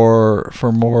more war,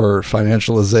 for more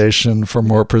financialization, for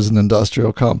more prison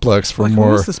industrial complex, for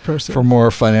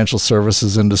more financial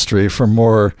services industry, for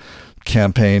more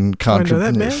campaign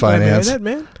finance.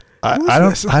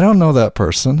 I don't know that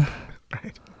person.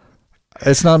 Right.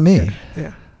 It's not me.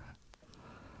 Yeah.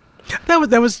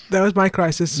 That was my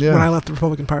crisis when I left the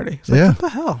Republican Party. It's like, what the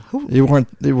hell?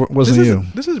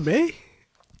 This is me.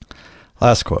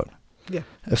 Last quote. Yeah.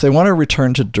 If they want to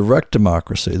return to direct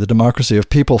democracy, the democracy of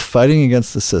people fighting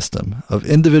against the system, of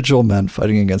individual men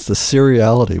fighting against the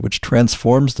seriality which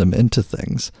transforms them into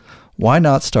things, why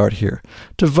not start here?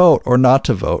 To vote or not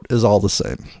to vote is all the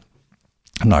same.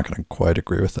 I'm not going to quite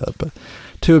agree with that, but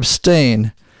to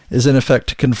abstain is in effect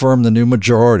to confirm the new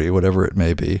majority, whatever it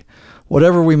may be.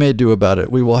 Whatever we may do about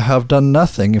it, we will have done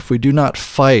nothing if we do not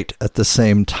fight at the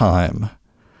same time.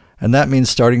 And that means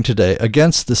starting today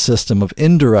against the system of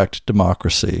indirect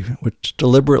democracy, which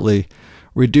deliberately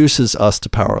reduces us to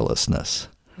powerlessness.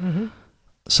 Mm-hmm.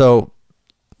 So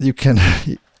you can,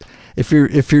 if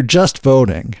you're just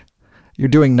voting, you're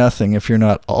doing nothing if you're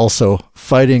not also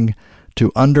fighting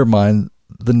to undermine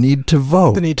the need to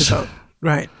vote. The need to vote,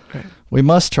 right. We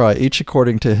must try, each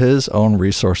according to his own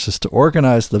resources, to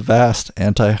organize the vast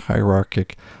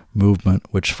anti-hierarchic movement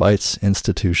which fights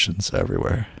institutions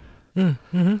everywhere.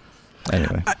 Mm-hmm.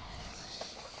 Anyway.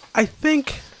 I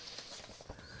think,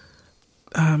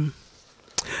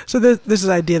 so this is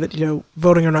the idea that,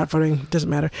 voting or not voting doesn't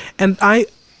matter. And I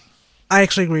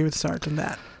actually agree with Sartre in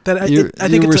that. I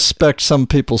think you respect some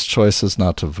people's choices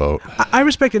not to vote. I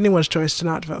respect anyone's choice to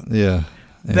not vote. Yeah.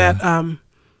 That,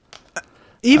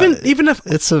 even if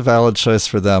it's a valid choice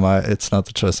for them, it's not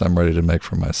the choice I'm ready to make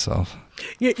for myself.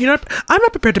 I'm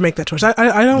not prepared to make that choice.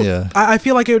 I don't. Yeah. I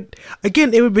feel like it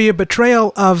would be a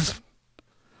betrayal of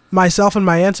myself and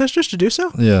my ancestors to do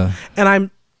so. Yeah. And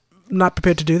I'm not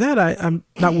prepared to do that. I'm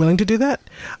not willing to do that.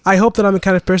 I hope that I'm the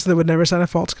kind of person that would never sign a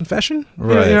false confession.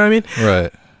 Right. You know what I mean?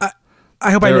 Right.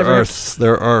 I hope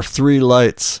there are 3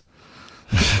 lights.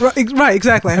 Right.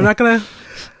 Exactly. I'm not gonna.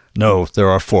 No, there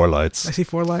are 4 lights. I see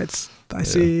 4 lights. I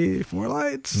see 4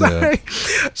 lights. Yeah.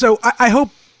 So I hope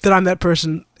that I'm that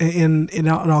person in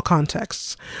all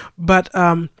contexts. But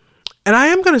and I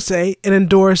am going to say and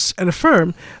endorse and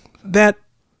affirm that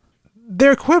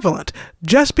they're equivalent.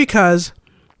 Just because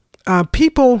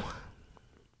people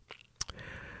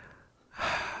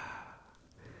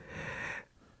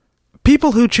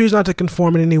who choose not to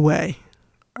conform in any way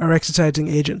are exercising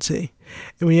agency.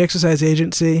 And when you exercise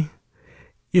agency,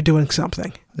 you're doing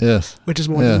something. Yes. Which is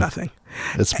more than nothing.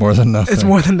 It's more than nothing. It's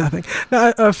more than nothing.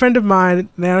 Now, a friend of mine,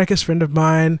 an anarchist friend of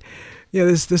mine,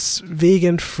 this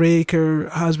vegan freak, her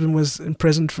husband was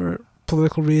imprisoned for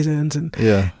political reasons, and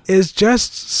is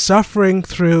just suffering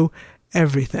through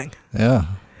everything. Yeah.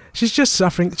 She's just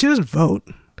suffering. She doesn't vote.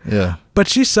 Yeah. But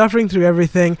she's suffering through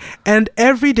everything. And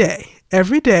every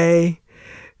day,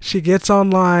 she gets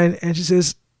online and she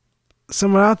says,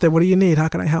 someone out there, what do you need? How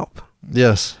can I help?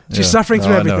 Yes. She's suffering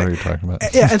through everything. I know who you're talking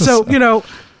about. Yeah. And so,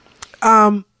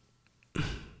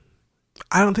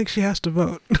 I don't think she has to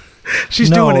vote. She's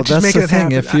doing it. She's making it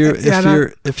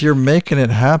happen. If you're making it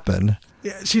happen,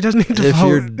 she doesn't need to vote. If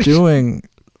you're doing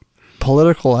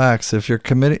political acts, if you're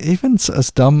committing, even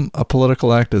as dumb a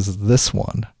political act as this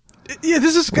one. Yeah,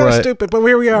 this is kind of stupid, but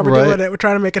here we are. We're doing it. We're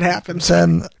trying to make it happen.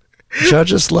 Then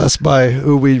judge us less by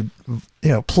who we,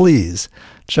 please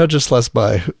judge us less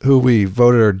by who we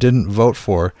voted or didn't vote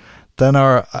for than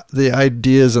the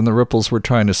ideas and the ripples we're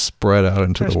trying to spread out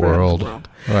into the world.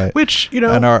 Right. Which,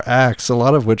 and our acts, a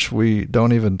lot of which we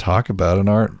don't even talk about and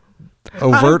aren't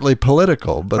overtly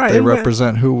political, but they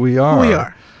represent who we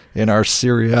are. In our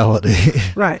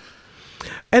seriality. Right.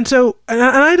 And so, and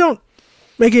I don't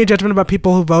make any judgment about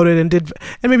people who voted and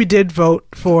maybe did vote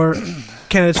for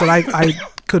candidates that I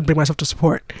couldn't bring myself to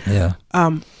support. Yeah.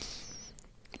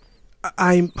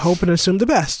 I hope and assume the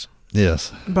best.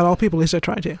 Yes. About all people, at least I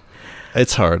try to.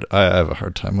 It's hard. I have a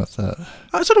hard time with that.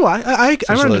 So do I. I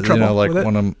run into trouble with it.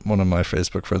 One of my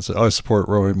Facebook friends said, I support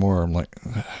Roy Moore. I'm like,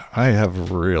 I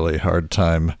have a really hard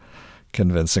time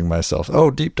convincing myself,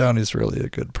 deep down he's really a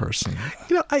good person.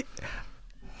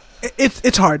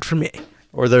 It's hard for me.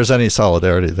 Or there's any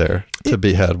solidarity there to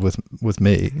be had with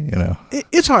me,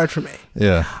 It's hard for me.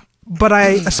 Yeah. But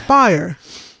I aspire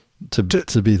to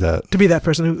be that. To be that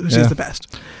person who sees the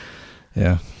best.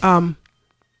 Yeah.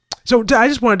 So I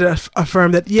just wanted to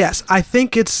affirm that, yes, I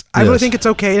really think it's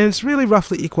okay, and it's really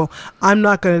roughly equal. I'm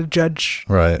not going to judge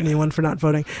anyone for not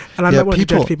voting, and I'm not going to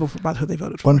judge people about who they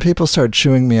voted for. When people start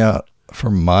chewing me out for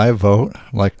my vote,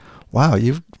 I'm like, wow,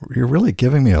 you're really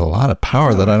giving me a lot of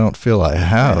power that I don't feel I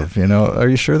have. Are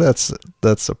you sure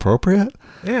that's appropriate?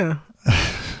 Yeah.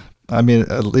 I mean,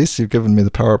 at least you've given me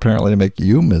the power apparently to make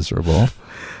you miserable.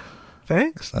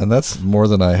 Thanks. And that's more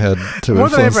than I had to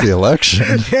influence the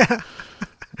election. Yeah.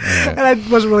 Right. And I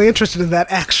wasn't really interested in that,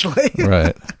 actually.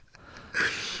 Right.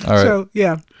 All right. So,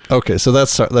 yeah. Okay, so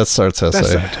that's Sartre's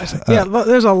essay. Yeah,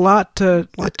 there's a lot to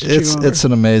chew over. It's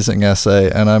an amazing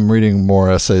essay, and I'm reading more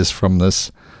essays from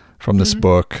this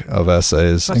book of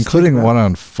essays, including one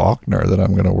on Faulkner that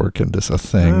I'm going to work into a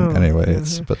thing. Anyway,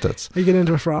 but that's. Are you getting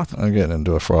into a froth? I'm getting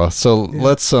into a froth. So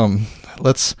let's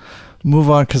move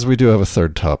on because we do have a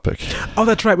third topic. Oh,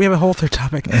 that's right. We have a whole third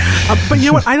topic. But you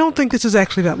know what? I don't think this is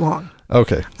actually that long.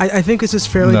 Okay. I think this is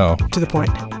fairly to the point.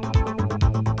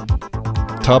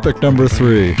 Topic number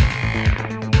 3.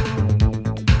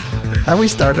 Have we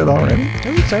started already?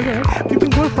 We've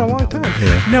been going for a long time.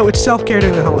 Yeah. No, it's self-care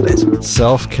during the holidays.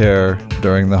 Self-care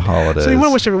during the holidays. So we want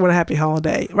to wish everyone a happy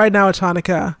holiday. Right now it's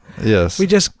Hanukkah. Yes. We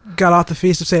just got off the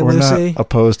Feast of St. Lucy. We're not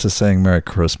opposed to saying Merry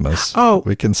Christmas. Oh.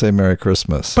 We can say Merry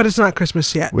Christmas. But it's not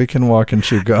Christmas yet. We can walk and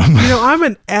chew gum. I'm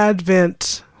an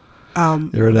Advent You're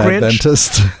an Grinch.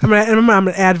 Adventist. I'm an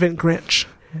Advent Grinch,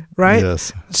 right?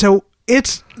 Yes. So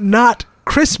it's not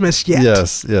Christmas yet.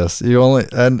 Yes. You only,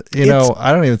 and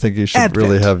I don't even think you should Advent.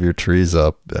 really have your trees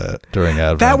up during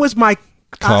Advent. That was my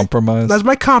compromise. That's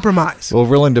my compromise. We're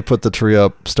willing to put the tree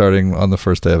up starting on the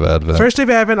first day of Advent. First day of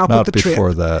Advent, I'll put the tree up. Not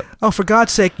before that. Oh, for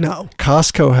God's sake, no.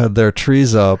 Costco had their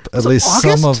trees up, at least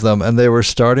August? some of them, and they were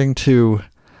starting to.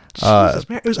 Jesus,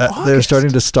 man, it was August. They were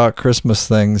starting to stock Christmas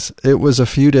things. It was a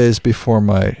few days before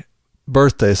my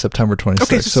birthday, September 26th.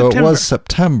 Okay, so it was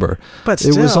September. But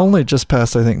still. It was only just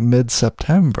past, I think,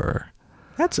 mid-September.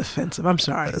 That's offensive. I'm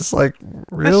sorry. It's like,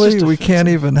 really? We can't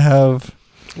even have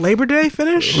Labor Day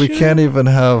finish? We can't even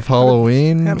have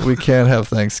Halloween. We can't have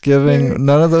Thanksgiving.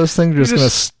 None of those things. We're just going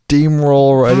to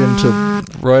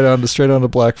steamroll straight onto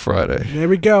Black Friday. There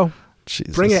we go.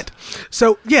 Jesus. Bring it.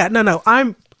 So, yeah, no.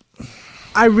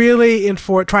 I really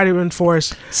try to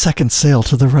enforce second sail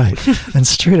to the right and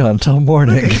straight on till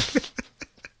morning.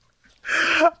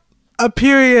 A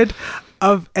period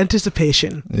of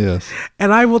anticipation. Yes.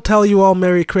 And I will tell you all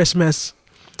Merry Christmas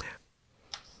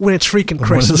when it's freaking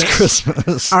Christmas. When it's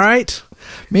Christmas. All right?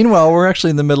 Meanwhile, we're actually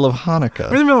in the middle of Hanukkah.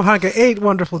 We're in the middle of Hanukkah. 8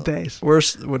 wonderful days. We're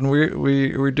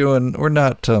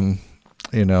not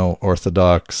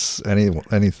Orthodox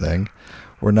anything.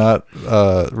 We're not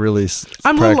really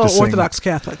I'm a little Orthodox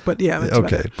Catholic, but yeah. That's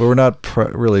okay, but we're not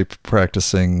really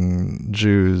practicing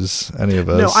Jews, any of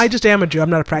us. No, I just am a Jew. I'm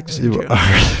not a practicing Jew.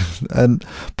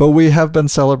 But we have been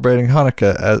celebrating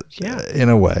Hanukkah in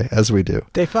a way, as we do.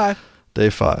 Day 5.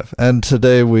 And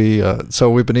today we've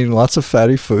been eating lots of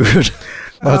fatty food.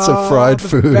 Lots of fried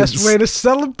foods. Best way to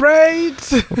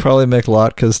celebrate. We'll probably make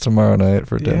latkes tomorrow night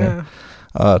for dinner.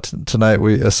 Yeah. Tonight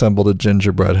we assembled a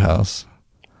gingerbread house.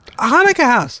 A Hanukkah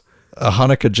house. A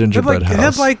Hanukkah gingerbread house. It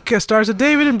had like Stars of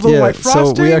David and blue and white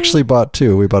frosting. So we actually bought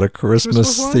two. We bought a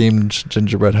Christmas-themed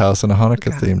gingerbread house and a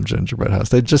Hanukkah-themed gingerbread house.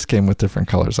 They just came with different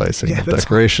colors, icing,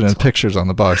 decoration, and pictures on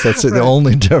the box. That's the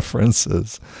only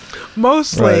differences.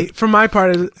 Mostly, for my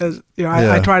part,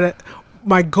 I try to.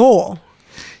 My goal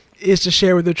is to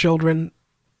share with the children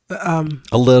a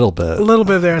little bit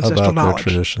of their ancestral about knowledge,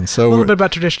 their tradition. So a little bit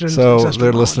about tradition. And so ancestral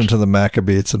they're knowledge. listening to the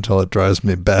Maccabees until it drives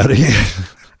me batty.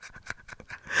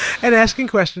 And asking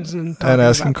questions and trying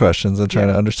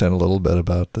to understand a little bit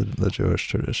about the Jewish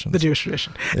tradition. The Jewish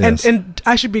tradition. Yes. And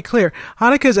I should be clear,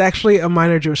 Hanukkah is actually a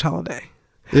minor Jewish holiday.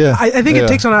 Yeah. I think it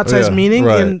takes on outsized meaning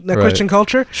in the Christian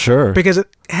culture. Sure. Because it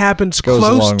happens goes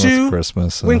close along to with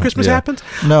Christmas. when Christmas happens.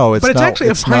 No, it's but it's not.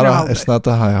 Actually it's a minor holiday. It's not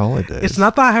the high holidays. It's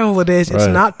not the high holidays. It's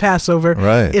not Passover.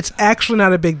 Right. It's actually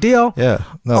not a big deal. Yeah.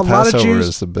 No, Passover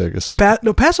is the biggest.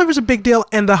 Passover is a big deal,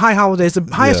 and the high holidays, the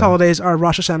highest holidays are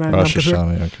Rosh Hashanah and Yom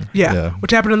Kippur. Yeah,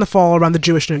 which happen in the fall around the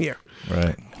Jewish New Year.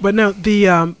 Right. But no,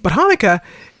 but Hanukkah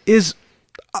is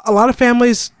a lot of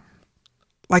families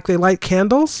they light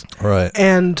candles. Right.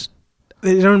 And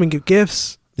they don't even give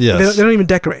gifts. Yes. They don't even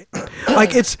decorate.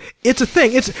 It's a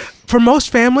thing. It's for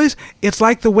most families. It's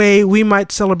like the way we might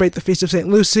celebrate the Feast of St.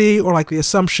 Lucy or like the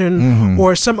Assumption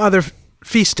or some other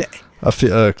feast day.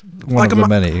 One of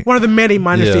the many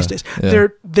minor feast days. Yeah.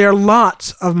 There are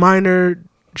lots of minor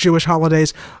Jewish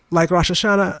holidays like Rosh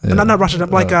Hashanah, not Rosh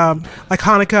Hashanah, like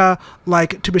Hanukkah,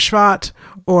 like Tu B'Shvat,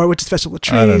 or which is Festival of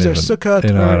Trees, or Sukkot.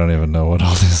 I don't even know what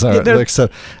all these are.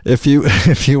 Except if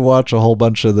you watch a whole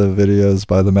bunch of the videos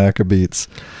by the Maccabees,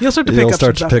 you'll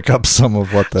start to pick up some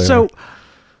of what they are. So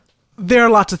there are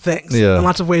lots of things and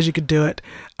lots of ways you could do it.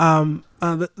 The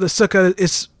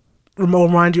Sukkah will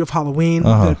remind you of Halloween.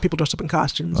 People dress up in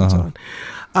costumes and so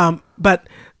on. But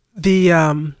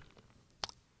the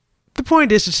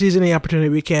point is to seize any opportunity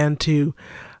we can to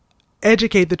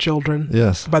educate the children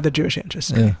about the Jewish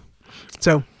ancestry. Yeah.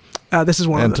 So this is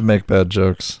one of them. And to make bad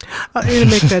jokes. To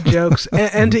make bad jokes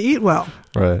and to eat well.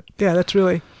 Right. Yeah, that's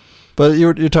really. But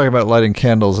you're talking about lighting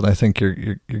candles, and I think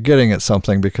you're getting at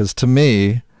something, because to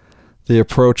me, the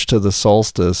approach to the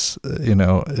solstice,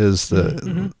 is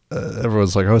the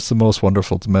everyone's like, oh, it's the most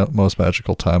wonderful, most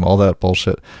magical time, all that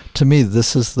bullshit. To me,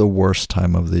 this is the worst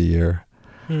time of the year.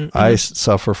 Mm-hmm. I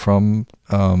suffer from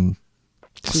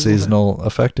seasonal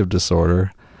affective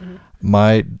disorder. Mm-hmm.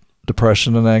 My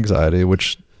depression and anxiety,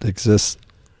 which exists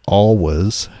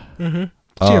always,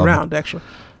 year-round, actually,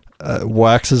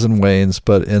 waxes and wanes.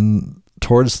 But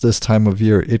towards this time of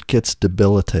year, it gets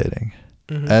debilitating.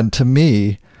 Mm-hmm. And to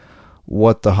me,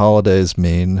 what the holidays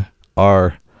mean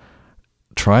are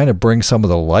trying to bring some of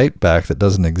the light back that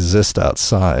doesn't exist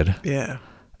outside. Yeah.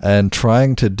 And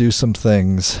trying to do some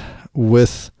things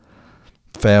with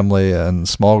family and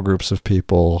small groups of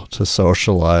people to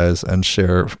socialize and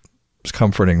share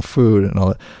comforting food and all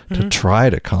that, to try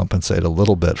to compensate a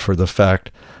little bit for the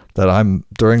fact that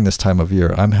during this time of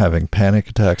year, I'm having panic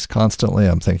attacks constantly.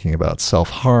 I'm thinking about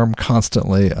self-harm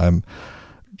constantly. I'm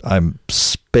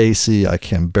spacey. I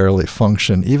can barely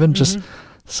function. Even just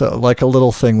so, like a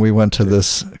little thing. We went to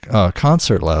this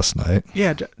concert last night.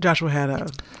 Yeah, Joshua had a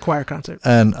choir concert,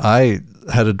 and I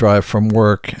had to drive from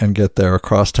work and get there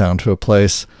across town to a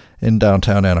place in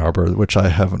downtown Ann Arbor, which I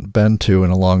haven't been to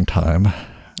in a long time.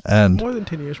 And more than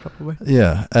 10 years, probably.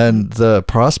 Yeah, and the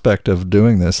prospect of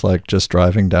doing this, like just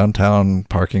driving downtown,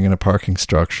 parking in a parking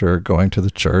structure, going to the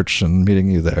church and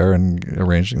meeting you there and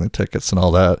arranging the tickets and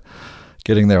all that,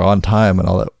 getting there on time and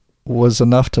all that, was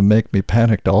enough to make me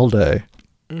panicked all day.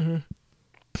 Mm-hmm.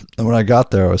 And when I got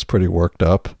there, I was pretty worked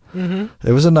up. Mm-hmm.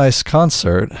 It was a nice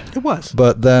concert. It was.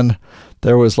 But then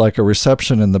there was like a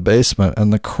reception in the basement,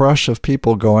 and the crush of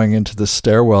people going into the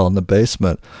stairwell in the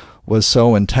basement was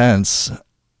so intense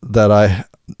that I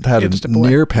had a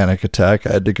near panic attack.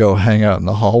 I had to go hang out in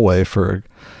the hallway for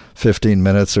 15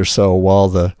 minutes or so while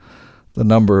the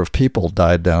number of people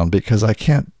died down, because I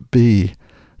can't be,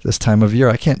 this time of year,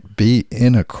 I can't be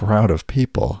in a crowd of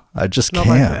people. I just can't.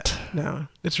 Like that. No,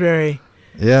 it's very...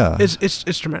 Yeah.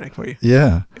 It's traumatic for you.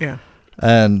 Yeah. Yeah.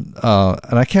 And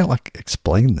I can't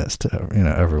explain this to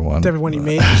everyone. To everyone you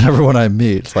meet. Everyone I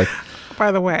meet. It's like,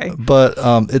 by the way. But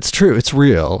it's true. It's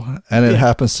real, and it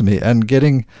happens to me. And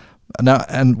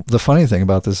and the funny thing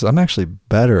about this is I'm actually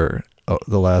better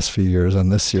the last few years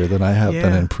and this year than I have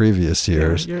been in previous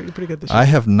years. Yeah, you're pretty good this year. I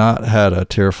have not had a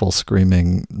tearful,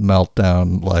 screaming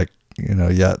meltdown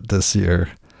yet this year.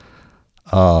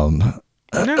 No.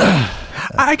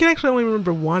 I can actually only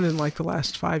remember one in the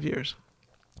last 5 years.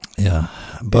 Yeah,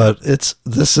 but this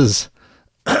is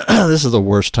this is the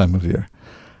worst time of year,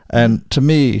 and to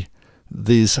me,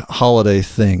 these holiday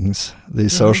things,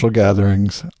 these social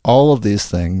gatherings, all of these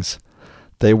things,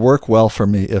 they work well for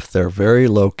me if they're very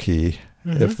low key.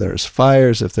 If there's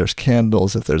fires, if there's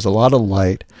candles, if there's a lot of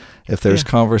light, if there's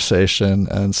conversation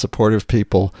and supportive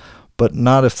people, but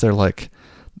not if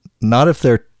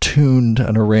they're tuned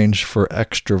and arranged for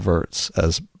extroverts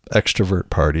as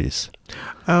extrovert parties.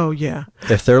 Oh yeah.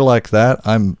 If they're like that,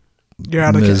 you're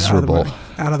out miserable.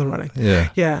 Out of the running. Yeah.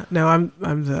 Yeah. No,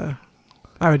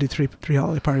 I would do three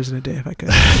holiday parties in a day if I could.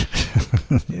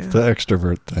 The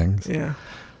extrovert things. Yeah.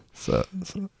 So.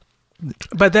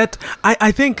 But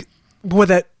I think what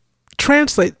that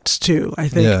translates to,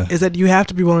 is that you have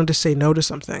to be willing to say no to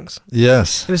some things.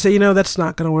 Yes. And to say, that's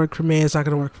not going to work for me. It's not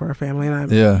going to work for our family.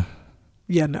 And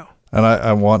no. And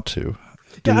I want to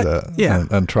do that.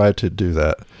 And try to do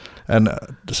that. And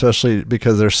especially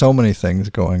because there's so many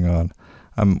things going on,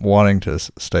 I'm wanting to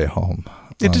stay home.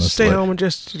 Just stay home and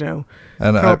just, curl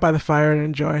up by the fire and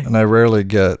enjoy. And I rarely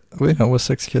get, with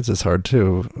 6 kids it's hard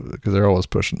too, because they're always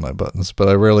pushing my buttons, but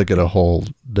I rarely get a whole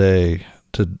day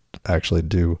to actually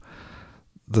do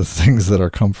the things that are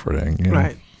comforting.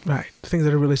 Right. Things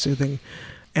that are really soothing.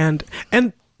 And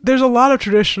there's a lot of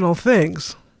traditional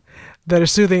things that are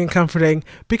soothing and comforting,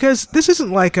 because this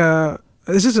isn't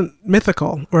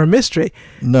mythical or a mystery.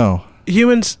 No.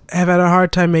 Humans have had a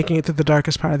hard time making it through the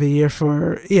darkest part of the year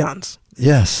for eons.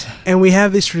 Yes. And we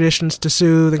have these traditions to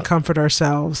soothe and comfort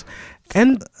ourselves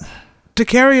and to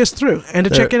carry us through and to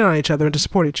check in on each other and to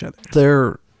support each other.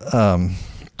 They're,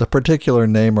 the particular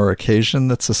name or occasion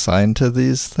that's assigned to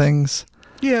these things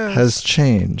has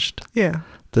changed. Yeah.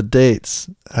 The dates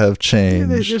have changed.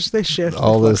 Yeah, they shift.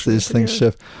 All these things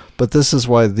shift. But this is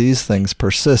why these things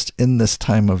persist in this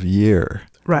time of year.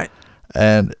 Right.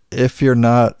 And if you're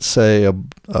not, say,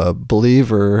 a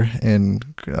believer in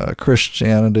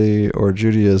Christianity or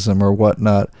Judaism or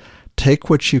whatnot, take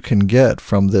what you can get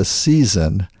from this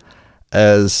season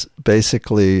as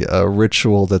basically a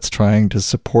ritual that's trying to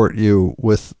support you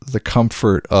with the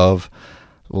comfort of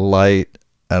light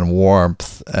and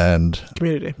warmth and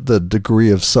community, the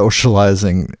degree of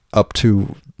socializing up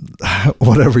to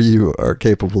whatever you are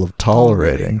capable of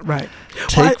tolerating. Right.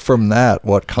 Take from that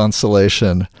what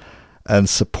consolation and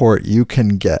support you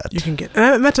can get.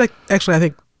 And that's actually, I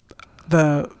think,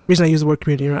 the reason I use the word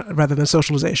community rather than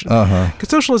socialization. Because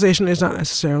socialization is not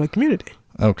necessarily community.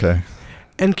 Okay.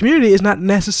 And community is not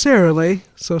necessarily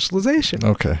socialization.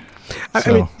 Okay.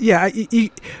 You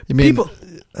mean, people...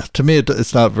 To me,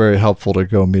 it's not very helpful to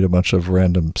go meet a bunch of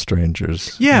random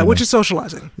strangers. Yeah, which is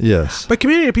socializing. Yes. But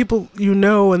community are people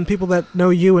and people that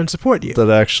know you and support you. That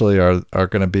actually are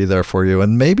going to be there for you.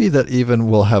 And maybe that even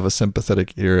will have a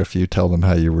sympathetic ear if you tell them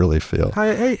how you really feel.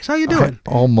 Hey, how you doing?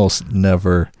 I almost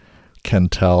never can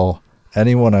tell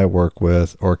anyone I work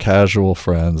with or casual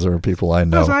friends or people I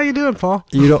know. How you doing, Paul?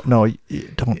 You don't know.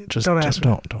 Don't ask.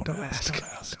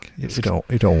 You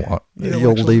don't want.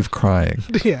 You'll leave crying.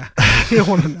 Yeah, you don't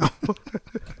want to know.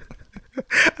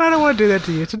 I don't want to do that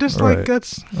to you. So just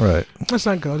let's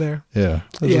not go there. Yeah.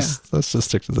 Let's just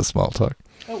stick to the small talk.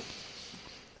 Oh,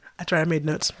 that's right. I made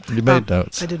notes. You made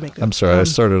notes. I did make notes. I'm sorry. I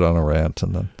started on a rant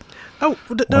and then.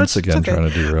 Once again, trying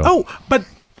to derail. Oh, but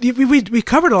we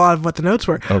covered a lot of what the notes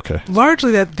were. Okay.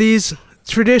 Largely that these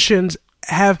traditions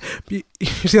have, you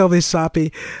see all these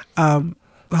soppy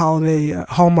holiday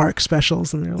Hallmark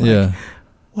specials, and they're like,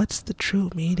 what's the true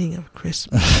meaning of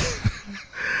Christmas?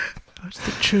 What's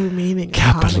the true meaning of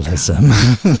capitalism?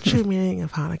 What's the true meaning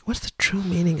of Hanukkah? What's the true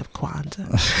meaning of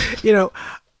Kwanzaa?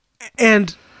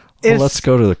 And let's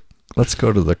go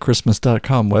to the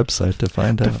Christmas.com website to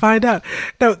find out.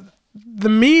 Now, the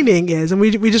meaning is, and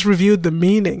we just reviewed the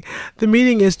meaning. The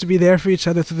meaning is to be there for each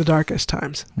other through the darkest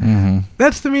times. Mm-hmm.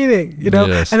 That's the meaning,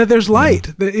 Yes. And that there's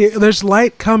light. There's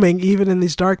light coming even in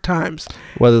these dark times.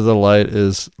 Whether the light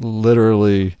is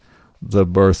literally the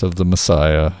birth of the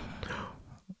Messiah,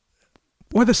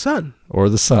 or the sun, or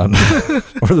the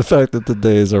fact that the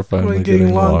days are finally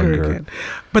getting longer again.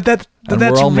 But that's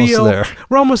almost real. There.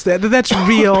 We're almost there. That's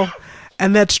real,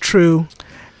 and that's true,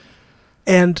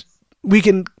 and we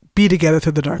can be together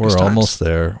through the darkest times. We're almost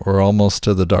there. We're almost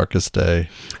to the darkest day.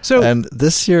 And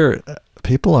this year,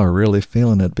 people are really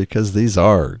feeling it because these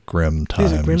are grim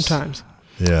times. These are grim times.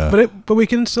 Yeah. But we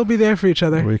can still be there for each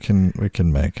other. We can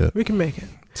make it. We can make it.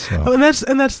 So. And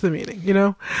that's the meaning,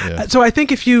 Yeah. So I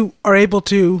think if you are able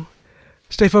to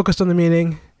stay focused on the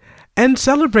meaning and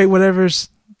celebrate whatever's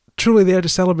truly there to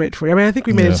celebrate for you. I mean, I think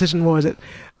we made a decision. What was it?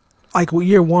 Like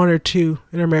year 1 or 2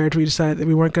 in our marriage, we decided that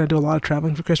we weren't going to do a lot of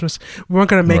traveling for Christmas. We weren't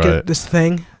going to make it this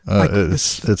thing.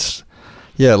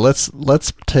 Yeah, let's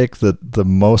take the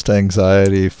most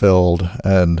anxiety filled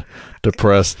and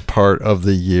depressed part of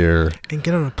the year and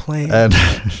get on a plane and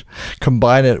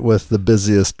combine it with the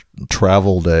busiest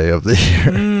travel day of the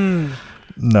year.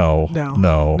 No.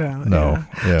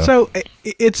 Yeah. So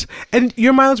it's, and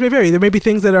your mileage may vary. There may be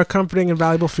things that are comforting and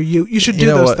valuable for you. You should do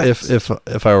those things.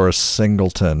 If I were a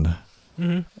singleton,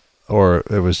 or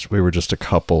we were just a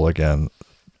couple again,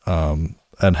 and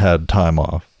had time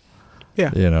off. Yeah.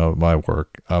 My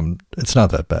work. It's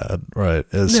not that bad, right?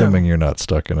 Assuming you're not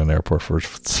stuck in an airport for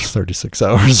 36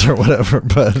 hours or whatever,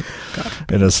 but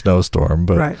in a snowstorm.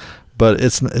 But right. But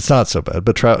it's not so bad.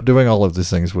 But doing all of these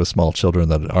things with small children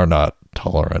that are not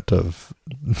tolerant of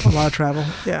a lot of travel,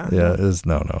 is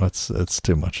no, it's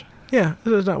too much. Yeah,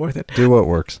 it's not worth it. Do what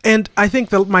works. And I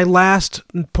think my last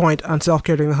point on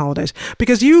self-care during the holidays,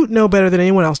 because you know better than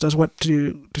anyone else does what to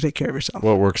do to take care of yourself.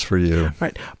 What works for you,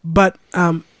 right? But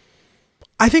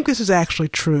I think this is actually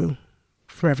true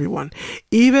for everyone,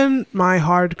 even my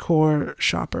hardcore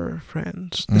shopper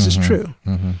friends. This is true.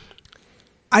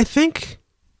 I think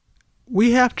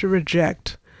we have to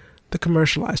reject the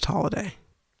commercialized holiday.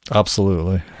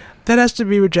 Absolutely. That has to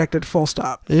be rejected, full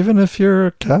stop. Even if you're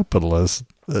a capitalist,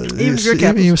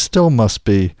 you still must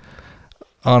be,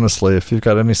 honestly, if you've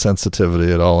got any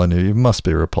sensitivity at all in you, you must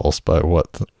be repulsed by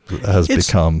what has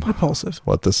become. Repulsive.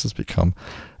 What this has become.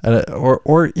 And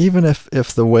or even if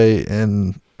the way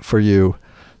in for you,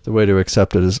 the way to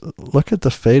accept it is look at the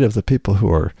fate of the people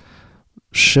who are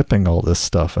shipping all this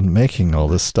stuff and making all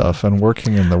this stuff and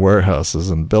working in the warehouses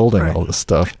and building all this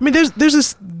stuff. I mean,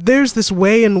 there's this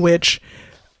way in which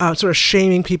sort of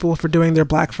shaming people for doing their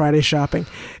Black Friday shopping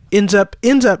ends up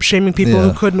shaming people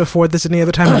who couldn't afford this any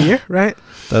other time of the year, right?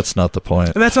 That's not the point.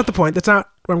 And that's not the point. That's not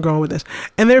where I'm going with this.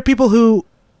 And there are people who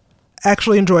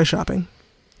actually enjoy shopping.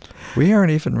 We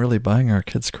aren't even really buying our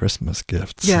kids Christmas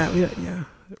gifts. Yeah.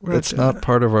 It's not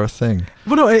part of our thing.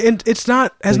 Well, no, and it's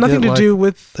not, has nothing to do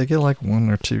with... They get like one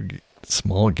or two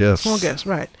small gifts. Small gifts,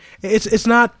 right. It's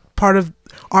not part of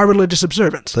our religious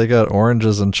observance. They got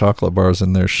oranges and chocolate bars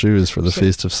in their shoes for the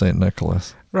Feast of St.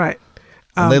 Nicholas. Right.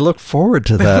 And they look forward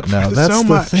to that now. That's so the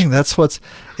much. thing.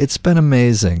 It's been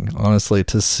amazing, honestly,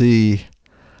 to see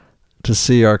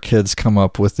our kids come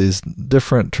up with these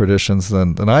different traditions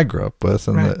than I grew up with,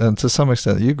 and to some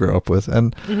extent you grew up with,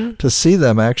 and to see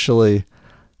them actually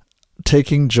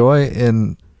taking joy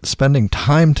in spending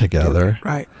time together,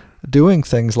 right? Doing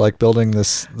things like building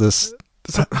this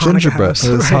gingerbread,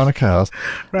 this Hanukkah house,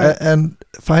 right. And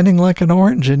finding like an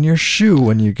orange in your shoe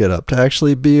when you get up to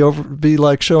actually be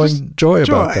like showing joy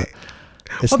about that.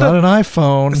 It's not an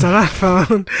iPhone. It's not an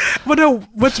iPhone. Well, no.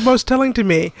 What's most telling to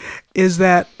me is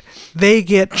that they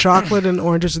get chocolate and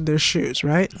oranges in their shoes,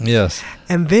 right? Yes.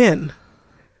 And then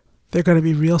they're going to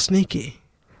be real sneaky.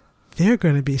 They're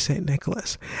going to be St.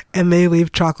 Nicholas, and they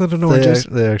leave chocolate and oranges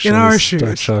in our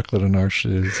shoes. Chocolate in our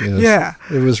shoes. Yes. Yeah,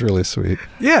 it was really sweet.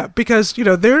 Yeah, because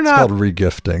they're not. It's called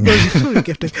regifting.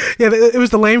 Regifting. Yeah, it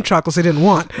was the lame chocolates they didn't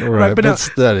want. Right, but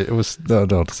it was. No,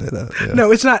 don't say that. Yeah. No,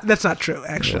 it's not. That's not true.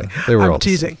 Actually, they were. I'm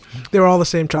teasing. They were all the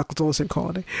same chocolates, all the same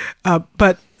quality.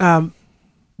 But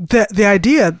the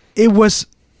idea, it was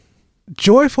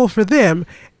joyful for them.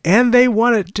 And they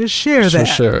wanted to share that.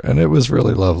 Share. And it was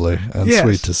really lovely and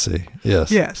sweet to see.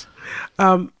 Yes. Yes.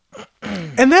 And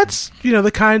that's,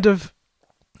 the kind of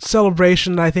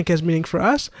celebration that I think has meaning for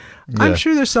us. Yeah. I'm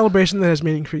sure there's celebration that has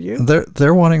meaning for you.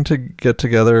 They're wanting to get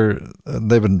together.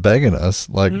 They've been begging us,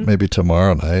 like maybe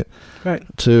tomorrow night, right,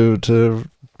 to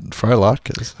fry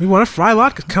latkes. We want to fry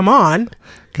latkes. Come on.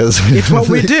 Because it's what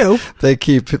we do. They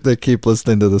keep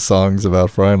listening to the songs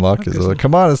about frying latkes. They're like,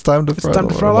 come on, it's time to fry. It's time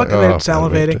to fry latkes. They're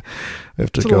salivating. We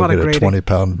have to go get a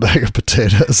 20-pound bag of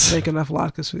potatoes. Make enough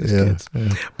latkes for these kids.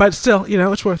 Yeah. But still,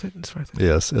 it's worth it. It's worth it.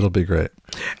 Yes, it'll be great.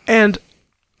 And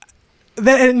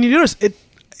you notice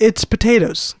it's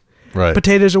potatoes. Right.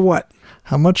 Potatoes are what?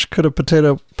 How much could a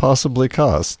potato possibly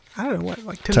cost? I don't know, what,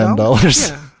 like $10? $10.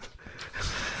 Yeah.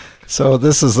 So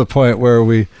this is the point where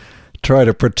we try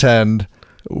to pretend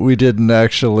we didn't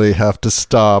actually have to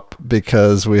stop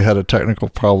because we had a technical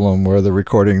problem where the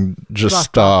recording just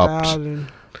stopped.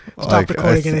 Stop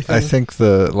recording anything. I think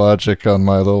the logic on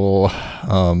my little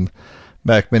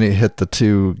Mac Mini hit the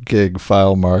 2 gig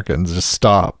file mark and just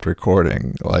stopped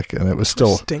recording. And it was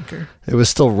still stinker. It was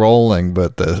still rolling,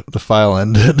 but the file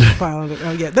ended.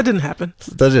 Oh yeah, that didn't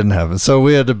happen. So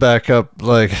we had to back up.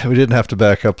 We didn't have to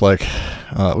back up. We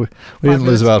didn't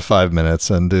lose about 5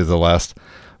 minutes and do the last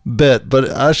bit, but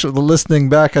actually listening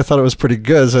back, I thought it was pretty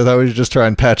good, so I thought we'd just try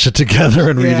and patch it together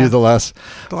and redo the last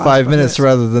 5 minutes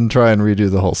rather than try and redo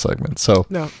the whole segment. So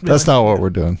that's not what we're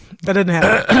doing. That didn't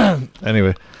happen.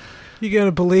 Anyway, You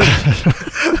gonna believe?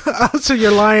 So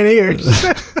you're lying ears.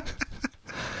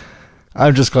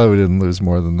 I'm just glad we didn't lose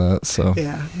more than that. So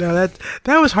yeah, no,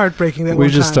 that was heartbreaking. That we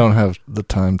just don't have the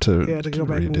time to go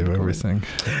back and redo everything.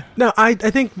 No, I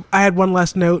think I had one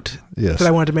last note that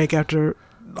I wanted to make after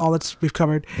all we've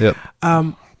covered. Yep.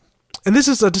 And this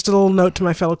is just a little note to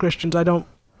my fellow Christians. I don't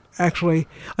actually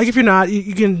like if you're not,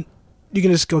 you can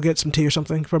just go get some tea or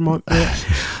something for a moment.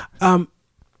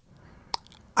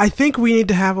 I think we need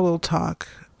to have a little talk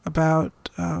about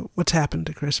what's happened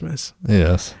to Christmas.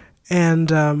 Yes. And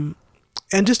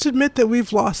just admit that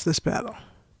we've lost this battle.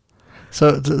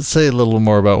 So say a little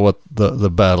more about what the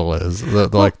battle is.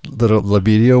 Like the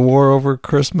libido war over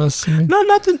Christmas? No,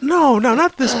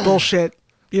 not this bullshit,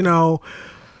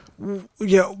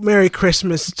 Merry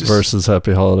Christmas. Versus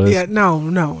Happy Holidays? Yeah,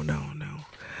 no.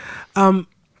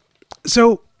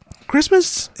 So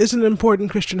Christmas is an important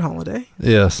Christian holiday.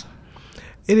 Yes.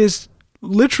 It is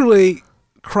literally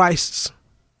Christ's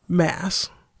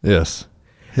Mass. Yes.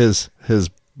 His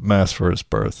Mass for his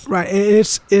birth. Right.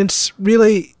 And it's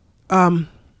really, you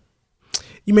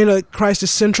mean that Christ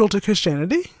is central to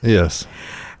Christianity? Yes.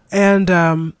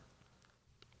 And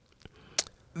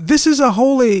this is a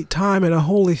holy time and a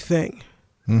holy thing.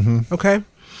 Mm-hmm. Okay?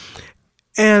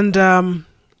 And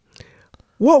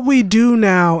what we do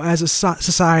now as a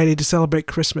society to celebrate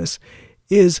Christmas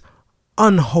is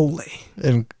unholy.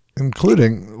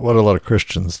 Including what a lot of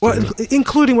Christians do. Well,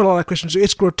 including what a lot of Christians do.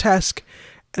 It's grotesque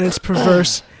and it's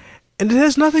perverse and it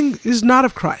is not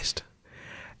of Christ.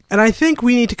 And I think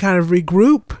we need to kind of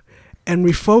regroup and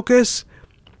refocus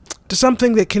to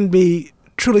something that can be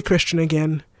truly Christian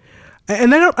again.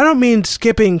 And I don't mean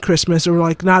skipping Christmas or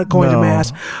like not going to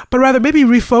Mass, but rather maybe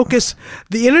refocus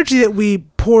the energy that we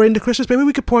pour into Christmas. Maybe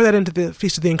we could pour that into the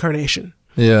Feast of the Incarnation.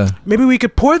 Yeah. Maybe we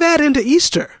could pour that into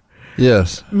Easter.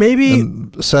 Yes. Maybe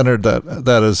and centered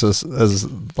that as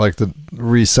like the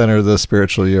recenter the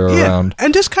spiritual year around.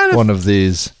 And just kind of one of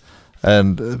these,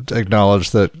 and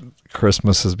acknowledge that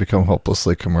Christmas has become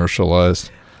hopelessly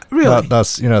commercialized. Really?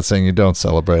 You're not saying you don't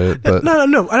celebrate it, but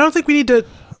no. I don't think we need to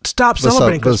stop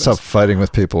celebrating Christmas. Stop fighting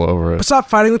with people over it. But stop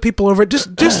fighting with people over it.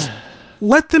 Just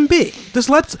let them be. Just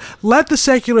let the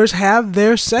seculars have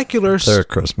their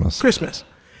Christmas.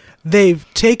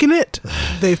 They've taken it.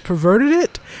 They've perverted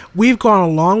it. We've gone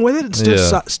along with it and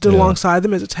stood alongside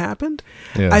them as it's happened.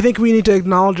 Yeah. I think we need to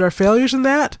acknowledge our failures in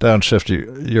that.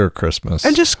 Downshift your Christmas.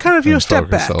 And just kind of,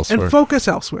 step back and focus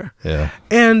elsewhere. Yeah.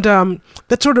 And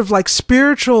that sort of like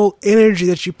spiritual energy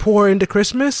that you pour into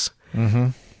Christmas, mm-hmm.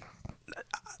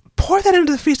 pour that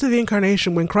into the Feast of the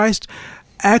Incarnation when Christ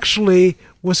actually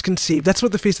was conceived. That's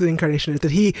what the Feast of the Incarnation is,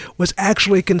 that he was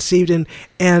actually conceived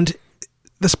and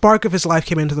the spark of his life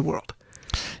came into the world.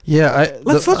 Yeah,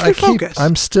 let's refocus.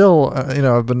 I'm still,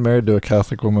 I've been married to a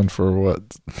Catholic woman for what?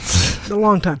 A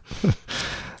long time.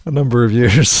 A number of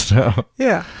years now.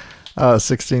 Yeah.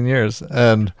 16 years.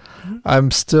 And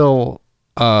I'm still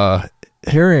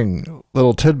hearing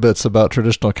little tidbits about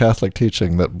traditional Catholic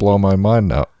teaching that blow my mind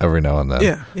now every now and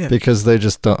then. Yeah. Because they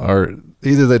just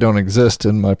either they don't exist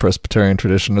in my Presbyterian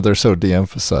tradition or they're so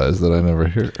de-emphasized that I never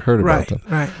heard about them.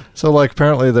 Right. So like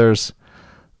apparently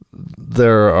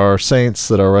there are saints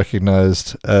that are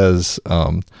recognized as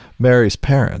Mary's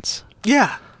parents.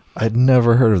 Yeah. I'd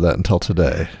never heard of that until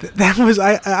today. That was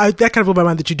that kind of blew my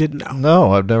mind that you didn't know.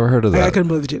 No, I've never heard of that. I couldn't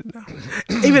believe that you didn't know.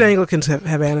 Even Anglicans have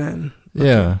Anna and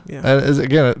yeah. And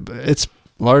again, it's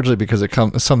largely because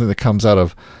it's something that comes out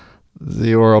of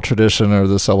the oral tradition or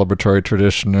the celebratory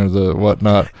tradition or the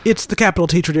whatnot. It's the capital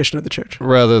T tradition of the church,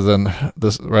 rather than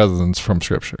from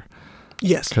Scripture.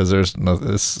 Yes, because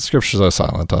scriptures are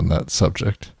silent on that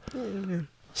subject. Yeah.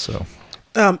 So,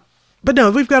 but no,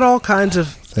 we've got all kinds of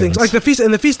things like the feast of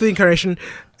the Incarnation,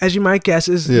 as you might guess,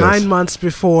 is 9 months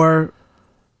before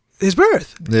his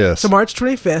birth. Yes. So March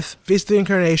 25th, Feast of the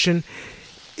Incarnation,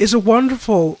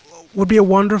 would be a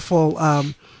wonderful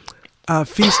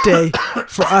feast day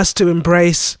for us to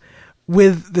embrace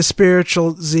with the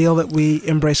spiritual zeal that we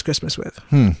embrace Christmas with.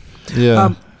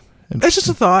 Yeah. It's just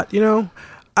a thought,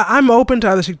 I'm open to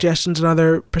other suggestions and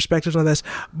other perspectives on this,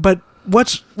 but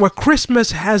what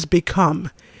Christmas has become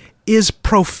is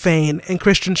profane, and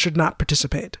Christians should not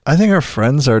participate. I think our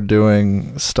friends are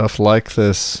doing stuff like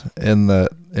this in that,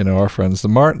 our friends, the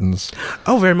Martins.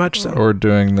 Oh, very much so. Or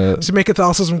doing to make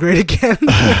Catholicism great again.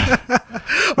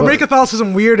 Or make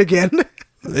Catholicism weird again.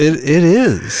 It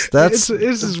is. That's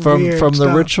from the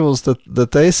stuff. Rituals that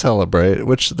they celebrate,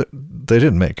 which they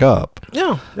didn't make up.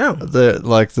 No.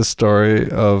 Like the story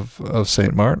of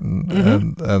Saint Martin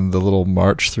mm-hmm. and the little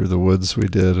march through the woods we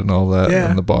did and all that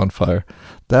and the bonfire.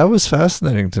 That was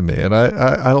fascinating to me, and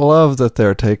I love that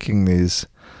they're taking these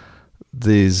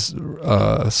these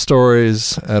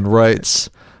stories and rites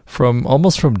from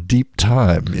deep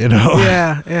time,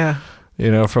 Yeah.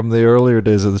 From the earlier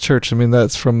days of the church. I mean,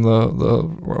 that's from the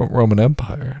Roman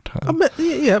Empire time.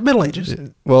 Middle Ages.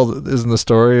 Well, isn't the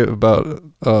story about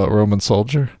a Roman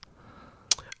soldier?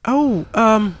 Oh,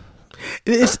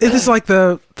 it is like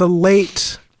the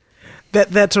late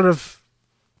that sort of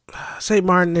St.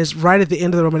 Martin is right at the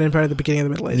end of the Roman Empire, at the beginning of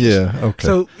the Middle Ages. Yeah, okay.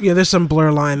 So there's some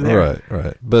blur line there.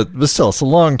 Right. But still, it's a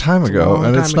long time ago,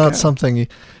 and it's not something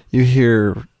you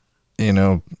hear. It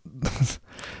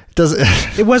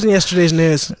doesn't. It wasn't yesterday's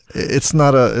news. It's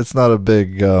not a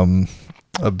big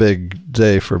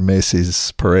day for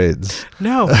Macy's parades.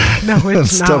 No, it's and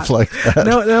stuff not. like that.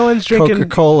 No one's drinking.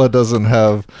 Coca-Cola doesn't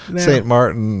have St.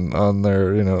 Martin on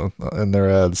their, in their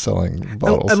ads selling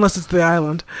bottles. Unless it's the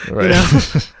island. Right.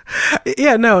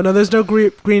 Yeah, no, there's no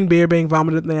green beer being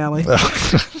vomited in the alley.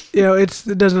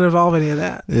 It doesn't involve any of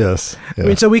that. Yes. Yeah. I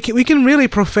mean, so we can really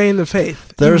profane the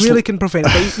faith. You really can profane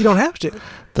it, but you don't have to.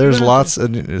 There's lots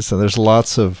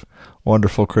of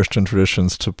wonderful Christian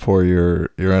traditions to pour your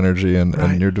energy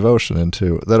and your devotion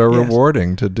into that are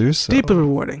rewarding to do so. Deeply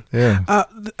rewarding. Yeah.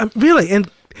 Really,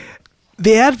 and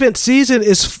the Advent season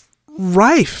is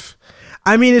rife.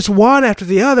 I mean, it's one after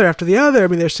the other. I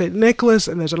mean, there's St. Nicholas,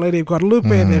 and there's Our Lady of Guadalupe,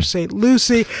 and there's St.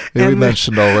 Lucy. Yeah, we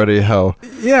mentioned already how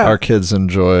our kids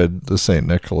enjoyed the St.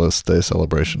 Nicholas Day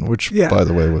celebration, which, by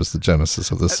the way, was the genesis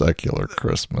of the secular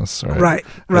Christmas, right?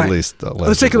 Right. At least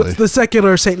allegedly. The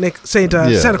secular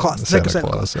Santa Claus. Santa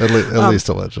Claus. At least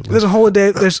allegedly. There's a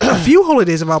holiday. There's a few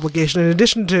holidays of obligation. In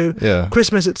addition to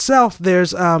Christmas itself,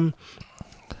 there's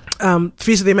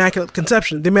Feast of the Immaculate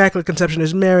Conception. The Immaculate Conception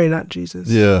is Mary, not Jesus.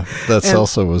 Yeah, that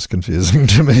also was confusing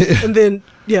to me. And then,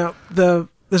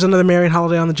 there's another Marian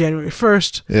holiday on the January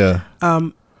 1st. Yeah.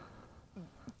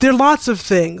 There are lots of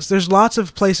things. There's lots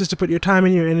of places to put your time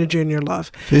and your energy and your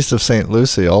love. Feast of St.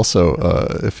 Lucy also,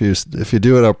 if you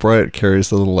do it upright, carries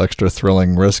the little extra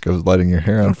thrilling risk of lighting your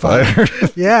hair on fire.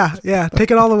 Yeah.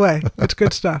 Take it all the way. It's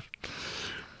good stuff.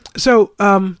 So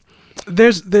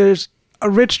there's a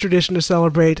rich tradition to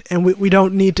celebrate, and we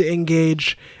don't need to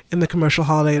engage in the commercial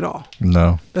holiday at all.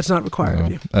 No. That's not required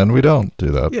of you. And we don't do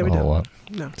that a whole lot.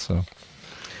 No.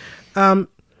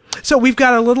 So we've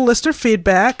got a little list of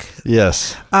feedback.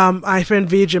 Yes. My friend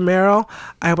V. Jamero,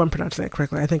 I hope I'm pronouncing that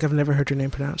correctly. I think I've never heard your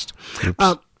name pronounced.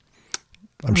 Oops.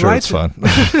 I'm sure it's fun.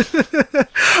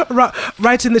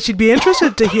 Writes in that she'd be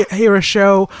interested to hear a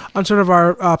show on sort of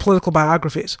our political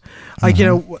biographies. Like,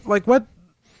 like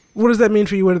what does that mean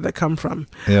for you? Where did that come from?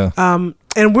 Yeah.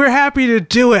 And we're happy to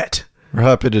do it. We're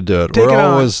happy to do it. We're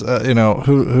always,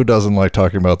 who doesn't like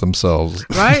talking about themselves?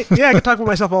 Right? Yeah, I can talk about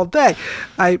myself all day.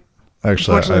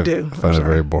 Actually, I do. find it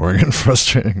very boring and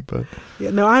frustrating. But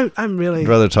I'm really. I'd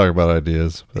rather talk about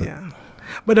ideas. But. Yeah.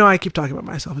 But no, I keep talking about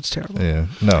myself. It's terrible. Yeah.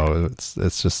 No,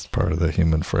 it's just part of the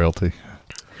human frailty.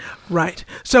 Right.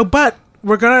 So, but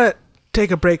we're going to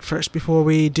take a break first before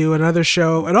we do another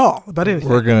show at all about anything.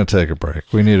 We're going to take a break.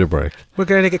 We need a break. We're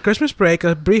going to take a Christmas break,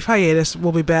 a brief hiatus.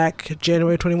 We'll be back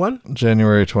January 21.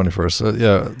 January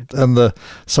 21st. And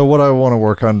so what I want to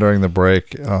work on during the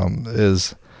break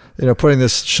is, putting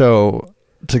this show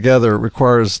together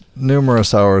requires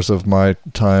numerous hours of my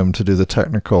time to do the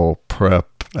technical prep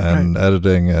and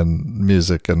editing and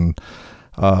music and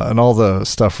all the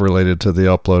stuff related to the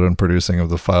upload and producing of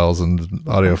the files and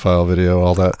audio file, video,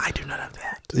 all that. I do none of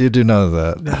that. You do none of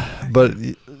that. No. But,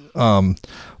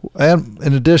 and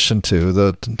in addition to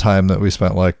the time that we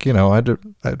spent,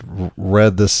 I'd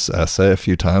read this essay a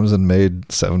few times and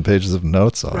made 7 pages of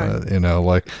notes on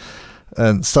it,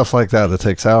 and stuff like that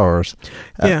takes hours.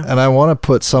 Yeah. And I want to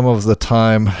put some of the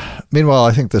time, meanwhile,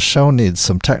 I think the show needs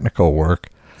some technical work.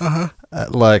 Uh-huh.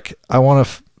 I want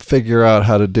to figure out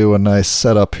how to do a nice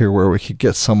setup here where we could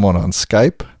get someone on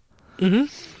Skype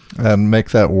and make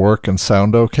that work and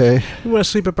sound okay. We want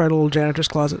to sweep up our little janitor's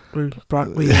closet we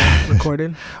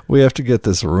recorded. We have to get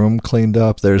this room cleaned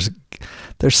up. There's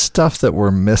stuff that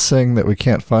we're missing that we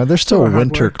can't find. There's still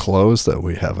winter clothes that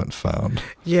we haven't found.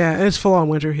 Yeah, and it's full on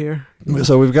winter here.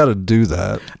 So we've got to do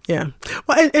that. Yeah.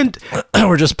 Well, and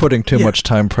we're just putting too much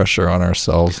time pressure on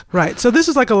ourselves. Right. So this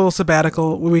is like a little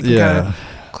sabbatical where we can kind of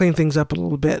clean things up a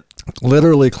little bit.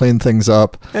 Literally clean things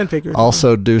up. And figure.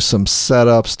 Also do some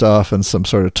setup stuff and some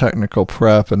sort of technical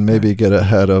prep and maybe get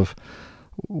ahead of,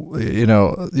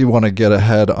 you want to get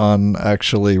ahead on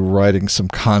actually writing some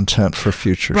content for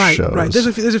future shows. Right.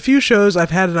 There's a few shows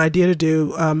I've had an idea to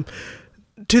do.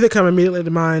 Two that come immediately to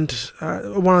mind,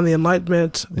 one on the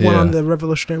Enlightenment, one on the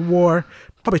Revolutionary War,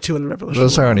 Probably 2 in the Revolution.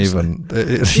 Those aren't even.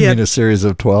 You mean a series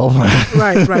of 12?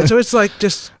 Right. So it's like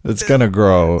just. It's gonna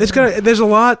grow. There's a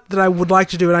lot that I would like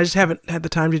to do, and I just haven't had the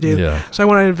time to do. Yeah. So I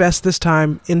want to invest this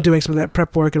time in doing some of that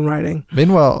prep work and writing.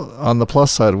 Meanwhile, on the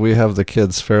plus side, we have the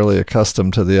kids fairly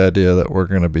accustomed to the idea that we're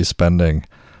going to be spending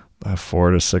 4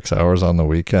 to 6 hours on the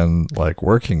weekend, like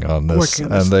working on this,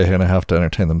 and they're going to have to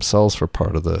entertain themselves for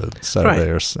part of the Saturday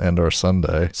or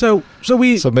Sunday. So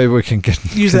maybe we can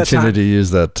continue to use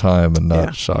that time and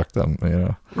not shock them.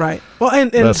 Right. Well,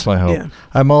 and that's my hope. Yeah.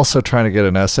 I'm also trying to get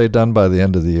an essay done by the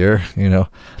end of the year.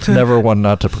 Never one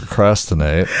not to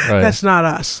procrastinate. Right. That's not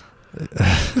us.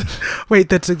 Wait,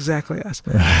 that's exactly us.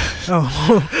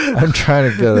 Oh, I'm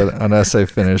trying to get an essay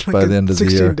finished by the end of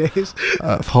the year. 16 days.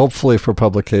 Hopefully for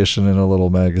publication in a little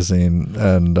magazine,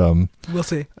 and we'll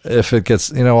see if it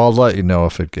gets. I'll let you know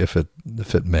if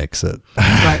it makes it.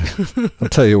 Right. I'll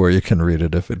tell you where you can read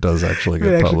it if it does actually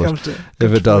get published.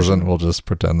 If it doesn't, we'll just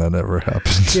pretend that never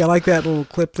happened. Yeah, like that little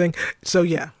clip thing. So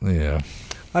yeah.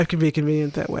 Life can be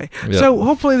convenient that way. Yep. So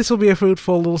hopefully this will be a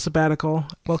fruitful little sabbatical.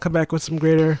 We'll come back with some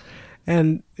greater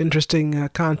and interesting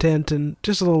content and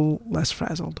just a little less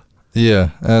frazzled.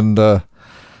 Yeah, and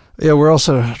we're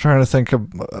also trying to think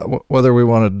of whether we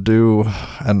want to do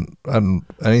and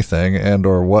anything and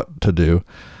or what to do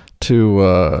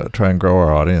to try and grow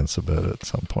our audience a bit at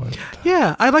some point.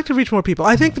 Yeah, I'd like to reach more people.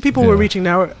 I think the people we're reaching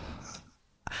now are...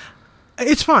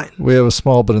 It's fine. We have a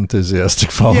small but enthusiastic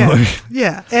following.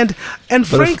 Yeah. And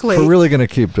frankly... if we're really going to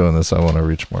keep doing this, I want to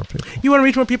reach more people. You want to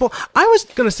reach more people? I was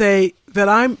going to say that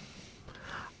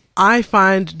I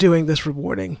find doing this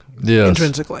rewarding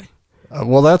intrinsically.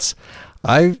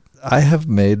 I have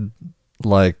made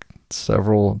like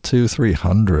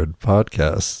 200-300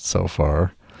 podcasts so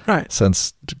far. Right.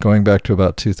 Since going back to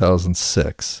about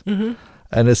 2006. Mm-hmm.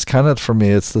 And it's kind of, for me,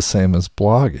 it's the same as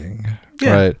blogging.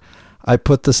 Yeah. Right? I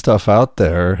put the stuff out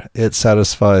there. It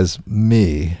satisfies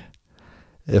me.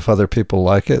 If other people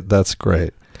like it, that's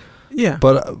great. Yeah.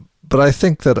 But I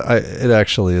think that it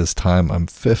actually is time. I'm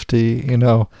 50,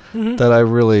 mm-hmm. that I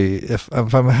really, if I'm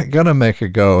going to make a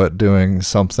go at doing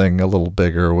something a little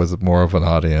bigger with more of an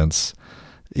audience,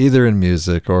 either in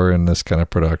music or in this kind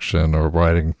of production or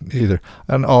writing, either,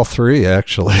 and all three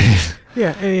actually.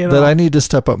 Yeah, that I need to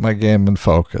step up my game and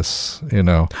focus,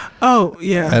 Oh,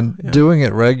 yeah. And doing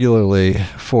it regularly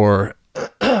for,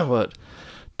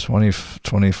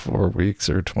 24 weeks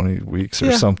or 20 weeks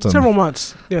or something. Several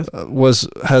months, yes.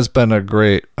 Has been a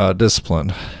great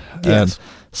discipline. Yes. And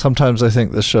sometimes I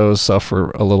think the shows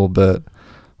suffer a little bit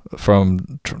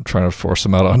from trying to force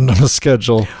them out on a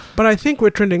schedule. But I think we're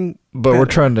trending better. We're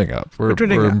trending up. We're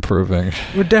improving.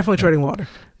 We're definitely treading water.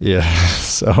 Yeah,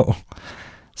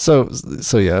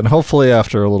 So yeah, and hopefully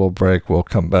after a little break we'll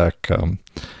come back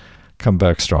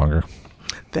stronger.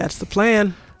 That's the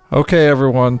plan. Okay,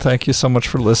 everyone, thank you so much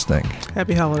for listening.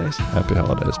 Happy holidays. Happy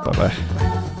holidays.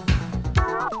 Bye-bye.